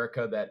in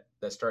America that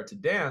start to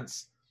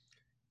dance,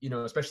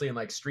 especially in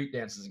like street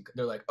dances,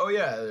 they're like, oh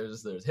yeah,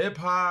 there's hip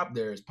hop,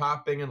 there's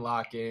popping and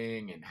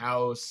locking and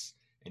house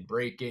and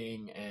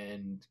breaking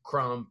and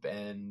crump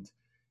and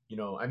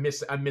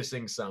I'm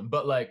missing some,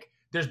 but like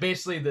there's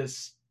basically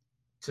this,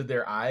 to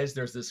their eyes,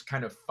 there's this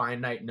kind of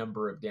finite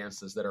number of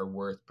dances that are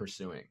worth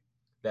pursuing,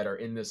 that are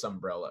in this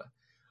umbrella.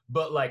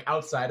 But like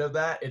outside of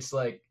that, it's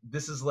like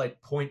this is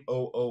like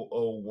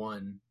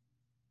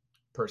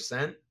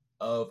 0.0001%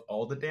 of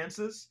all the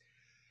dances.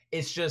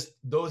 It's just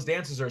those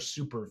dances are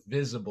super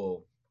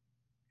visible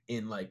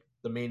in like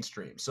the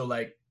mainstream. So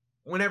like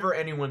whenever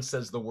anyone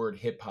says the word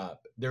hip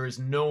hop, there is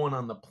no one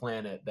on the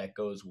planet that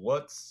goes,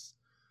 what's,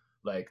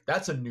 like,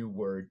 that's a new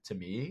word to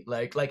me.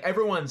 Like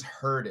everyone's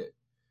heard it.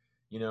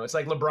 It's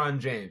like LeBron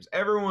James.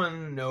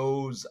 Everyone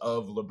knows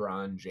of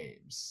LeBron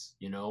James,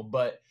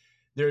 but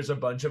there's a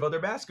bunch of other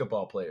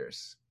basketball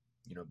players,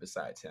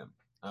 besides him.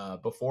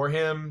 Before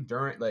him,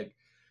 during, like,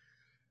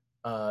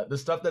 the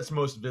stuff that's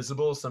most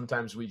visible,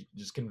 sometimes we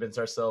just convince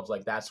ourselves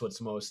like that's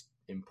what's most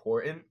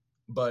important.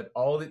 But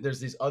there's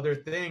these other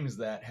things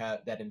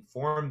that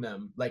inform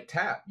them, like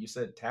tap. You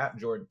said tap,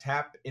 Jordan.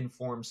 Tap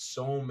informs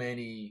so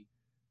many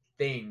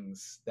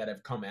things that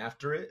have come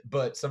after it,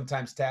 but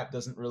sometimes tap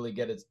doesn't really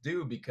get its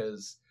due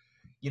because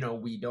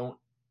we don't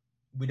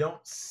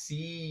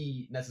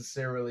see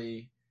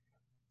necessarily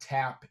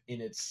tap in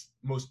its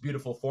most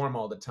beautiful form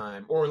all the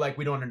time, or like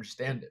we don't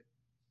understand it.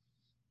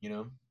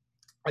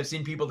 I've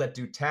seen people that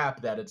do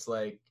tap that it's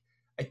like,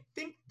 I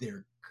think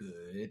they're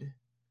good,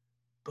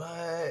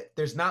 but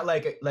there's not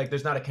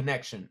there's not a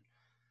connection.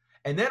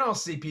 And then I'll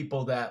see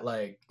people that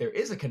like there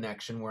is a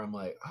connection where I'm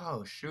like,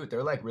 oh shoot,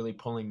 they're like really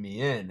pulling me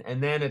in.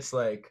 And then it's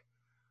like,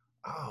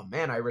 oh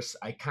man, I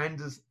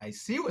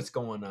see what's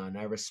going on.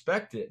 I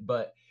respect it.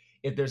 But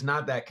if there's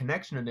not that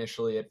connection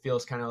initially, it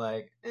feels kind of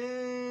like,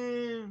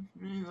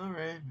 all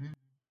right.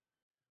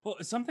 Well,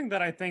 something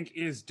that I think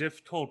is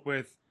difficult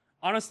with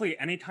honestly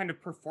any kind of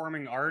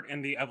performing art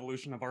and the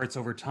evolution of arts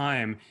over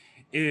time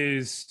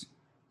is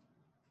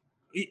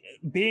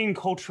being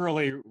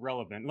culturally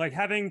relevant, like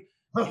having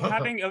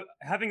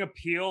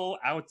appeal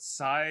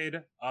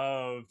outside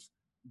of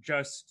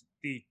just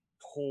the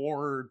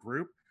core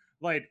group.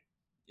 Like,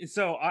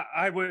 so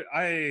I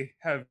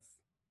have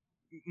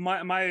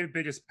my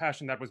biggest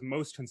passion that was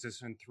most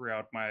consistent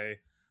throughout my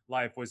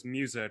life was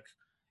music,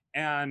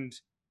 and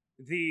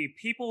the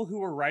people who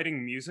were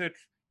writing music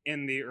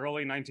in the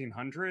early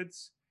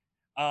 1900s,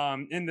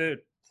 in the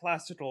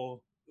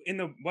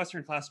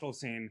Western classical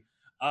scene,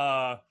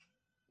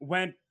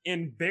 went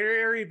in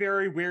very,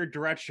 very weird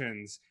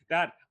directions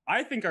that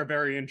I think are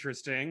very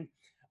interesting,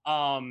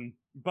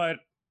 but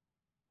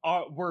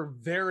were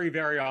very,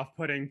 very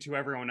off-putting to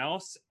everyone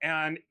else.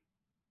 And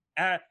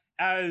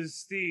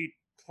as the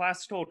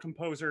classical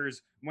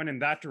composers went in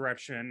that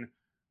direction,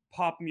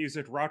 pop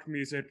music, rock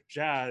music,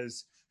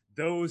 jazz,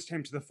 those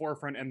came to the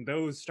forefront, and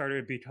those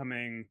started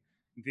becoming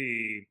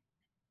the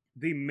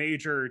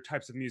major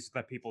types of music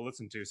that people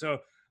listen to. So,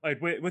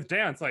 like with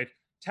dance, like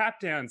tap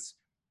dance,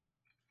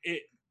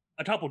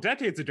 a couple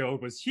decades ago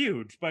it was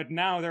huge, but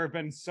now there have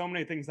been so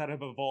many things that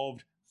have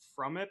evolved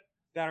from it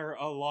that are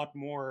a lot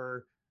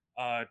more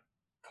uh,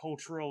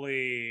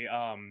 culturally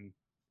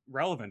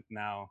relevant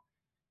now.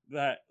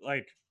 That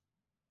like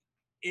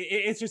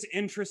it's just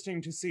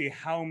interesting to see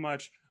how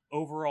much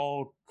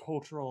overall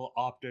cultural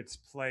optics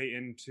play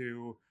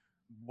into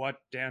what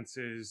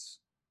dances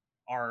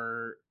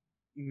are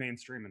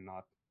mainstream and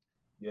not.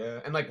 Yeah,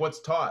 and like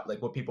what's taught,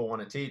 like what people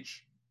want to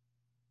teach.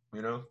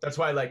 You know, that's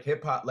why like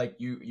hip hop, like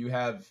you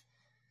have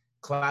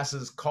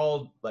classes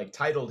called like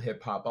titled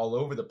hip hop all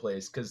over the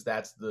place because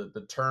that's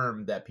the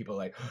term that people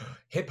like.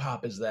 Hip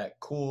hop is that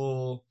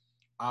cool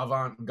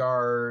avant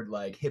garde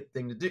like hip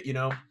thing to do, you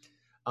know.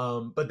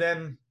 But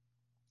then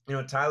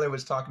Tyler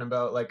was talking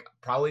about like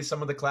probably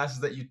some of the classes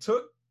that you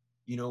took,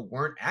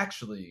 weren't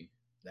actually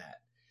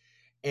that.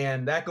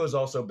 And that goes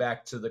also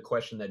back to the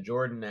question that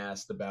Jordan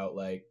asked about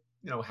like,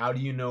 how do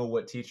you know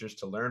what teachers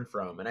to learn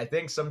from? And I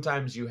think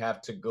sometimes you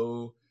have to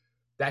go,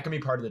 that can be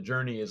part of the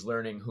journey, is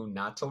learning who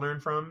not to learn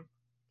from.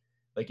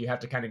 Like you have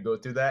to kind of go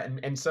through that.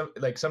 And some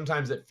like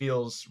sometimes it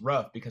feels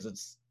rough because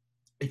it's,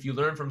 if you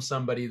learn from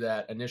somebody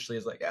that initially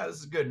is like, yeah, this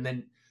is good. And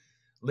then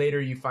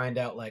later you find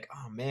out like,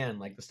 oh man,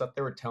 like the stuff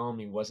they were telling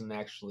me wasn't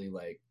actually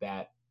like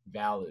that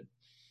valid.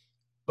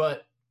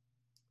 But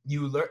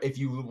you learn, if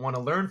you want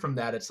to learn from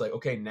that, it's like,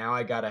 okay, now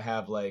I gotta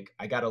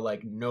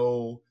like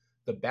know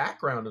the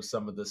background of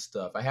some of this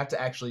stuff. I have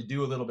to actually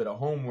do a little bit of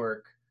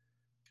homework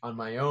on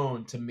my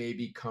own to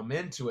maybe come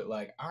into it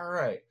like, all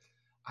right,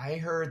 I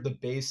heard the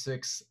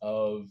basics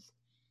of,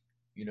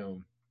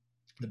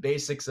 the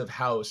basics of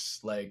house.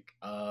 Like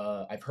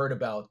I've heard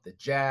about the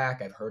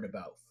jack, I've heard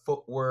about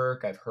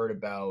footwork, I've heard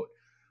about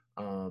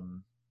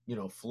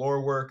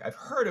floor work, I've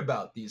heard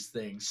about these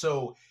things.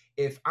 So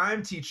if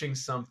I'm teaching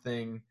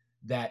something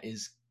that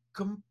is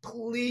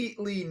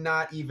completely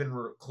not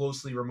even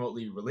closely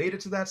remotely related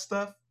to that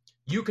stuff,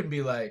 you can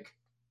be like,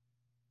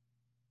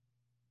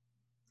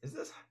 is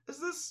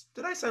this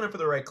did I sign up for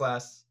the right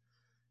class?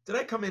 Did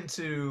I come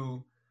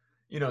into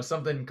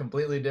something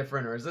completely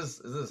different, or is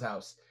this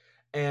house?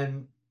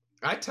 And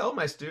I tell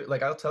my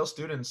I'll tell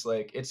students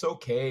like it's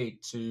okay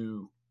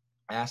to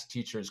ask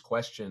teachers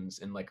questions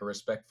in like a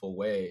respectful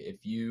way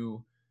if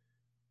you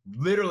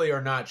literally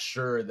are not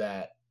sure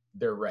that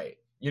they're right.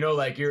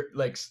 Like you're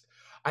like,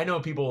 I know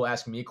people will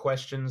ask me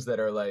questions that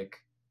are like,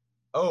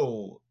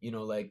 oh,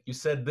 like you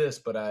said this,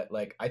 but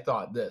I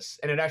thought this.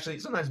 And it actually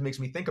sometimes makes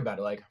me think about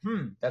it like,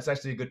 that's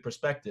actually a good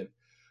perspective.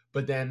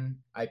 But then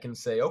I can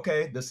say,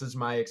 okay, this is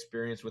my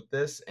experience with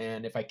this.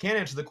 And if I can't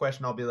answer the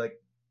question, I'll be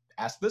like,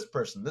 ask this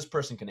person. This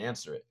person can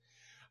answer it.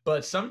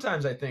 But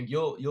sometimes I think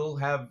you'll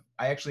have,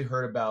 I actually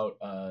heard about,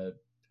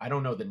 I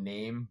don't know the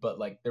name, but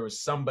like there was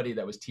somebody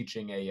that was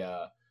teaching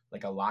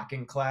like a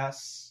locking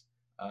class,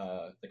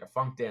 like a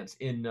funk dance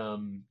in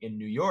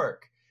New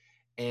York.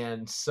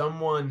 And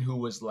someone who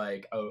was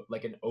like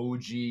an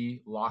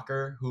OG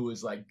locker who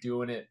was like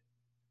doing it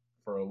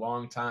for a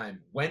long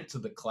time went to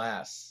the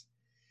class,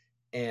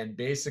 and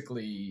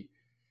basically,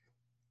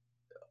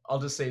 I'll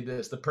just say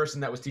this: the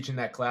person that was teaching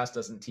that class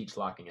doesn't teach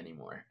locking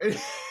anymore.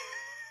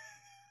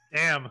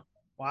 Damn.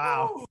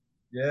 Wow.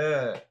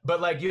 Yeah, but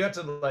like you have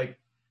to like,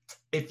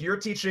 if you're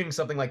teaching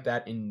something like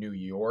that in New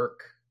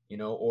York,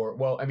 or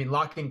well, I mean,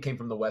 locking came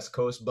from the West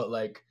Coast, but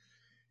like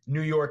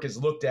New York is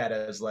looked at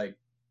as like,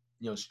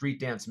 street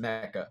dance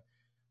mecca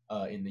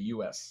in the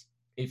U.S.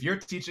 If you're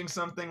teaching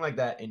something like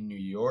that in New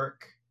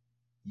York,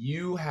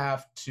 you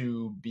have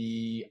to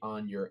be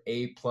on your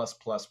A plus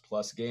plus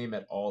plus game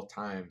at all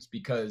times,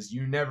 because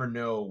you never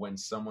know when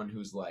someone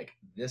who's like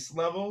this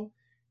level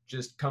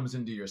just comes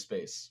into your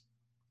space.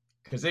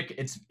 Because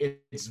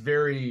it's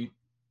very,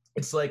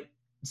 it's like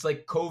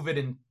COVID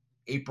in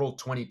April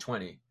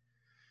 2020.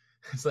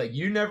 It's like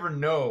you never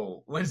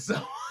know when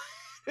someone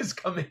is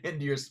coming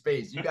into your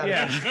space. You gotta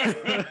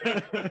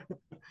Yeah.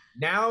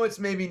 Now it's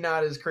maybe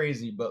not as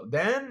crazy, but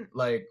then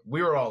like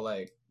we were all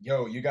like,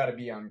 yo, you gotta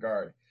be on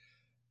guard.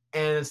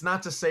 And it's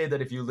not to say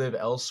that if you live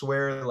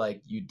elsewhere,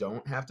 like you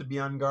don't have to be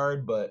on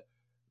guard, but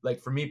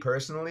like for me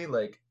personally,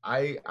 like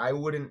I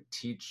wouldn't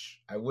teach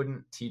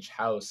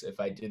house if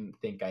I didn't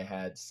think I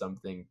had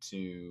something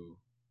to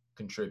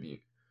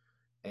contribute.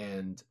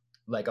 And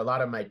like a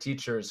lot of my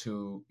teachers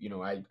who,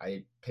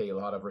 I pay a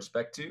lot of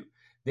respect to,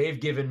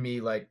 they've given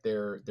me like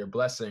their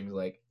blessings,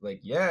 like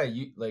yeah,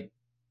 you like,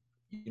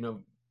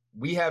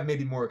 we have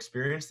maybe more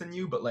experience than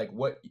you, but like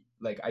what,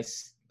 like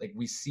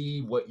we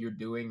see what you're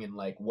doing and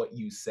like what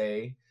you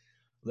say,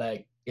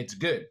 like it's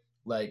good,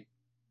 like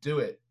do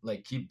it,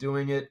 like keep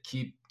doing it,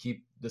 keep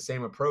the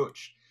same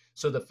approach.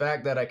 So the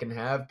fact that I can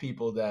have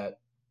people that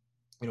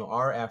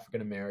are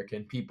African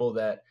American, people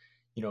that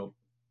you know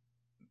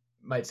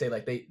might say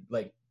like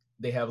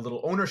they have a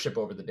little ownership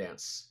over the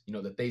dance,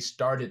 that they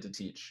started to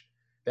teach,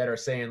 that are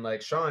saying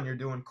like, Sean, you're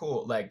doing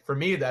cool. Like for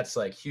me, that's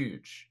like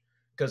huge,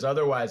 because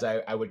otherwise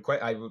I would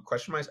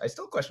question I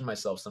still question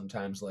myself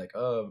sometimes, like,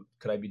 oh,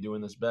 could I be doing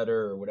this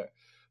better or whatever.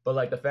 But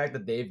like the fact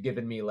that they've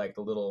given me like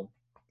the little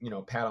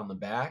pat on the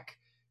back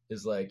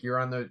is like, you're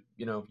on the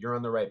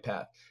right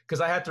path. Because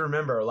I have to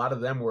remember a lot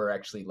of them were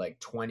actually like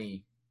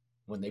 20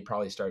 when they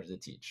probably started to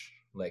teach,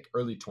 like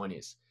early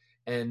 20s.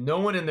 And no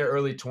one in their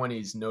early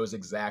 20s knows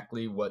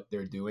exactly what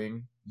they're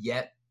doing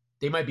yet.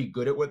 They might be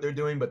good at what they're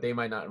doing, but they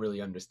might not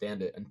really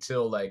understand it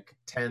until like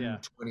 10,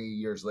 20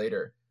 years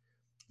later.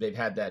 They've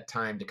had that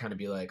time to kind of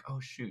be like, oh,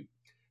 shoot,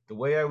 the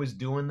way I was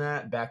doing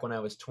that back when I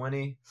was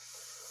 20,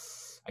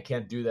 I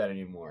can't do that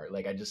anymore.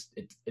 Like,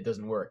 it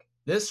doesn't work.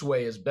 This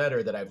way is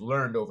better that I've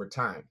learned over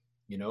time,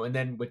 you know? And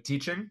then with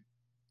teaching,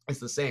 it's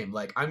the same.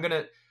 Like,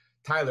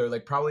 Tyler,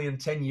 like probably in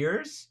 10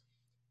 years,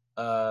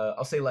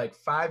 I'll say like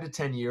 5 to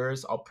 10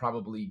 years, I'll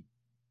probably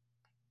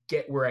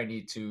get where I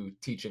need to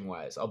teaching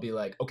wise. I'll be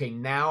like, okay,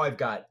 now I've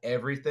got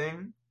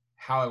everything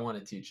how I want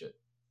to teach it.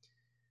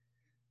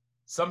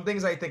 Some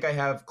things I think I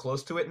have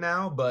close to it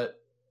now,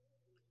 but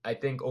I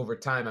think over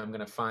time I'm going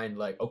to find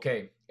like,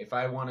 okay, if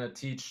I want to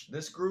teach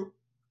this group,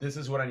 this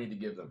is what I need to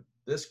give them.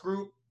 This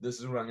group, this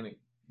is what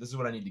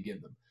I need to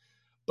give them.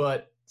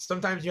 But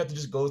sometimes you have to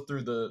just go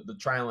through the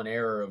trial and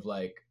error of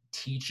like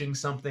teaching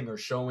something or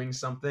showing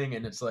something,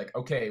 and it's like,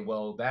 okay,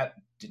 well, that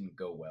didn't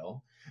go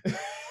well.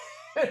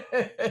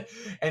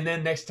 And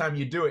then next time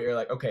you do it, you're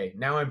like, okay,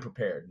 now I'm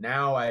prepared.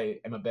 Now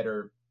I'm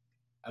going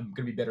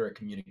to be better at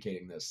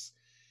communicating this.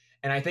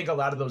 And I think a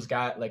lot of those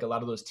guys, like a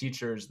lot of those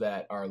teachers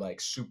that are like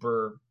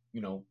super,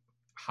 you know,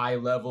 high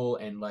level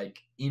and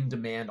like in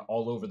demand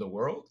all over the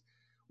world,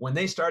 when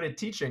they started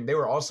teaching, they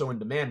were also in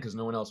demand because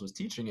no one else was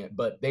teaching it,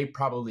 but they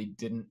probably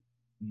didn't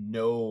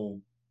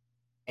know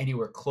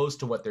anywhere close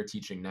to what they're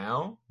teaching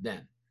now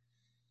then,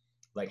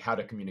 like how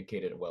to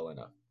communicate it well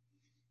enough.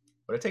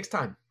 But it takes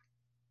time.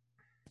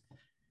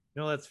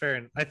 No, that's fair.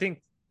 And I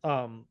think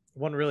one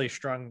really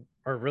strong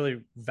or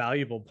really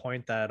valuable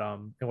point that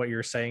in what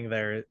you're saying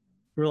there,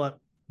 really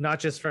not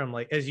just from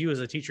like as you as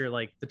a teacher,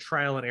 like the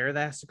trial and error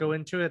that has to go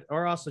into it,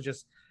 or also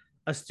just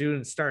a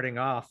student starting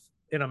off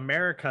in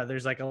America,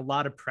 there's like a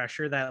lot of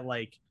pressure that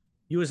like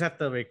you always have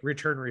to like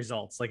return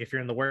results. Like if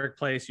you're in the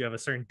workplace, you have a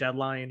certain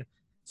deadline.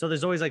 So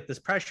there's always like this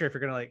pressure if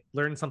you're gonna like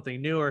learn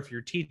something new, or if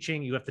you're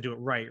teaching, you have to do it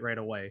right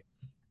away.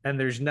 And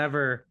there's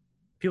never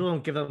people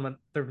don't give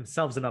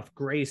themselves enough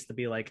grace to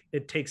be like,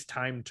 it takes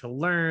time to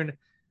learn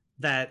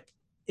that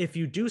if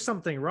you do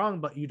something wrong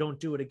but you don't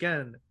do it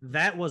again,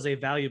 that was a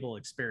valuable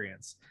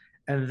experience.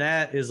 And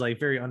that is like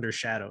very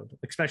undershadowed,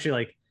 especially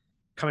like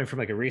coming from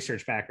like a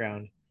research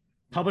background.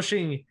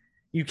 Publishing,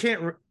 you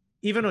can't,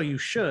 even though you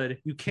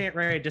can't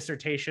write a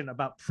dissertation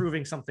about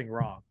proving something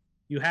wrong.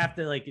 You have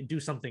to like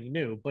do something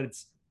new, but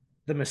it's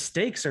the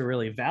mistakes are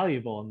really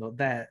valuable, and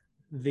that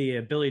the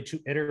ability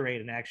to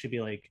iterate and actually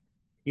be like,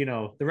 you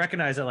know, to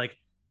recognize that like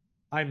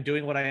I'm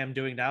doing what I am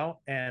doing now,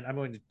 and I'm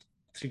going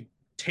to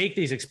take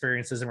these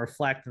experiences and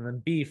reflect, and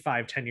then be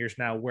 5-10 years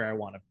now where I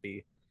want to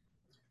be.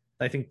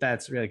 I think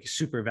that's really like,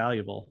 super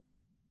valuable.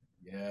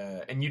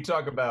 Yeah, and you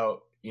talk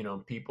about, you know,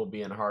 people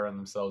being hard on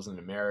themselves in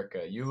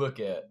America. You look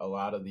at a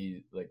lot of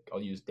the, like,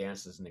 I'll use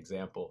dance as an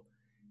example.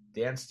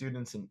 Dance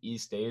students in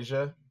East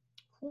Asia,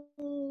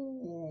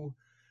 ooh,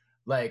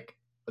 like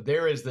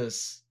there is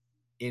this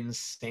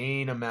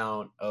insane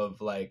amount of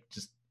like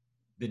just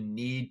the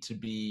need to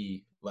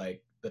be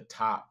like the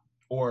top,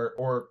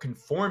 or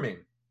conforming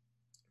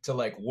to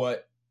like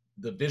what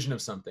the vision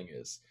of something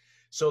is.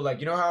 So like,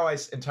 you know how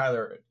and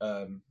Tyler,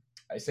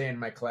 I say in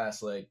my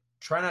class, like,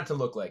 try not to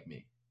look like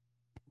me.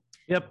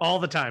 Yep, all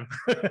the time.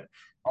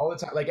 All the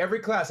time. Like every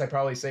class I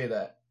probably say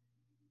that.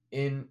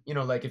 In, you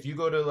know, like if you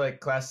go to like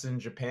classes in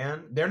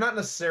Japan, they're not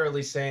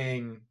necessarily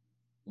saying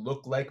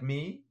look like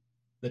me.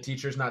 The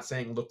teacher's not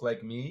saying look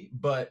like me,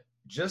 but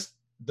just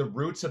the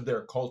roots of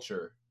their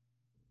culture,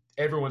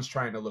 everyone's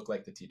trying to look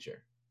like the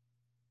teacher.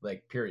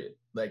 Like period.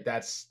 Like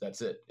that's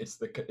it. It's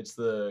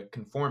the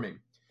conforming.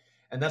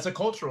 And that's a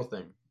cultural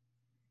thing.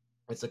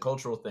 It's a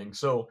cultural thing.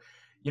 So,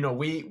 you know,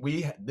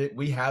 we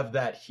have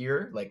that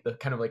here, like the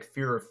kind of like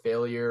fear of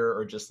failure,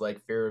 or just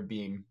like fear of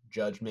being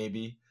judged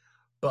maybe.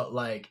 But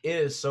like it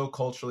is so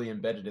culturally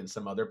embedded in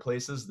some other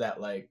places that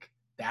like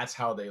that's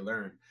how they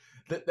learn.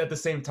 At the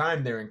same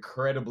time, they're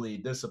incredibly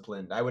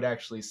disciplined. I would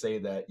actually say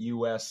that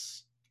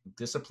US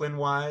discipline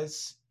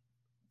wise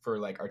for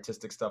like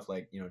artistic stuff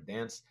like, you know,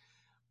 dance,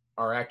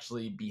 are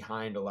actually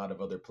behind a lot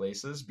of other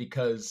places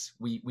because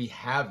we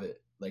have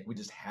it, like we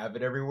just have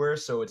it everywhere,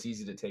 so it's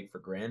easy to take for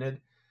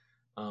granted.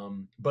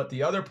 But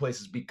the other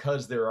places,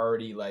 because they're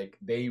already like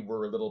they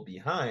were a little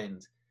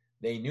behind,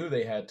 they knew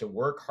they had to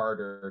work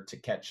harder to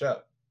catch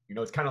up. You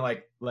know, it's kind of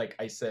like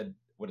I said,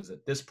 what is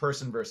it, this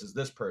person versus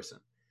this person.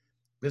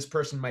 This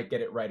person might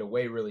get it right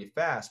away really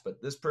fast,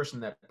 but this person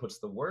that puts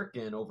the work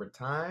in over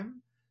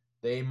time,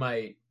 they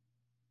might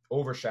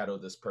overshadow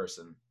this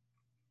person,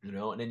 you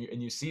know. And then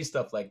you see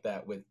stuff like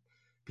that with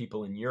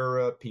people in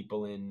Europe,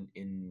 people in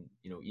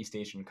you know, East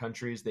Asian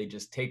countries. They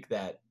just take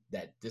that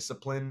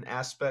discipline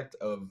aspect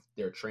of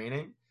their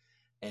training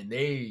and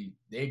they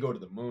go to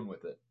the moon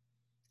with it.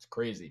 It's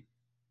crazy.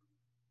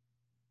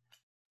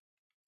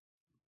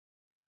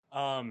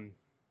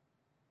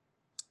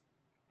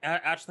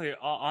 Actually,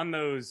 on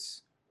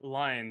those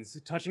lines,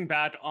 touching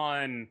back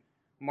on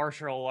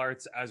martial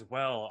arts as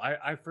well,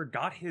 I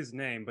forgot his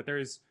name, but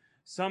there's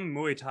some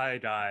Muay Thai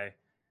guy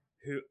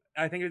who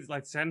I think it's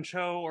like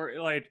Sencho, or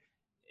like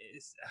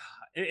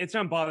it's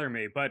not bothering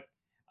me, but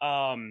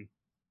um,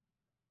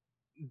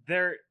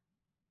 there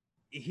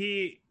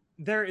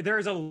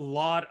there's a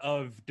lot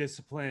of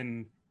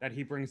discipline that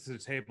he brings to the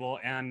table,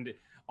 and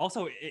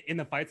also in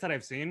the fights that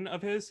I've seen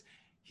of his,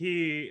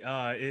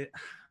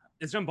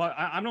 it's done. But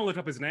I'm gonna look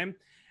up his name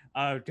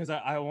because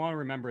I want to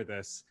remember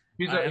this,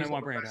 He's and I he's a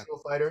want to bring it up. professional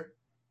fighter.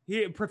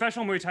 He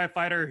professional Muay Thai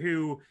fighter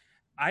who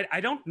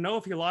I don't know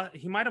if he lost.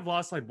 He might have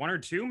lost like 1 or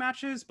 2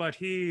 matches, but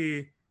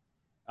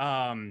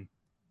um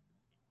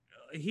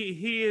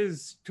he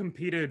is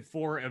competed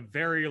for a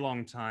very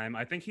long time.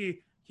 I think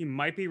he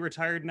might be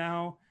retired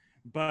now,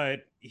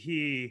 but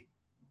he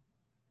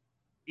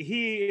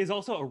is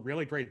also a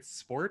really great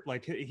sport.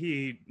 Like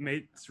he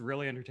makes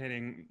really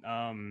entertaining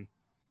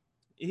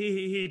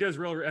he does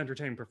really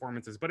entertaining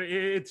performances, but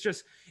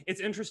it's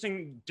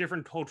interesting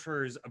different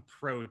cultures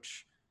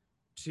approach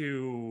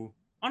to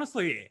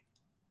honestly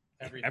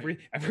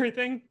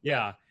everything.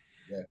 Yeah.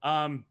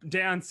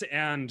 Dance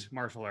and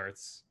martial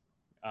arts.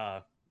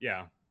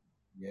 Yeah.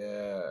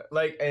 Yeah,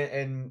 like,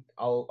 and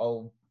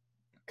I'll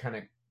kind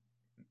of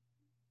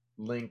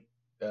link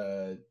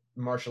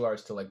martial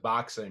arts to like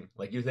boxing.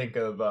 Like you think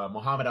of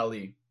Muhammad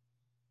Ali.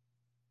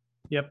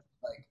 Yep.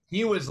 Like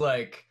he was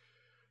like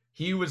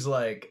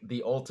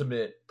the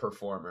ultimate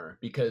performer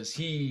because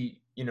he,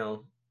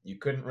 you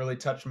couldn't really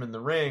touch him in the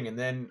ring, and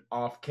then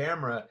off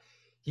camera,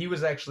 he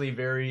was actually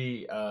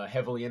very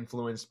heavily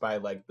influenced by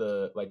like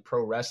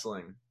pro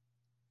wrestling,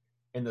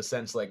 in the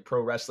sense like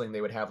pro wrestling,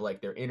 they would have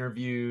like their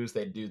interviews,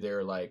 they'd do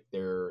their like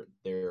their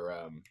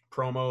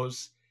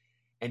promos,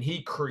 and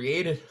he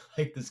created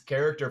like this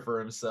character for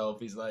himself.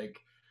 He's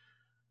like,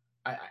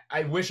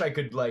 I wish I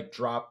could like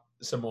drop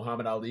some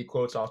Muhammad Ali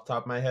quotes off the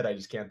top of my head. I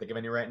just can't think of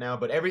any right now.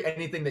 But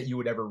anything that you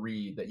would ever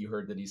read that you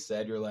heard that he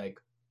said, you're like,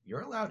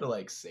 you're allowed to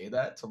like say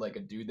that to like a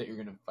dude that you're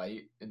gonna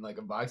fight in like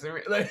a boxing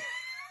ring. Like,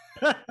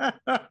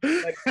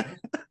 like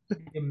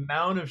the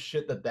amount of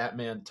shit that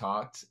man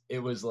talked, it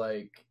was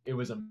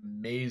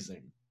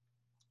amazing,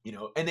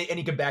 and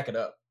he could back it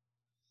up.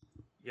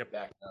 Yep.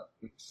 Back it up.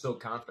 He's so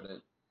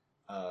confident.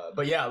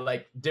 But yeah,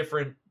 like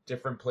different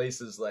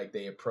places, like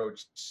they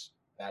approached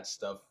that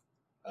stuff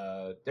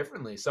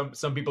differently.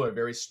 Some people are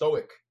very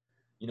stoic.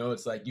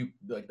 It's like you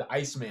like the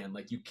Iceman,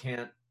 like you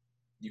can't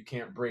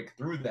break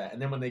through that.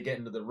 And then when they get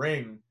into the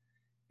ring,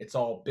 it's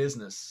all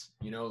business.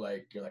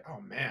 Like you're like,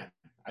 oh man,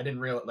 I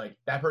didn't realize like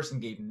that person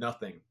gave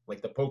nothing.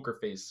 Like the poker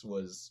face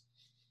was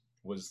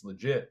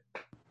legit.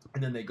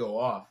 And then they go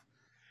off.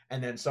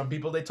 And then some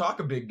people, they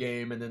talk a big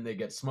game and then they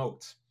get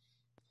smoked.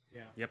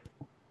 Yeah. Yep.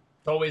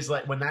 It's always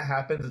like when that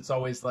happens, it's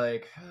always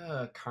like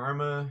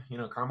karma.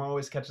 Karma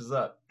always catches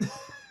up.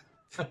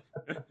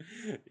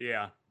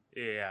 Yeah.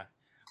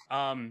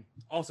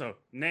 Also,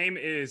 name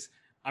is,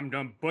 I'm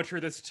gonna butcher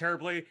this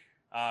terribly.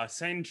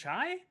 Saen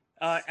Chai.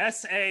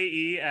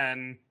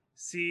 Saenchai.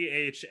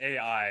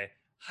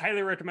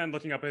 Highly recommend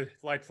looking up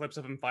like clips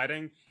of him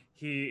fighting.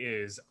 He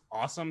is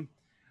awesome.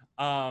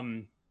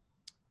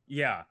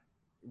 Yeah,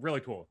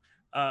 really cool.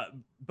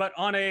 But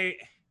on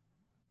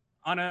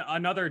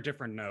another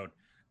different note,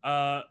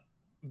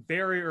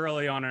 very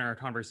early on in our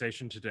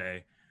conversation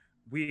today,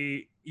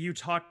 you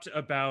talked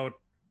about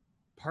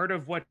part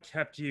of what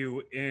kept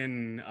you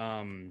in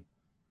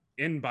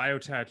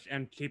biotech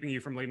and keeping you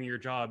from leaving your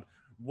job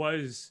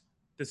was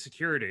the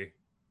security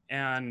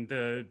and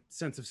the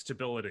sense of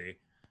stability.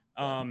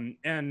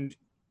 And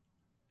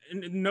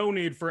no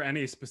need for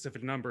any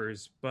specific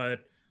numbers, but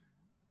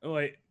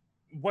like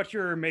what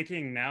you're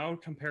making now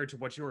compared to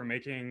what you were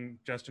making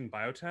just in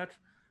biotech,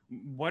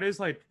 what is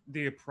like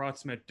the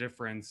approximate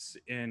difference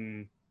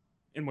in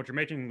what you're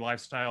making,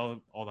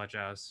 lifestyle, all that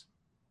jazz?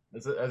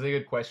 That's a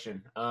good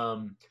question.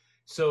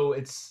 So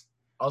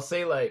I'll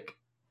say like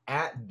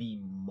at the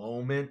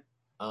moment,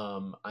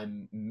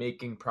 I'm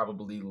making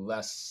probably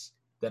less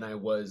than I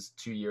was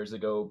 2 years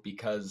ago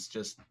because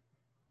just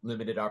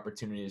limited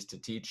opportunities to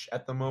teach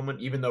at the moment,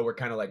 even though we're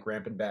kind of like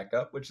ramping back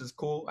up, which is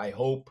cool. I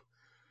hope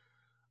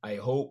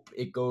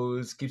it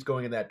keeps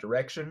going in that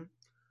direction.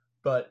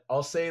 But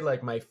I'll say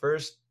like my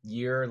first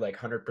year, like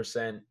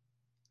 100%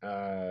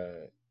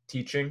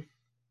 teaching,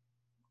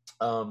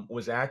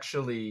 was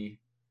actually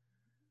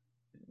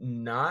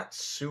not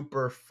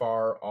super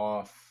far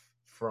off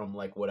from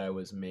like what I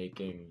was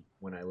making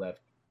when I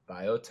left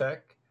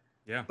biotech.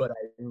 Yeah. But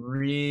I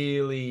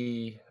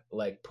really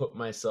like put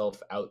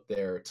myself out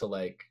there to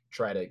like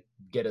try to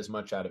get as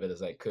much out of it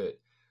as I could.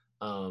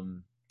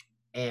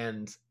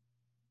 And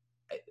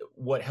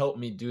what helped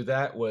me do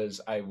that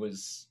was I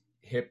was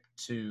hip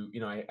to,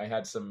 I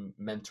had some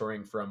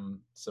mentoring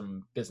from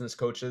some business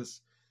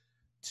coaches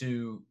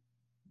to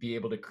be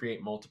able to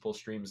create multiple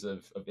streams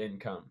of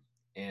income.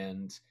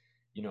 And,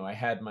 I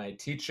had my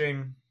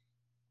teaching,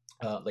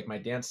 like my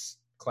dance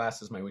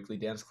classes, my weekly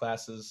dance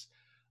classes.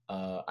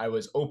 I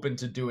was open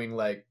to doing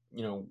like,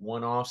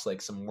 one-offs,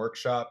 like some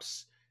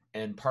workshops.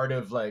 And part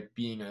of like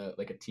being a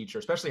teacher,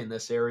 especially in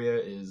this area,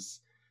 is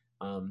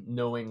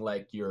knowing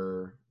like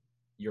your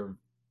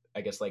I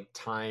guess like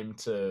time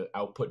to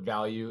output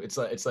value. It's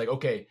like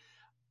okay,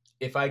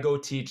 if I go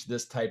teach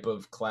this type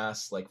of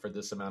class, like for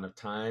this amount of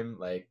time,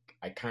 like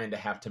I kind of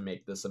have to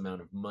make this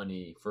amount of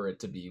money for it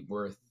to be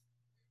worth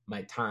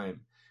my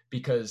time.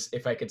 Because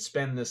if I could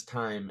spend this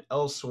time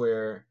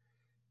elsewhere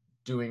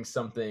doing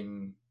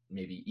something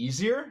maybe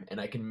easier and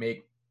I can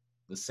make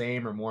the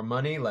same or more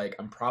money, like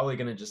I'm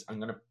going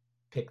to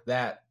pick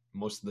that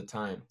most of the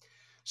time.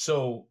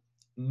 So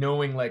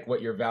knowing like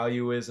what your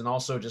value is, and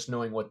also just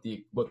knowing what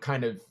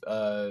kind of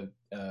uh,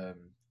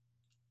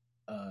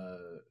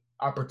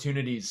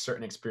 opportunities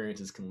certain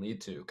experiences can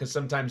lead to. Because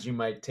sometimes you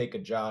might take a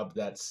job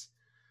that's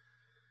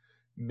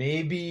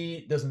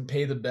maybe doesn't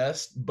pay the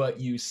best, but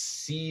you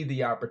see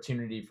the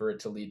opportunity for it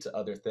to lead to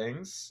other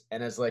things.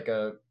 And as like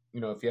if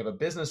you have a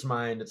business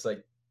mind, it's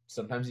like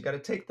sometimes you got to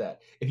take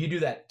that. If you do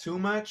that too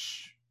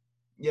much,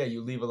 yeah,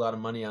 you leave a lot of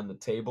money on the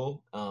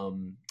table,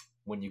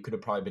 when you could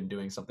have probably been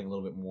doing something a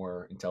little bit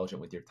more intelligent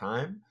with your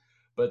time.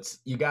 But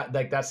you got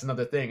like, that's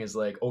another thing, is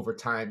like over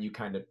time you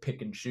kind of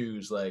pick and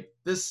choose, like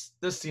this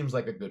seems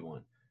like a good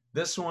one.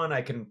 This one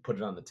I can put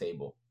it on the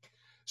table.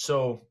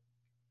 So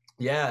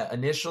yeah,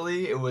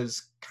 initially it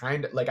was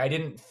kind of like I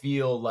didn't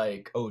feel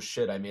like, oh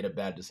shit, I made a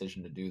bad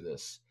decision to do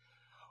this.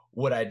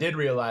 What I did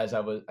realize,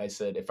 I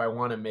said, if I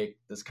want to make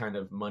this kind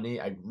of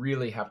money, I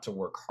really have to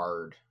work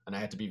hard, and I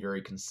have to be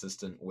very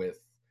consistent with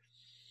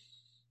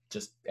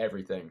just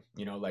everything,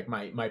 like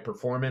my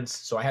performance.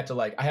 So I had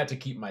to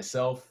keep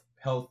myself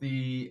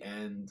healthy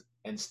and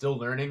still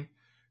learning,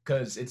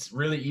 because it's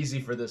really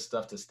easy for this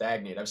stuff to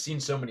stagnate. I've seen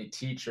so many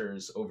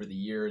teachers over the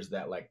years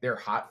that like they're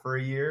hot for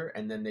a year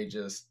and then they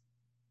just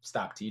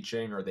stop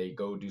teaching or they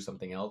go do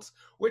something else,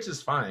 which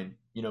is fine.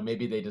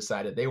 Maybe they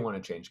decided they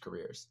want to change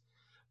careers.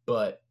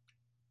 But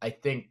I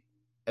think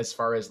as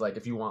far as like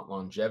if you want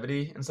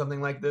longevity in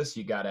something like this,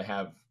 you got to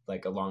have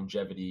like a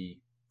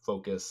longevity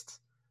focused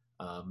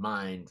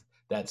mind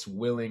that's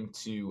willing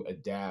to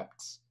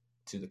adapt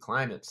to the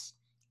climates.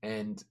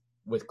 And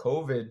with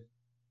COVID,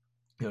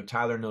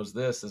 Tyler knows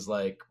this, is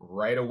like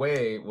right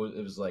away, it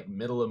was like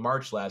middle of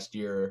March last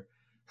year.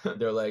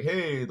 They're like,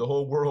 hey, the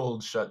whole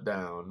world shut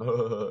down.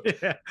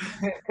 Yeah.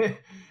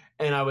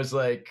 And I was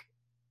like,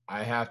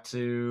 I have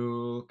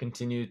to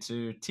continue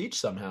to teach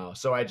somehow.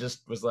 So I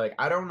just was like,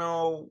 I don't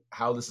know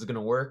how this is going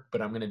to work,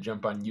 but I'm going to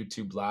jump on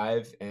YouTube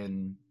Live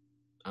and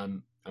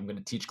I'm going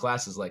to teach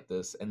classes like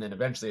this. And then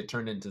eventually it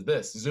turned into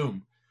this,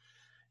 Zoom.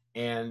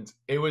 And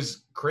it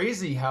was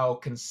crazy how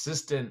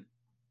consistent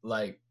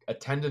like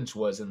attendance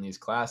was in these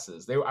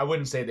classes. I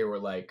wouldn't say they were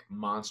like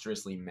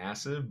monstrously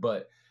massive,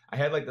 but I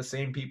had like the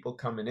same people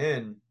coming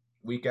in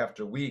week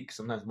after week,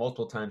 sometimes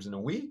multiple times in a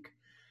week,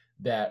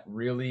 that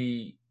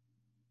really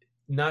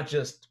not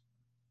just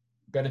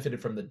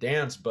benefited from the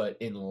dance, but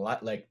in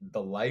like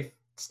the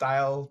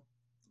lifestyle.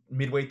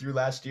 Midway through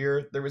last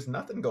year, there was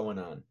nothing going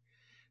on.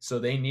 So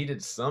they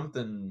needed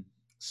something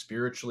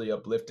spiritually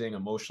uplifting,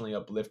 emotionally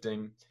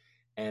uplifting.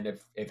 And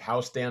if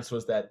house dance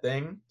was that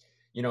thing,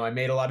 I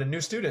made a lot of new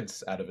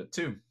students out of it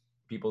too.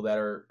 People that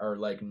are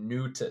like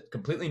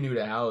completely new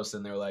to house,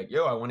 and they're like,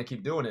 yo, I want to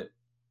keep doing it.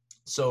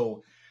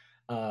 So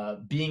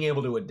being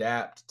able to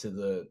adapt to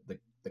the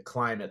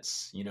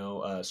climates,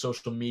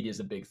 social media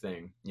is a big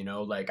thing.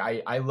 Like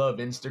I love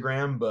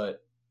Instagram,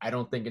 but I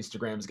don't think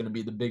Instagram is going to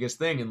be the biggest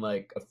thing in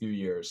like a few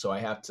years. So I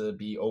have to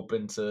be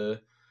open to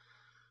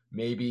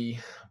maybe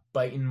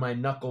biting my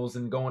knuckles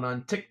and going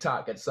on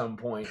TikTok at some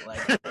point. Like,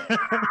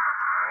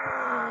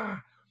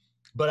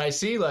 but I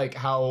see like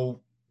how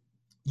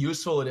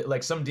useful it is.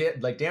 Like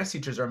like dance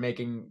teachers are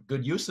making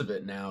good use of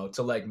it now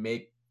to like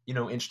make,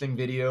 interesting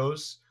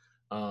videos,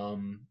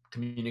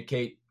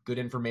 communicate good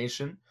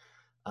information.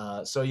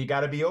 So you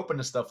got to be open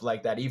to stuff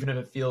like that, even if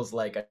it feels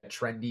like a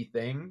trendy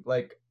thing.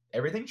 Like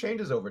everything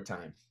changes over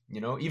time,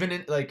 even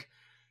in like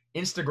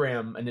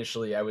Instagram.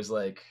 Initially I was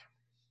like,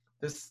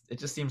 it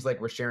just seems like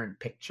we're sharing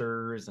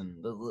pictures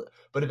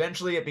but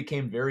eventually it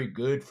became very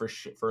good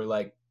for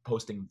like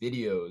posting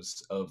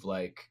videos of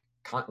like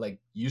like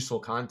useful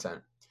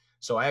content.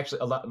 So I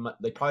actually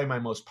like probably my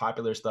most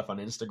popular stuff on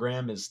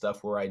Instagram is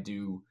stuff where I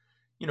do,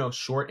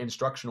 short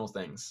instructional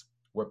things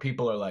where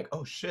people are like,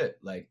 oh shit,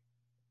 like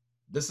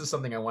this is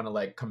something I want to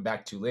like come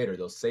back to later.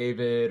 They'll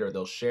save it or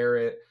they'll share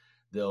it.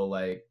 They'll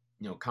like,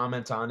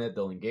 comment on it.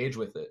 They'll engage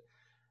with it.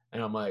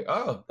 And I'm like,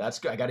 oh, that's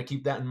good. I got to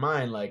keep that in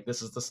mind. Like,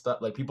 this is the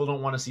stuff. Like, people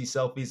don't want to see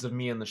selfies of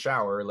me in the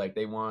shower. Like,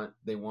 they want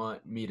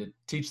me to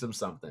teach them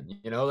something.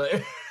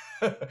 I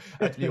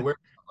have to be aware of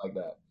stuff like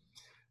that.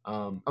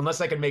 Unless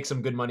I can make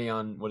some good money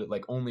on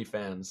like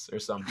OnlyFans or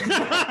something.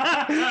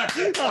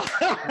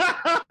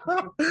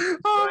 Oh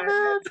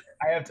man,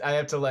 I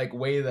have to like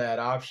weigh that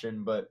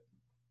option. But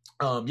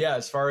yeah,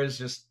 as far as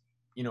just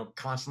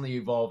constantly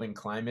evolving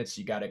climates,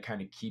 you got to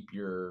kind of keep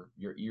your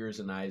ears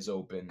and eyes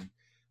open.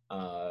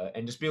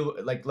 And just be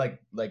like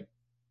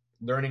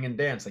learning and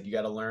dance. Like you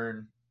got to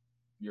learn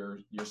your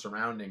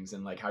surroundings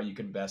and like how you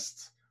can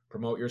best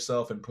promote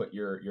yourself and put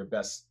your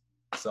best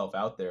self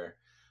out there,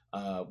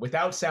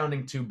 without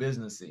sounding too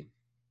businessy.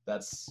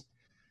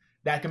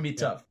 That can be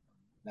tough.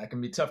 That can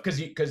be tough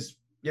because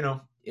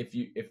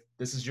if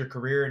this is your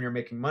career and you're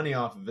making money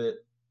off of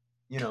it,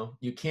 you know,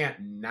 you can't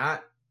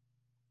not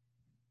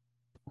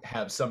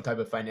have some type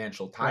of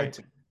financial tie Right.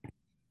 to it.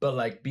 But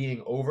like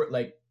being over,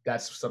 like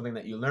that's something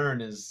that you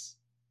learn is,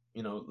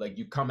 you know, like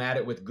you come at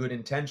it with good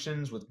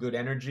intentions, with good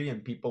energy,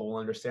 and people will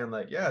understand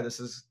like, yeah, this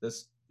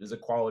is a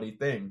quality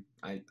thing.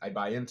 I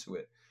buy into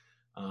it.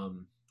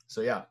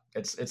 So yeah,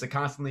 it's a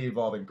constantly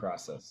evolving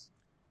process.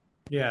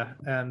 Yeah,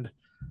 and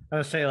I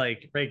would say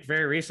like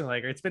very recently,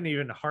 like it's been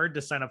even hard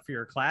to sign up for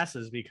your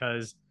classes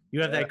because you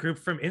have Yeah. that group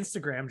from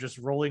Instagram just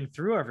rolling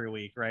through every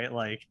week, right?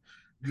 Like,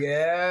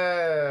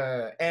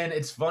 Yeah, and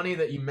it's funny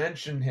that you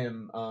mentioned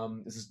him.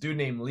 There's this dude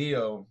named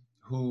Leo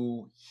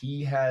who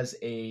he has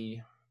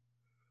a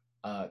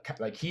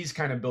like he's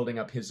kind of building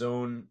up his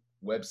own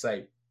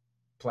website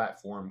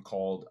platform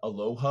called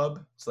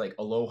Alohub. It's like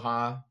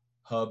Aloha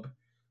Hub,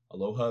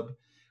 Alohub,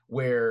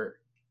 where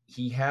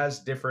he has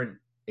different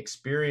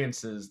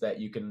experiences that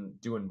you can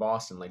do in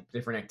Boston, like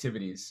different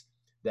activities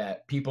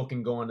that people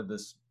can go onto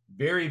this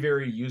very,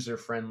 very user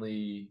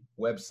friendly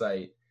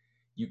website.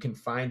 You can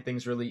find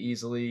things really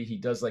easily. He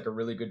does like a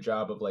really good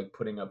job of like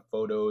putting up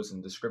photos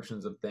and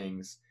descriptions of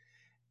things.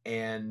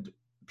 And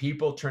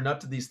people turn up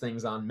to these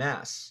things en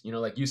masse. You know,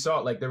 like you saw,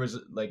 like there was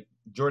like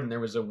Jordan, there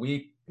was a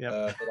week, yep.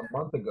 like a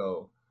month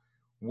ago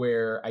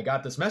where I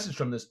got this message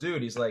from this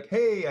dude. He's like,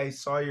 "Hey, I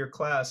saw your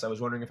class. I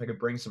was wondering if I could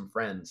bring some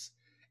friends."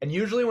 And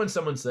usually when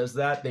someone says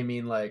that, they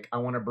mean like, "I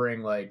want to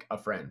bring like a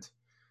friend,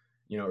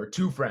 you know, or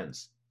two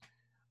friends."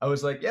 I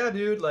was like, "Yeah,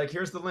 dude, like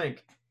here's the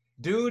link."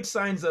 Dude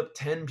signs up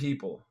 10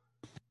 people.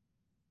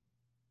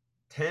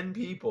 10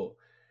 people.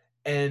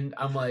 And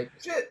I'm like,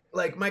 "Shit,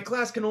 like my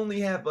class can only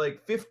have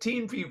like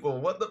 15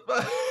 people. What the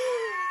fuck?"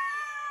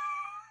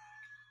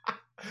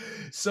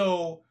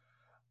 So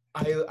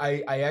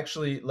I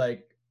actually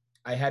like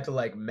I had to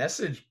like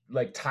message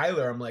like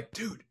Tyler. I'm like,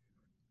 dude,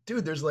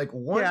 there's like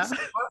one Yeah.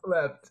 spot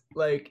left.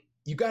 Like,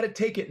 you got to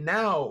take it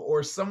now,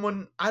 or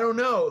someone, I don't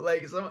know,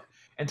 like someone.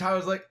 And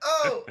Tyler's like,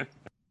 oh,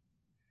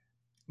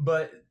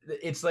 but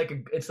it's like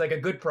a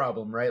good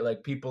problem, right?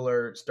 Like people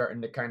are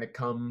starting to kind of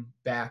come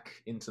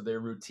back into their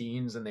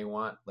routines, and they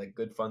want like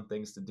good fun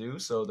things to do.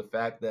 So the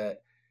fact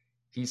that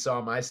he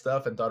saw my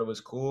stuff and thought it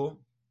was cool,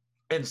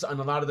 and a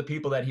lot of the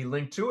people that he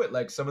linked to it,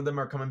 like some of them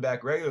are coming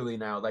back regularly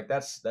now. Like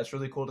that's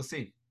really cool to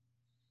see.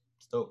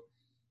 It's dope.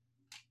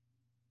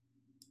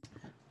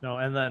 No,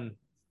 and then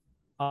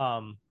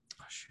oh,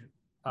 shoot.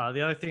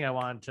 The other thing I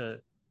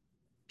wanted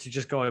to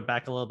just go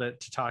back a little bit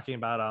to talking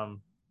about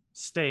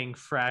staying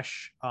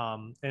fresh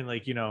and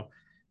like, you know,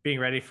 being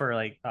ready for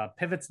like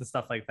pivots and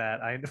stuff like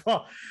that. I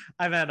well,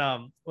 I've had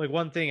like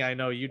one thing I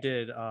know you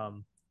did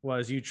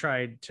was you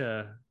tried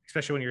to,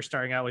 especially when you're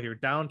starting out with your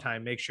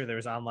downtime, make sure there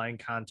was online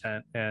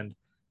content. And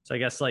so I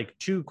guess like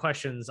two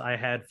questions I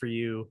had for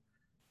you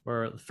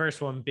were, the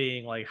first one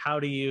being like, how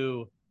do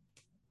you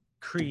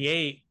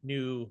create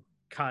new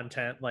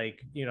content,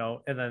 like, you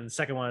know, and then the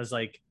second one is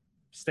like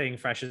staying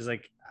fresh is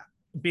like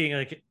being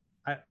like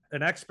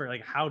an expert,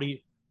 like how do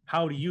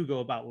you go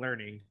about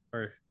learning?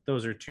 Or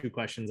those are two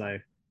questions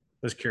I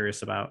was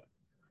curious about.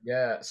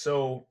 Yeah.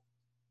 So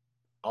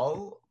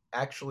I'll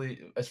actually,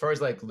 as far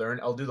as like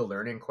I'll do the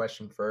learning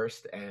question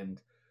first,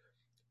 and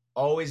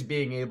always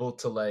being able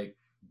to like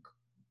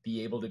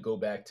be able to go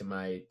back to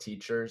my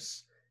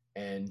teachers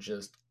and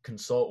just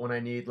consult when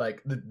I need.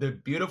 Like the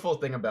beautiful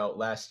thing about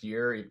last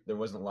year, there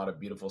wasn't a lot of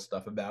beautiful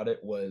stuff about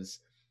it, was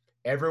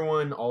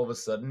everyone all of a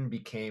sudden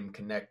became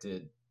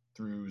connected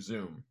through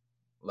Zoom,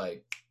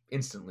 like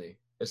instantly.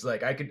 It's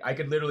like I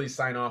could literally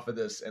sign off of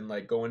this and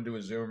like go into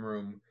a Zoom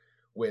room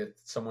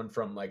with someone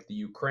from like the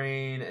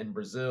Ukraine and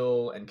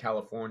Brazil and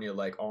California,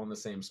 like all in the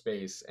same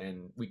space,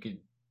 and we could,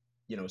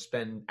 you know,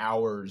 spend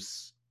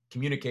hours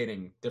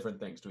communicating different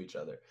things to each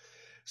other.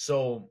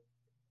 So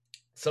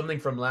something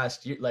from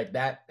last year, like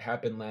that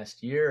happened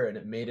last year, and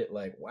it made it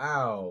like,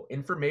 wow,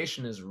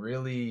 information is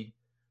really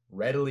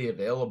readily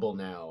available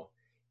now,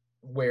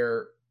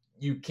 where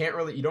you don't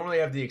really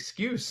have the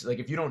excuse. Like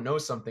if you don't know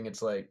something,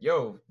 it's like,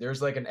 yo,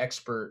 there's like an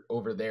expert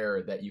over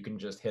there that you can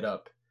just hit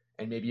up,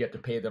 and maybe you have to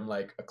pay them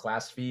like a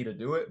class fee to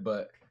do it,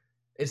 but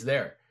it's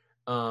there.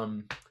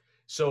 um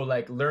so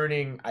like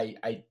learning,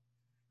 I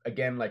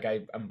again, like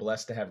I'm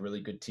blessed to have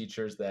really good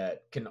teachers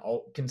that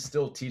can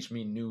still teach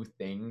me new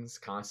things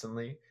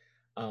constantly.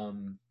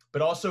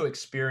 But also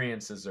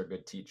experiences are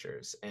good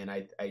teachers, and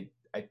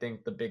I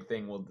think the big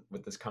thing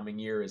with this coming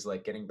year is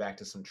like getting back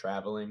to some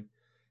traveling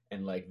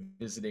and like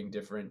visiting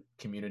different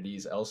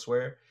communities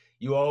elsewhere.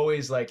 You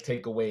always like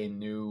take away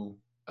new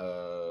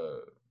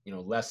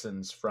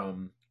lessons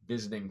from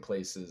visiting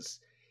places,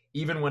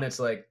 even when it's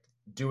like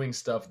doing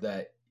stuff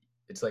that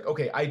it's like,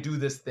 okay, I do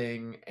this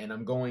thing and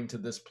I'm going to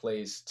this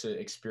place to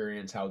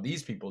experience how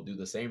these people do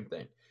the same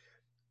thing.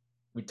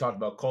 We talked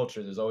about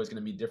culture. There's always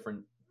going to be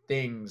different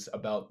things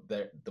about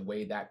the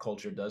way that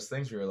culture does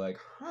things where you're like,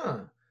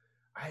 huh,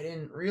 I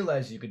didn't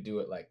realize you could do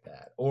it like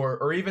that.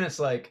 Or even it's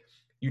like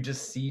you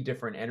just see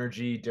different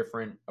energy,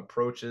 different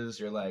approaches.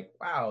 You're like,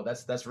 wow,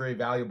 that's very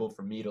valuable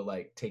for me to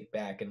like take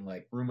back and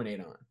like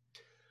ruminate on.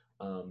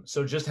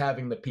 So just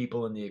having the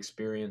people and the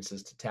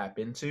experiences to tap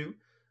into,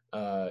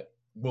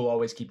 will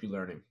always keep you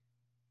learning,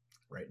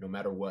 right? No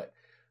matter what.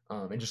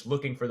 And just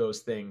looking for those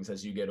things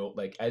as you get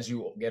as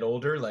you get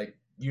older, like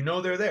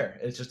they're there.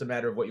 It's just a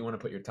matter of what you want to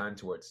put your time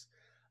towards.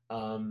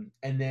 And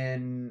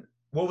then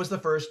what was the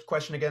first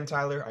question again,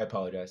 Tyler? I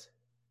apologize.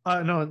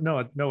 No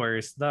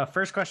worries. The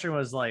first question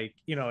was like,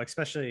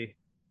 especially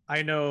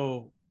I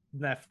know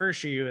that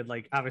first year you had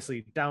like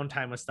obviously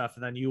downtime with stuff,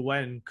 and then you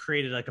went and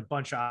created like a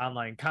bunch of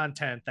online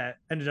content that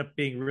ended up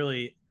being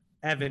really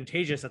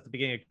advantageous at the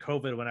beginning of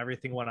COVID when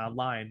everything went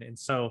online. And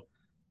so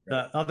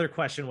Right. the other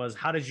question was,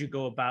 how did you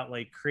go about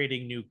like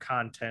creating new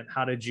content?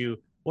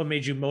 What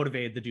made you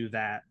motivated to do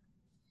that?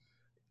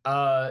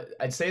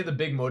 I'd say the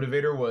big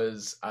motivator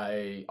was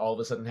I all of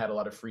a sudden had a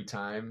lot of free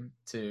time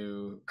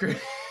to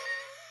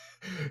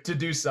to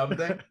do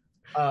something.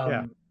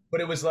 Yeah.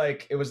 But it was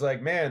like,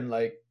 man,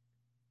 like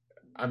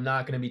I'm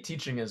not going to be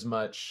teaching as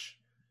much,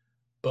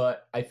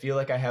 but I feel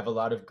like I have a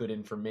lot of good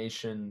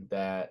information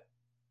that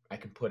I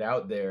can put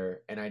out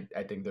there, and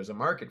I think there's a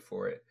market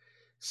for it.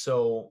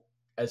 So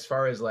as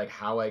far as like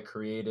how I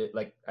created,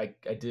 like I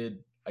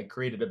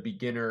created a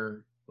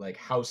beginner like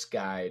house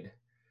guide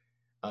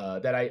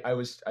that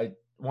I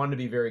wanted to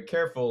be very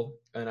careful,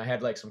 and I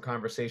had like some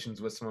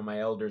conversations with some of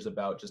my elders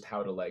about just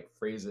how to like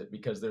phrase it,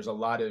 because there's a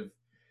lot of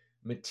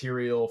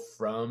material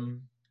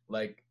from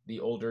like the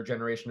older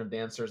generation of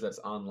dancers that's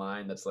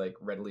online, that's like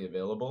readily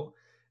available,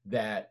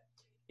 that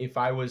if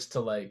I was to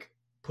like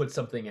put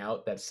something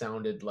out that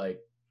sounded like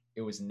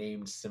it was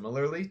named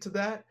similarly to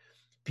that,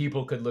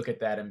 people could look at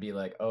that and be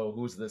like, oh,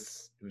 who's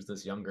this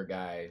younger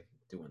guy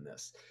doing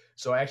this?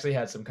 So I actually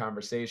had some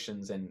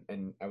conversations,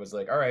 and I was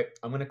like, all right,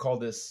 I'm going to call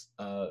this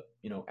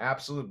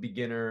absolute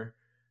beginner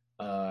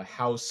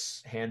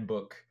house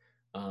handbook,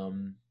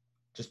 um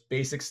just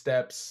basic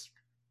steps,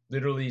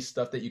 literally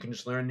stuff that you can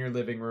just learn in your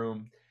living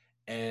room.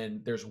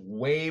 And there's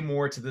way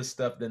more to this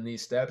stuff than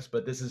these steps,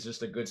 but this is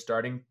just a good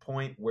starting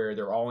point where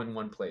they're all in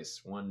one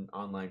place, one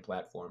online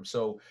platform.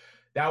 So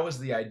that was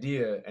the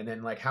idea. And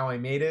then like how I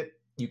made it,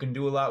 you can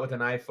do a lot with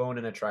an iPhone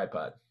and a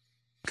tripod.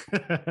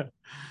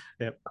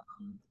 Yep.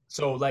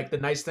 So like the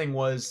nice thing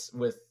was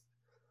with,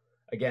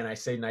 again, I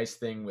say nice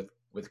thing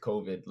with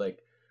COVID, like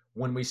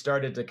when we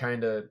started to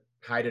kind of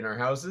hide in our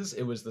houses,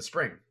 it was the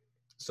spring.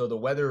 So the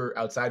weather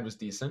outside was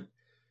decent,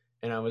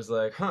 and I was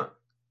like, huh,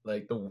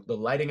 like the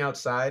lighting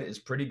outside is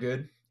pretty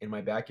good in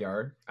my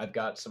backyard. I've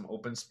got some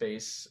open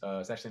space.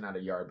 It's actually not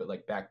a yard, but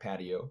like back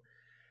patio,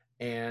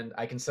 and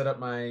I can set up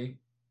my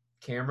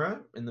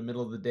camera in the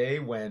middle of the day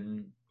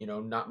when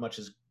not much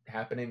is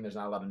happening. There's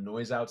not a lot of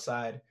noise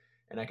outside,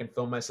 and I can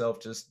film myself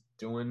just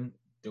doing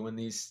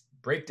these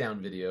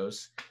breakdown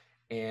videos.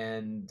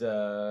 And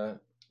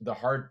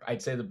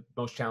I'd say the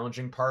most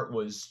challenging part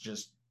was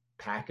just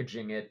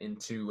packaging it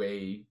into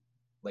a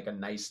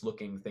nice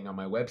looking thing on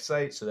my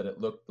website so that it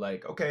looked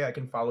like, okay, I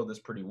can follow this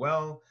pretty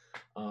well.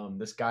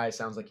 This guy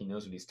sounds like he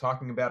knows what he's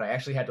talking about. I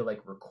actually had to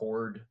like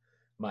record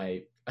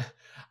my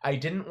I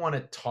didn't want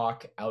to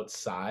talk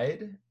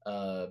outside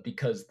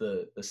because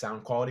the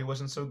sound quality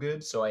wasn't so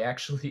good. So I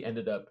actually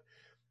ended up,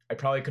 I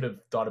probably could have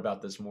thought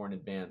about this more in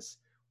advance,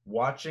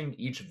 watching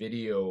each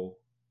video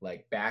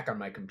like back on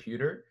my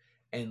computer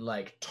and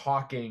like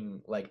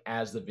talking like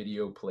as the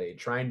video played,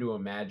 trying to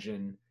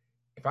imagine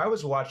if I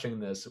was watching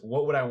this,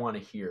 what would I want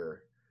to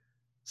hear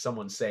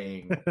someone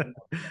saying?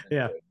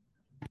 Yeah.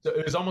 So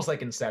it was almost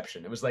like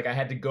Inception. It was like I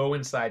had to go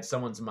inside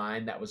someone's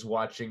mind that was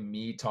watching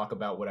me talk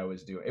about what I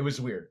was doing. It was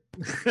weird.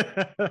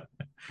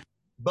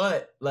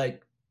 But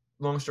like,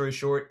 long story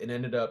short, it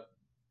ended up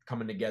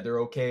coming together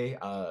okay.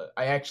 I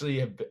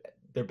actually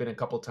there've been a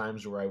couple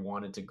times where I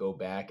wanted to go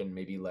back and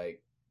maybe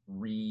like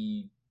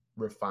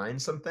refine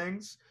some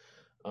things.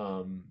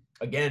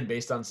 Again,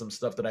 based on some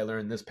stuff that I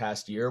learned this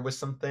past year with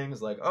some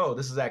things like, oh,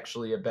 this is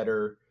actually a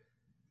better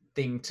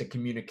thing to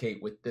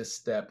communicate with this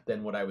step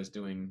than what I was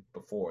doing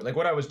before. Like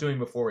what I was doing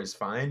before is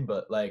fine,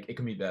 but like it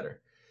can be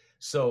better.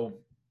 So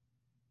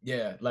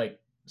yeah, like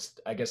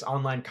I guess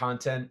online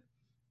content,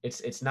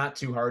 it's not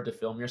too hard to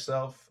film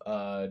yourself.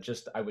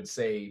 Just I would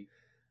say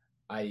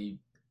I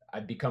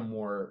I've become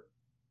more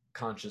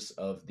conscious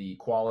of the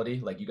quality.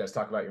 Like you guys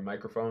talk about your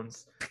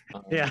microphones.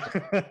 Yeah.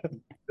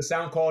 The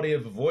sound quality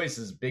of a voice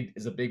is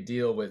a big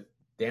deal with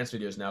dance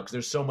videos now, because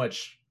there's so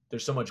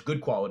much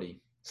good quality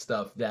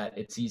stuff that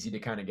it's easy to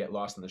kind of get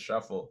lost in the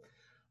shuffle.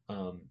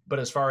 But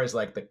as far as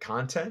like the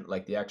content,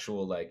 like the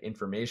actual like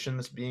information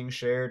that's being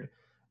shared,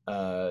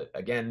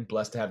 again,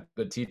 blessed to have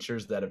good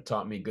teachers that have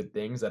taught me good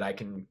things that I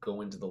can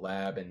go into the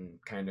lab and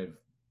kind of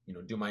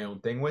do my own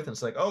thing with. And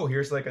it's like, oh,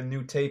 here's like a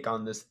new take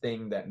on this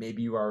thing that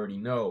maybe you already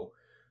know.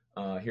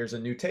 Here's a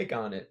new take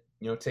on it.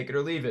 Take it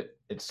or leave it.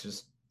 It's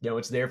just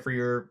it's there for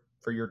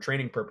your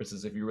training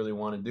purposes if you really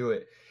want to do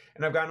it.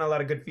 And I've gotten a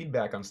lot of good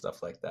feedback on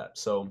stuff like that.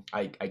 So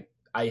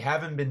I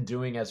haven't been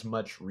doing as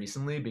much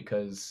recently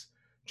because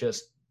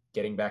just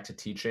getting back to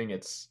teaching,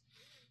 it's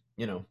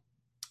you know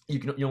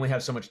you only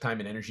have so much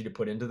time and energy to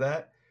put into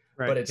that.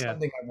 But Right. it's Yeah.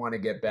 something I want to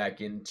get back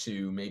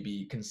into,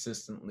 maybe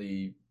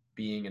consistently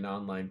being an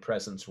online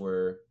presence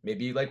where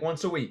maybe like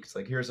once a week it's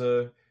like here's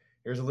a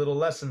little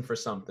lesson for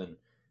something.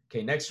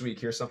 okay, next week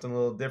here's something a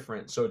little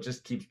different. So it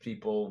just keeps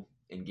people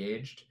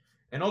engaged,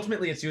 and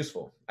ultimately it's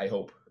useful, I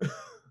hope.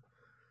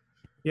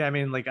 Yeah, I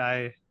mean, like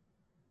it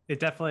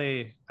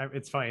definitely,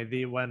 it's funny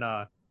the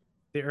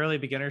early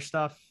beginner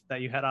stuff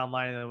that you had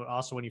online, and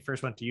also when you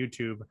first went to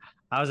YouTube,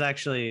 I was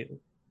actually,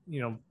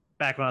 you know,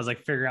 back when I was like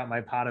figuring out my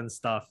pod and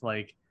stuff,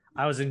 like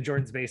I was in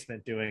Jordan's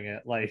basement doing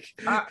it, like.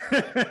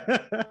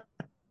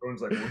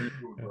 Everyone's like, what are you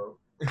doing, bro?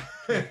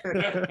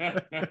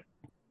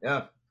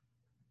 Yeah.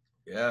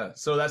 Yeah.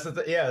 So that's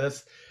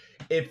that's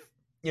if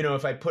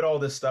if I put all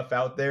this stuff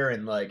out there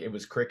and like it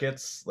was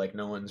crickets, like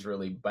no one's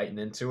really biting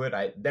into it,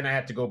 I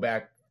have to go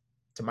back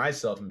to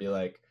myself and be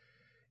like,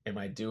 am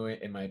I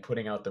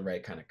putting out the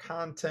right kind of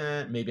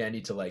content? Maybe I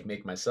need to like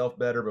make myself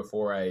better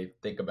before I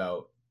think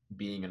about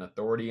being an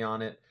authority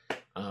on it.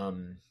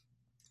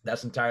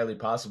 That's entirely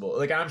possible.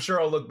 Like I'm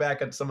sure I'll look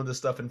back at some of the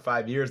stuff in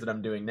 5 years that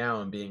I'm doing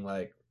now and being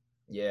like,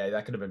 yeah,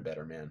 that could have been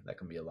better, man. That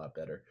can be a lot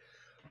better.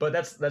 But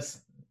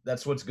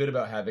that's what's good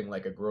about having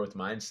like a growth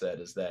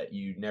mindset, is that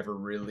you never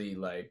really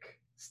like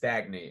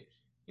stagnate.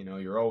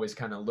 You're always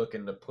kind of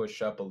looking to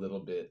push up a little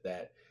bit,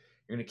 that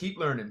you're going to keep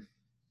learning.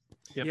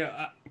 Yep.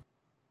 Yeah,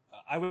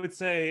 I would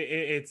say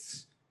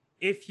it's,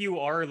 if you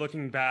are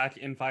looking back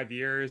in 5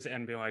 years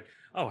and be like,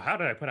 oh, how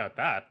did I put out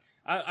that?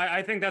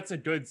 I think that's a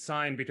good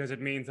sign, because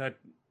it means that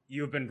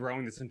you've been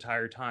growing this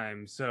entire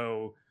time.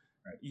 So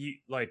right.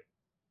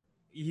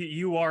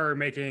 You are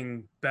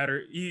making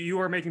better,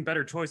 you are making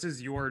better choices.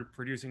 You are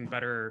producing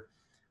better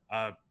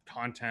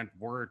content,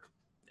 work,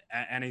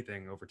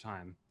 anything over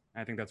time.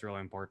 I think that's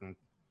really important.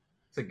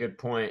 It's a good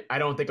point. I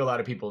don't think a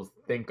lot of people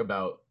think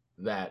about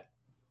that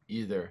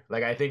either.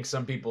 Like I think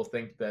some people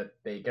think that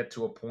they get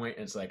to a point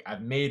and it's like,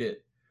 I've made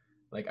it,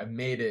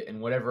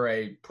 and whatever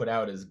I put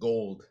out is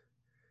gold.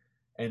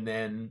 And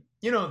then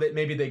that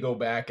maybe they go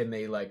back and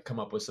they like come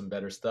up with some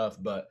better stuff.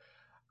 But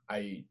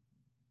I'd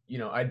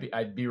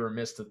be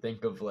remiss to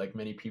think of like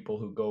many people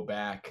who go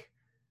back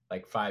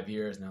like 5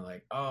 years and they're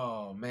like,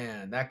 oh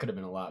man, that could have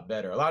been a lot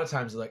better. A lot of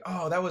times they're like,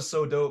 oh, that was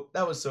so dope,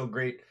 that was so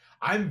great.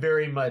 I'm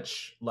very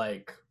much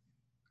like,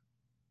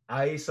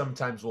 I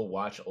sometimes will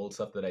watch old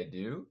stuff that I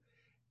do,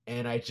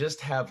 and I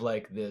just have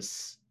like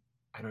this,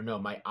 I don't know,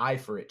 my eye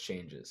for it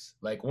changes.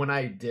 Like when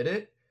I did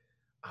it,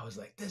 I was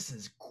like, this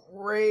is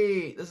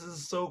great, this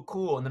is so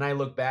cool. And then I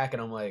look back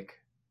and I'm like,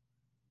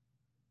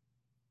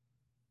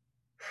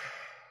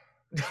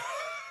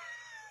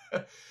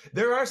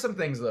 there are some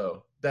things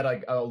though that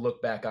I'll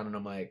look back on and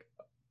I'm like,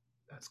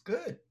 that's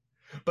good.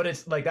 But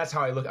it's like, that's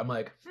how I look. I'm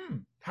like,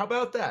 how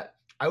about that?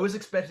 I was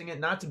expecting it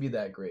not to be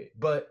that great,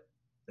 but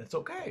it's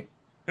okay.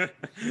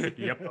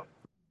 Yep.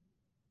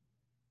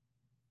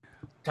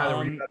 Tyler,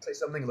 were you about to say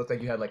something? It looked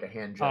like you had like a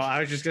hand gesture. Oh, I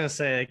was just gonna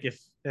say, like, if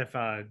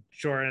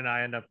Jordan and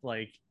I end up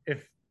like,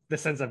 if the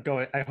sense of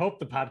going, I hope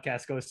the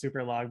podcast goes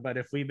super long, but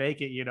if we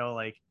make it,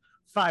 like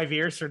 5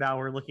 years from now,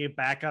 we're looking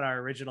back on our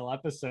original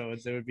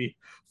episodes, it would be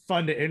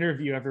fun to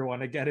interview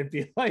everyone again and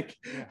be like,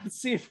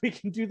 let's see if we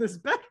can do this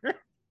better.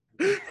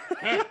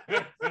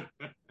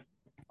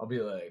 I'll be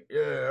like,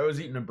 yeah, I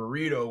was eating a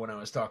burrito when I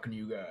was talking to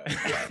you guys.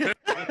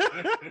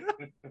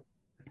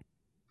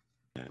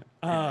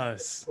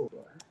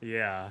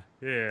 Yeah.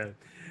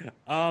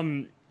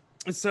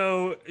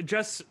 So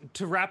just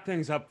to wrap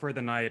things up for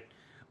the night,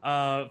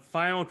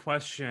 final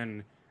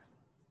question.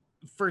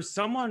 For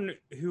someone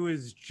who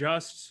is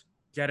just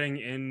getting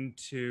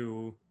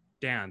into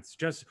dance,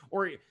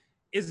 or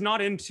is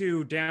not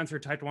into dance or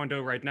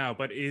Taekwondo right now,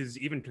 but is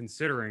even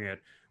considering it,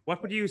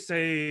 what would you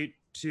say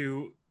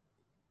to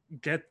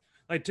get,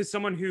 like, to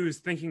someone who's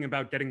thinking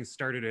about getting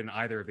started in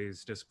either of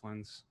these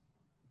disciplines?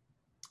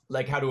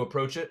 Like how to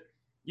approach it?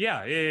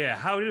 Yeah.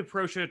 How to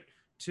approach it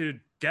to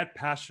get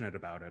passionate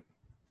about it.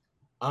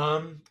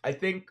 I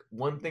think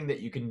one thing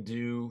that you can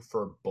do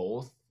for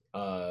both,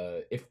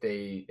 if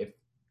the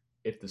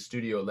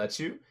studio lets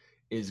you,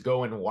 is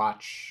go and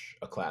watch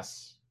a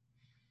class.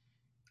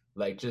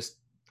 Like just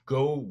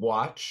go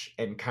watch,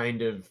 and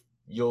kind of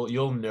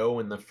you'll know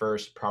in the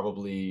first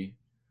probably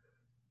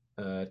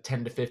 10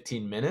 to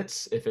 15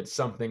 minutes if it's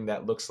something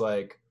that looks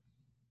like,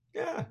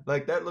 yeah,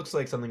 like that looks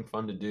like something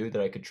fun to do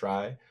that I could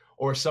try,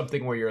 or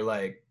something where you're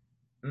like,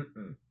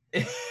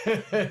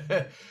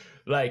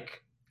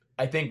 like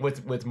I think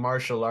with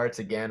martial arts,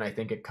 again, I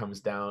think it comes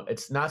down,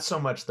 it's not so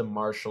much the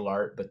martial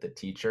art but the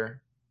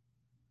teacher,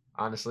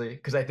 honestly,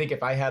 because I think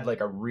if I had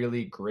like a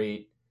really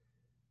great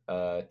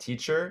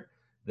teacher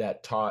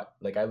that taught,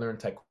 like I learned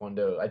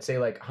Taekwondo, I'd say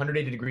like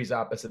 180 degrees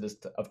opposite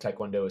of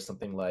Taekwondo is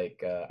something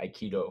like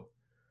Aikido,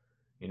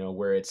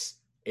 where it's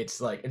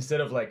like,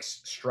 instead of like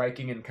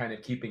striking and kind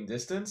of keeping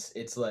distance,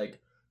 it's like,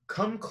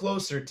 come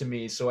closer to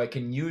me so I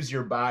can use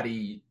your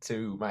body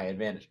to my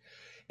advantage.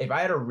 If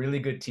I had a really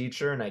good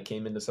teacher and I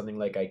came into something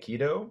like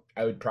Aikido,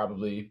 I would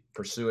probably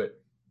pursue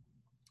it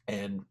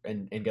and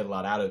get a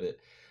lot out of it.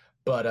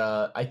 But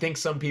I think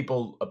some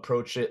people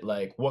approach it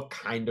like, what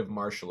kind of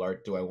martial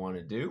art do I want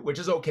to do? Which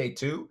is okay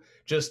too.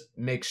 Just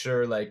make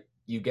sure like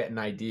you get an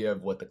idea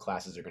of what the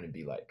classes are going to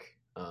be like.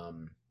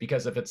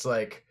 Because if it's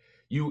like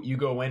you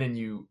go in and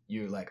you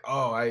like,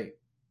 oh,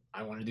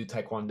 I want to do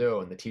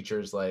Taekwondo, and the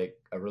teacher's like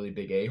a really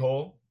big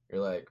a-hole,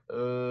 you're like,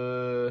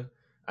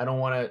 I don't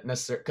want to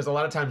necessarily, because a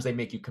lot of times they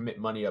make you commit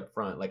money up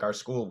front. Like our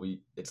school,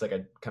 it's like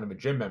a kind of a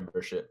gym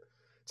membership.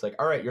 It's like,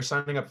 all right, you're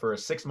signing up for a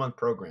 6-month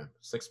program.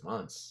 6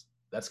 months.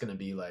 That's going to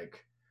be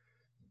like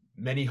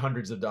many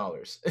hundreds of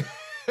dollars.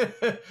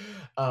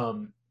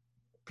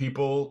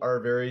 People are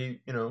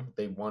very,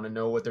 they want to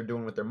know what they're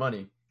doing with their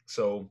money.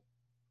 So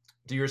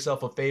do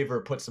yourself a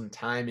favor, put some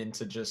time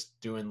into just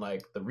doing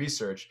like the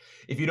research.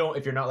 If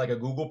you're not like a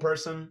Google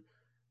person,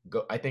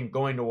 I think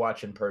going to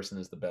watch in person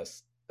is the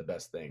best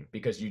thing,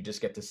 because you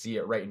just get to see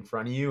it right in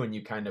front of you, and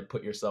you kind of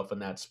put yourself in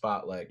that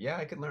spot like, yeah,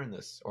 I could learn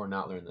this or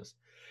not learn this.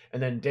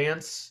 And then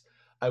dance,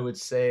 I would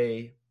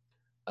say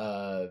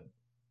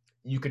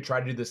you could try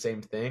to do the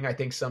same thing. I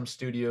think some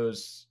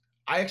studios,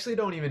 I actually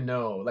don't even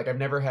know. Like I've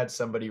never had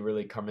somebody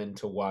really come in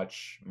to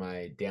watch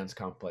my dance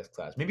complex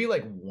class. Maybe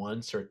like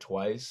once or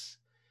twice.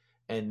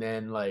 And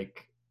then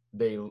like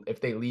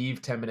if they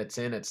leave 10 minutes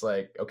in, it's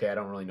like, okay, I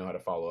don't really know how to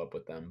follow up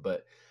with them.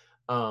 But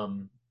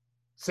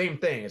same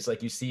thing. It's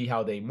like you see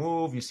how they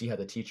move, you see how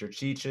the teacher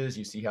teaches,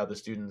 you see how the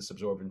students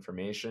absorb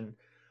information.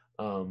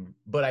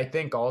 But I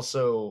think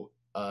also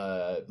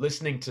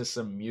listening to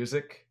some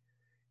music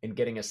and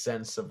getting a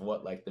sense of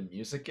what like the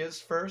music is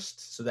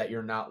first, so that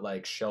you're not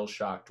like shell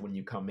shocked when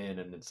you come in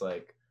and it's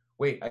like,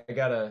 wait, I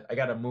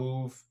gotta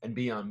move and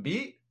be on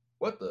beat.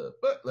 What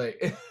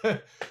like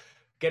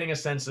getting a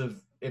sense of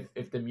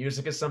if the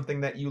music is something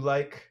that you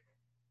like,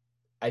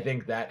 I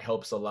think that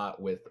helps a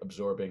lot with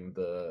absorbing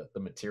the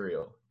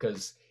material.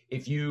 Because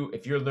if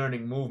you're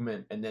learning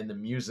movement and then the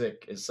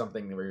music is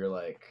something where you're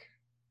like,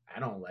 I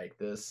don't like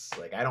this,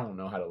 like I don't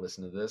know how to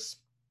listen to this,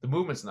 the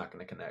movement's not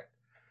going to connect.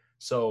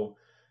 So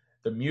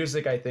the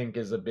music, I think,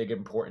 is a big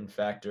important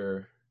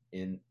factor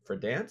for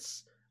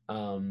dance.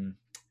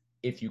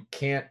 If you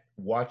can't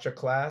watch a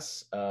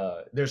class,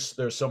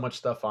 there's so much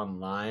stuff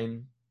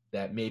online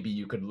that maybe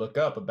you could look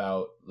up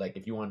about, like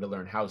if you wanted to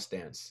learn house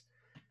dance,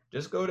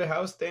 just go to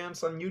house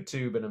dance on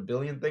YouTube and a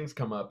billion things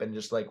come up, and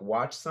just like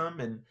watch some,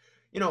 and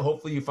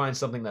hopefully you find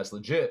something that's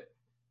legit.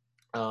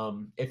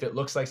 If it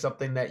looks like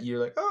something that you're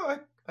like, oh,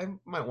 I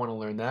might want to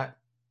learn that,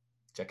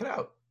 check it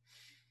out.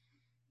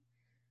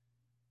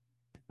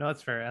 No,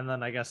 that's fair. And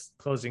then I guess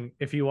closing,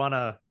 if you want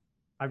to,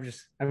 I'm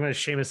going to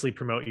shamelessly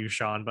promote you,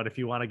 Sean, but if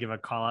you want to give a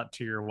call out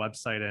to your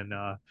website and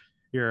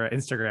your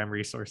Instagram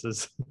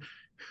resources.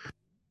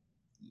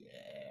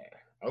 Yeah.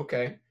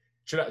 Okay.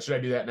 Should I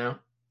do that now?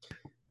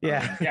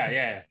 Yeah.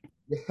 Yeah.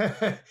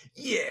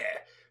 Yeah.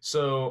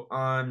 So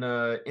on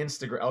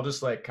Instagram, I'll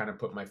just like kind of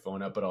put my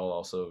phone up, but I'll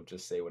also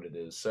just say what it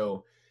is.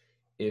 So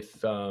if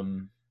there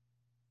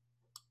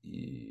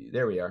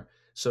we are.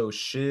 So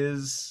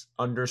Shizmatic.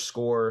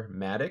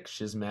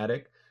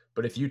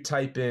 But if you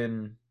type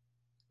in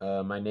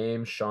my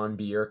name, Sean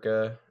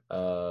Bjerke,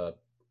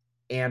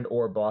 and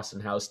or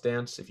Boston House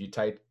Dance, if you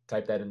type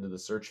that into the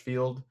search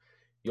field,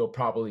 you'll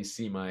probably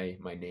see my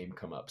name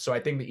come up. So I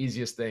think the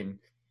easiest thing,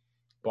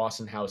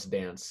 Boston House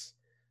Dance.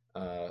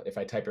 If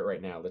I type it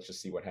right now, let's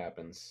just see what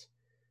happens.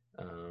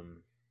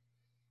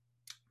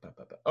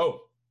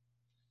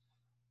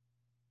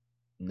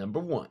 Number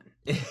one.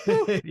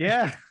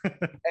 Yeah.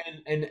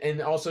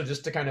 and also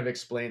just to kind of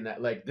explain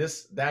that, like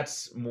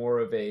that's more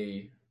of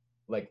a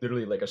like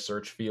literally like a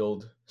search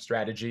field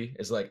strategy.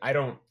 Is like, I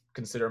don't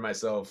consider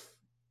myself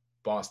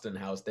Boston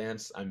House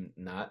Dance. I'm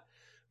not.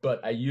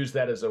 But I use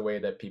that as a way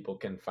that people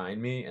can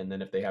find me, and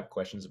then if they have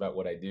questions about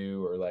what I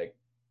do or like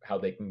how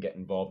they can get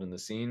involved in the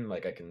scene,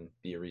 like I can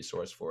be a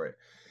resource for it.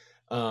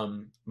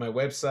 My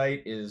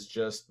website is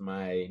just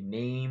my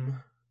name,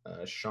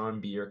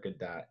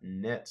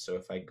 SeanBjerke.net. So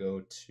if I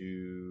go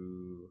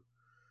to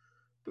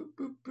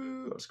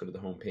let's go to the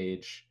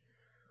homepage.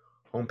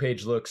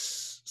 Homepage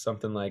looks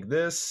something like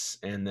this,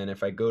 and then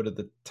if I go to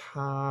the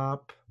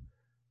top,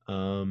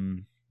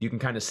 you can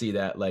kind of see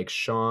that, like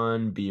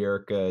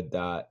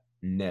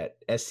SeanBjerke.net,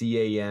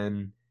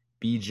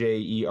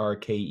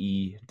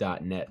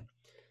 SeanBjerke.net.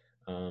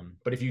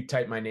 But if you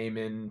type my name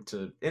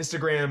into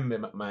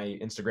Instagram, my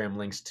Instagram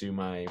links to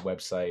my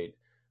website.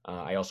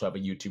 I also have a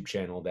YouTube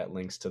channel that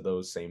links to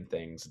those same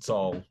things. It's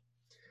all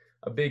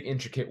a big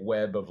intricate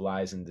web of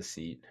lies and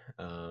deceit.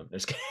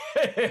 That's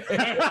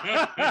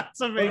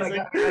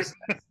amazing.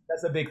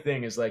 That's a big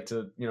thing, is like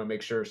to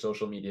make sure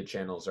social media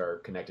channels are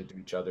connected to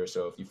each other.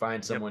 So if you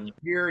find someone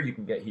here, you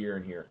can get here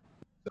and here.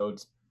 So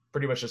it's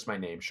pretty much just my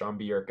name. Sean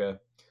Bjerke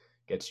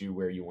gets you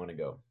where you want to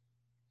go.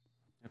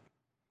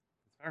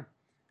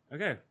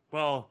 Okay,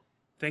 well,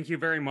 thank you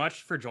very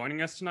much for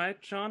joining us tonight,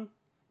 Sean.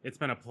 It's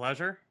been a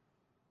pleasure.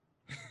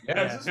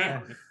 Yeah,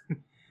 it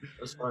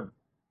was fun.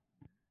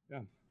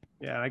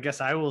 Yeah, I guess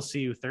I will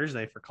see you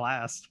Thursday for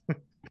class. I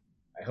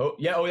hope.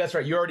 Yeah. Oh, that's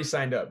right. You already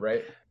signed up,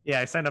 right?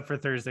 Yeah, I signed up for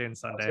Thursday and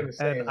Sunday,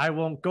 and I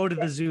won't go to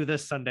the zoo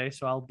this Sunday,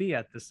 so I'll be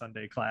at the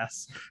Sunday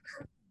class.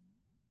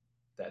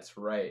 That's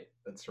right.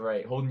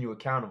 Holding you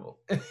accountable.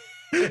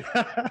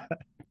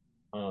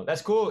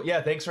 That's cool.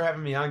 Yeah, thanks for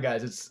having me on,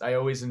 guys. I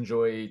always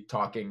enjoy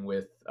talking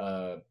with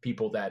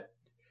people that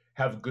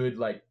have good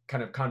like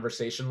kind of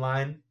conversation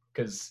line,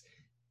 because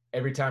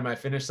every time I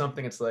finish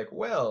something, it's like,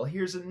 well,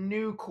 here's a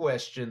new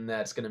question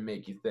that's gonna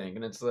make you think,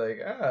 and it's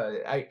like,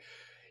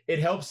 it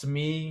helps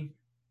me,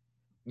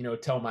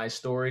 tell my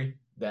story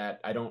that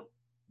I don't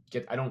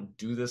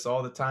do this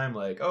all the time.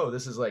 Like, oh,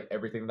 this is like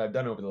everything that I've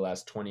done over the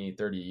last 20,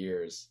 30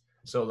 years.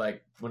 So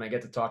like when I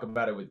get to talk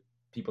about it with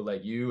people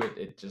like you,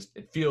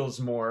 it feels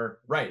more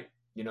right.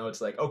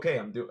 It's like, okay,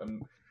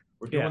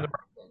 we're doing the right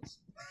things.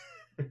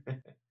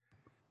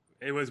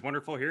 It was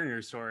wonderful hearing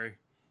your story.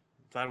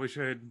 Thought we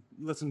should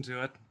listen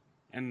to it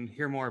and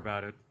hear more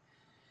about it.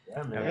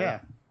 Yeah, man. Yeah.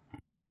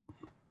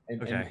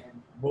 And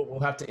we'll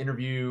have to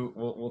interview.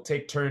 We'll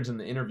take turns in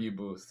the interview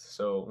booth.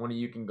 So one of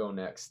you can go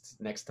next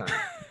time.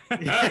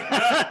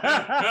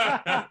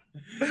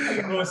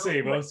 We'll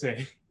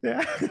see.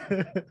 Yeah.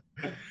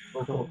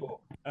 Cool.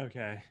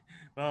 Okay.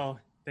 Well,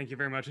 thank you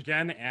very much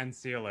again, and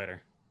see you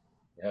later.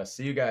 Yeah.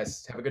 See you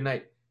guys. Have a good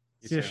night.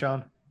 See you,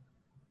 Sean.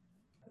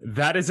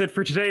 That is it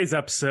for today's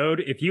episode.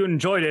 If you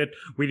enjoyed it,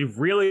 we'd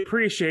really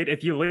appreciate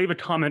if you leave a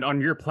comment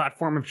on your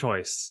platform of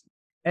choice.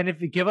 And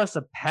if you give us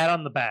a pat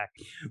on the back.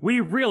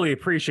 We really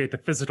appreciate the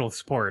physical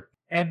support.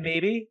 And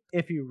maybe,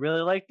 if you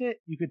really liked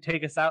it, you could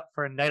take us out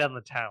for a night on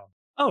the town.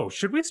 Oh,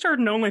 should we start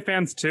an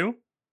OnlyFans too?